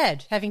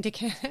bad having to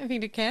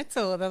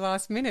cancel at the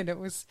last minute. It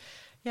was,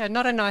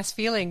 not a nice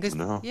feeling. It's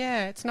not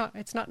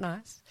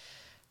nice.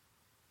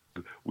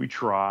 We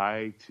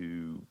try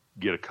to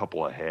get a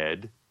couple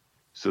ahead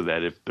so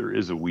that if there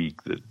is a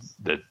week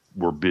that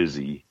we're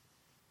busy,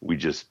 we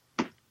just,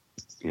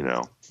 we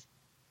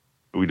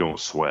don't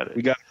sweat it.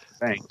 We got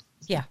the bank.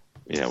 Yeah.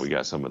 Yeah, we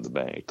got some in the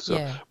bank.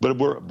 So, but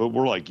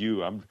we're like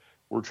you.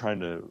 We're trying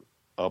to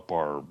up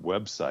our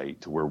website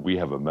to where we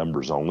have a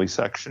members only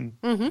section,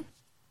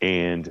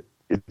 and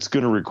it's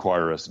going to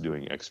require us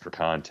doing extra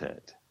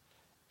content.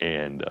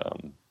 And,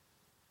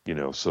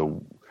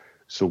 so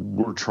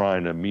we're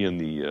trying to, me and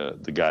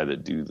the guy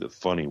that do the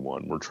funny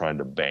one, we're trying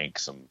to bank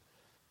some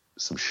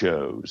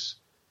shows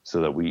so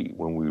that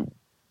when we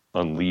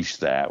unleash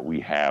that,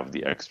 we have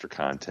the extra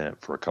content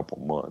for a couple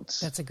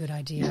months. That's a good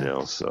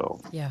idea.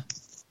 So. Yeah.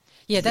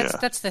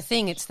 That's the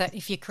thing. It's that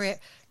if you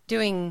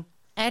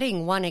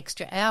adding one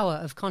extra hour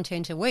of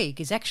content a week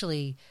is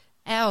actually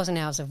hours and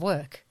hours of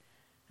work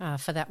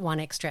for that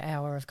one extra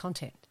hour of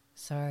content.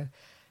 So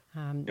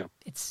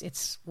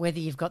it's whether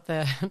you've got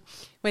the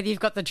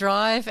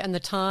drive and the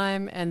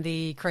time and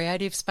the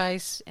creative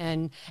space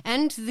and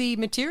the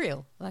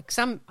material. Like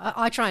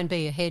I try and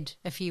be ahead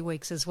a few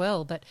weeks as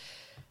well, but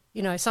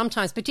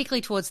sometimes,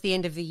 particularly towards the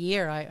end of the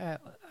year, I'm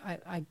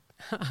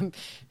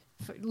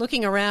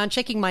looking around,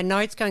 checking my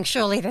notes, going,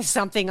 surely there's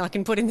something I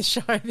can put in the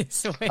show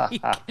this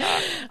week.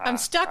 I'm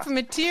stuck for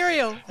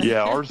material.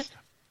 Yeah,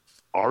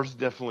 ours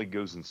definitely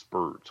goes in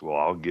spurts. Well,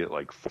 I'll get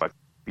like 5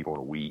 people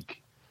in a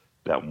week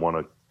that want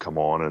to come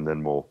on, and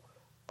then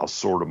I'll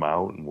sort them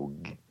out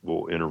and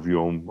we'll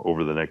interview them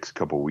over the next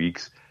couple of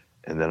weeks.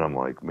 And then I'm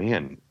like,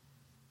 man,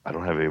 I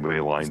don't have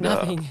anybody lined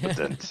up. But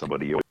then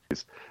somebody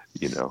always,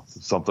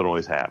 something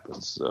always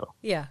happens. So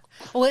yeah.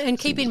 Well, and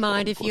keep in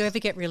mind, if you ever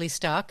get really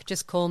stuck,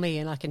 just call me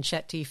and I can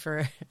chat to you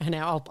for an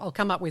hour. I'll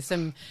come up with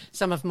some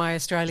of my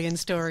Australian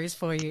stories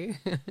for you.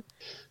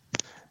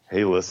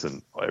 Hey,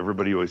 listen,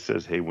 everybody always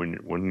says, hey, when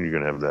are you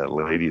going to have that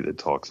lady that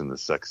talks in the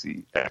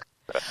sexy accent?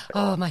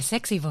 Oh, my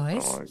sexy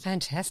voice.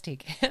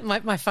 Fantastic.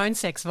 my phone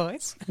sex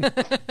voice.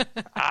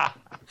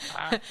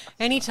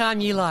 Anytime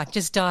you like,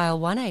 just dial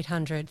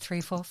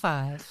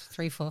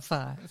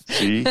 1-800-345-345.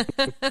 See?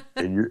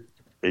 And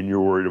you're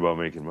worried about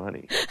making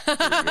money. There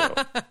you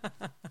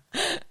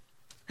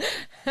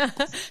go.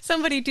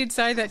 Somebody did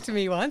say that to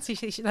me once.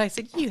 They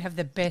said, you have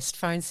the best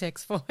phone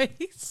sex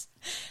voice.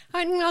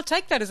 I'll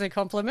take that as a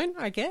compliment,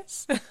 I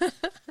guess.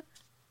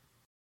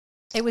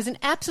 It was an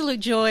absolute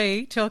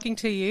joy talking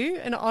to you.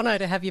 An honour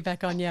to have you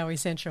back on Yowie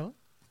Central.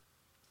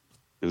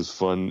 It was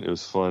fun. It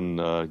was fun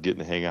getting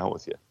to hang out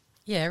with you.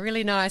 Yeah,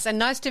 really nice. And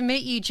nice to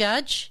meet you,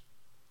 Judge.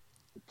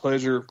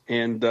 Pleasure.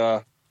 And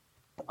I'll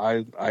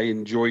I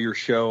enjoy your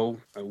show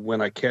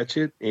when I catch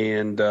it,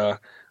 and I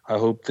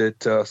hope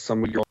that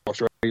some of your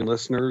Australian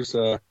listeners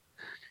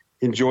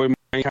enjoy my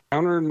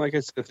encounter. And like I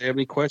said, if they have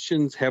any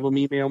questions, have them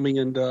email me,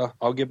 and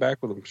I'll get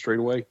back with them straight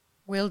away.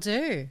 Will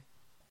do.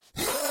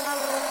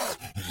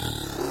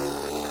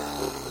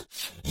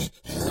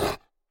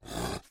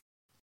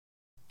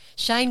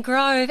 Shane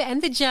Grove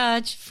and the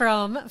Judge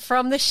from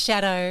the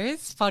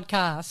Shadows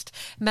podcast.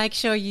 Make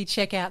sure you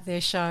check out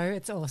their show.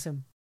 It's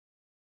awesome.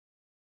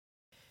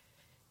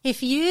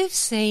 If you've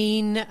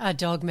seen a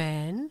dog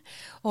man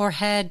or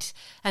had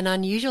an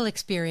unusual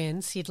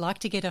experience you'd like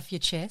to get off your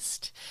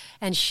chest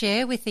and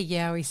share with the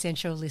Yowie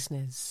Central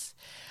listeners,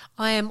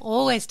 I am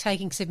always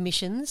taking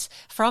submissions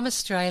from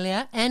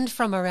Australia and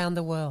from around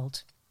the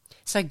world.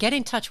 So get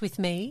in touch with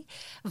me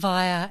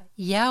via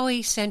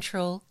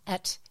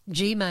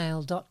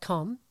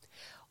yowiecentral@gmail.com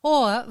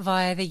or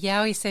via the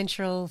Yowie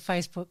Central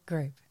Facebook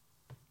group.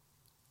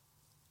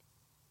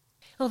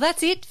 Well,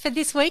 that's it for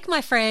this week,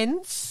 my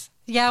friends.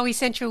 Yowie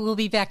Central will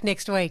be back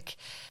next week.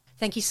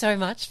 Thank you so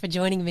much for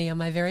joining me on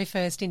my very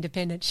first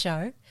independent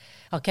show.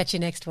 I'll catch you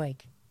next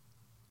week.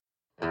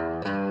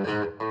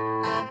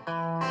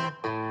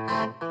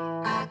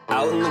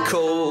 Out in the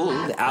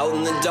cold, out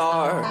in the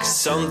dark,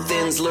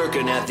 something's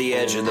lurking at the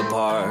edge of the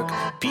park.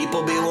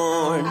 People be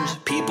warned,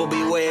 people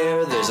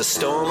beware, there's a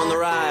storm on the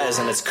rise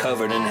and it's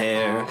covered in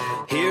hair.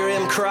 Hear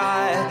him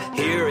cry,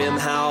 hear him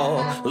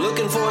howl,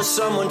 looking for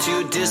someone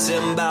to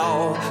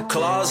disembowel.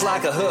 Claws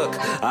like a hook,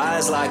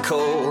 eyes like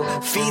coal,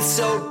 feet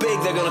so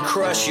big they're gonna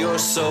crush your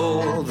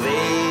soul.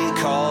 They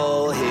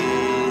call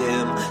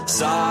him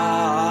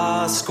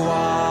Sasquatch.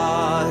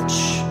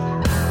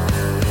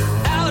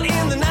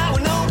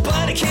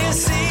 I can't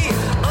see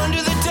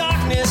under the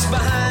darkness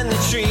behind the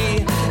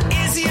tree.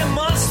 Is he a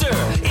monster?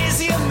 Is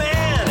he a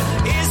man?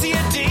 Is he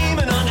a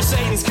demon under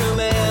Satan's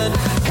command?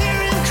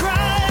 Hear him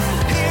cry,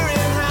 hear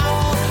him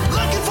howl,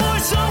 looking for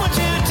someone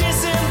to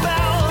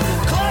disembowel.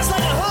 Claws like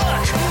a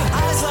hook,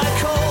 eyes like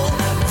coal,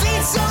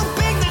 feet so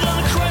big they're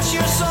gonna crush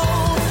your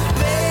soul.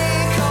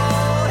 They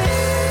call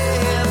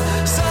him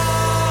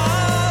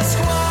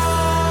Sasquatch.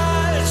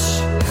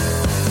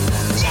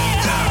 Yeah!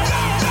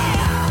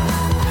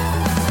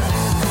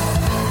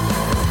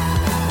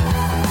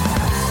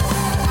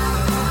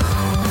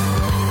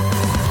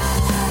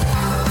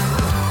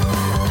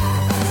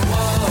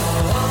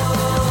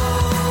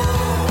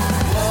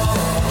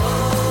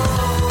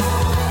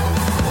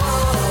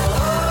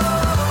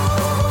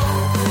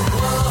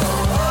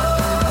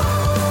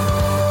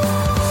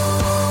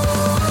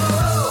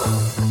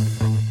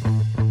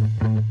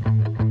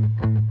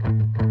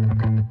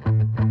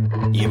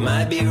 You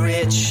might be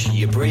rich,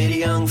 you pretty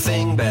young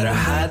thing, better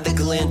hide the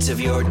glint of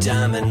your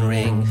diamond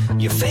ring.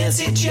 Your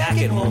fancy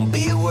jacket won't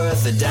be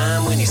worth a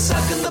dime when you're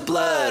sucking the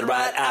blood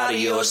right out of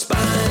your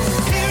spine.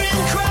 Hear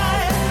him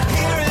cry,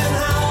 hear him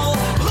howl,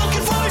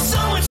 looking for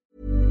someone.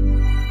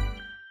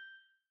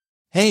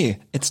 Hey,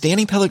 it's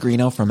Danny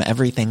Pellegrino from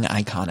Everything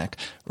Iconic.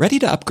 Ready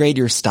to upgrade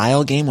your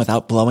style game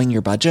without blowing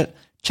your budget?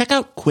 Check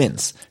out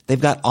Quince. They've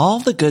got all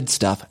the good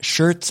stuff,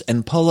 shirts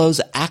and polos,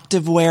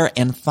 activewear,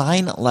 and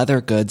fine leather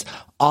goods,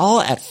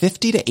 all at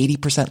 50 to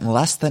 80%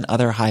 less than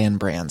other high-end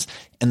brands.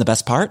 And the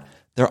best part?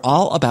 They're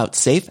all about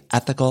safe,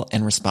 ethical,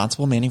 and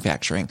responsible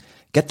manufacturing.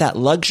 Get that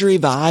luxury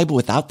vibe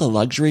without the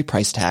luxury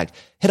price tag.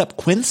 Hit up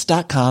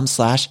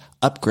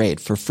quince.com/upgrade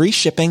for free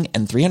shipping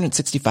and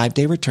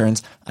 365-day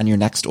returns on your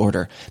next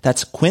order.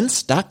 That's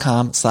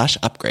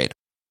quince.com/upgrade.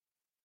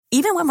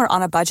 Even when we're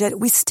on a budget,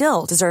 we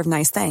still deserve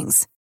nice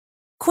things.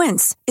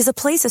 Quince is a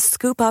place to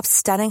scoop up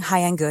stunning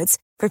high-end goods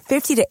for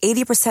 50 to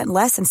 80%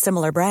 less than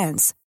similar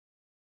brands.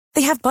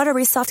 They have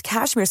buttery soft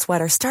cashmere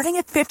sweaters starting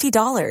at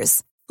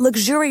 $50,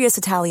 luxurious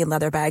Italian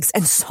leather bags,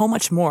 and so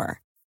much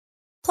more.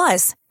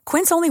 Plus,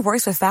 Quince only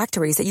works with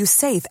factories that use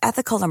safe,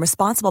 ethical, and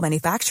responsible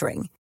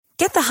manufacturing.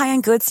 Get the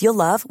high-end goods you'll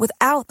love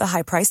without the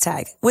high price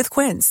tag with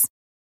Quince.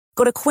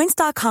 Go to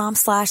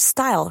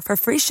quince.com/style for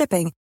free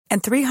shipping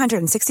and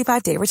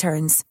 365-day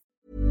returns.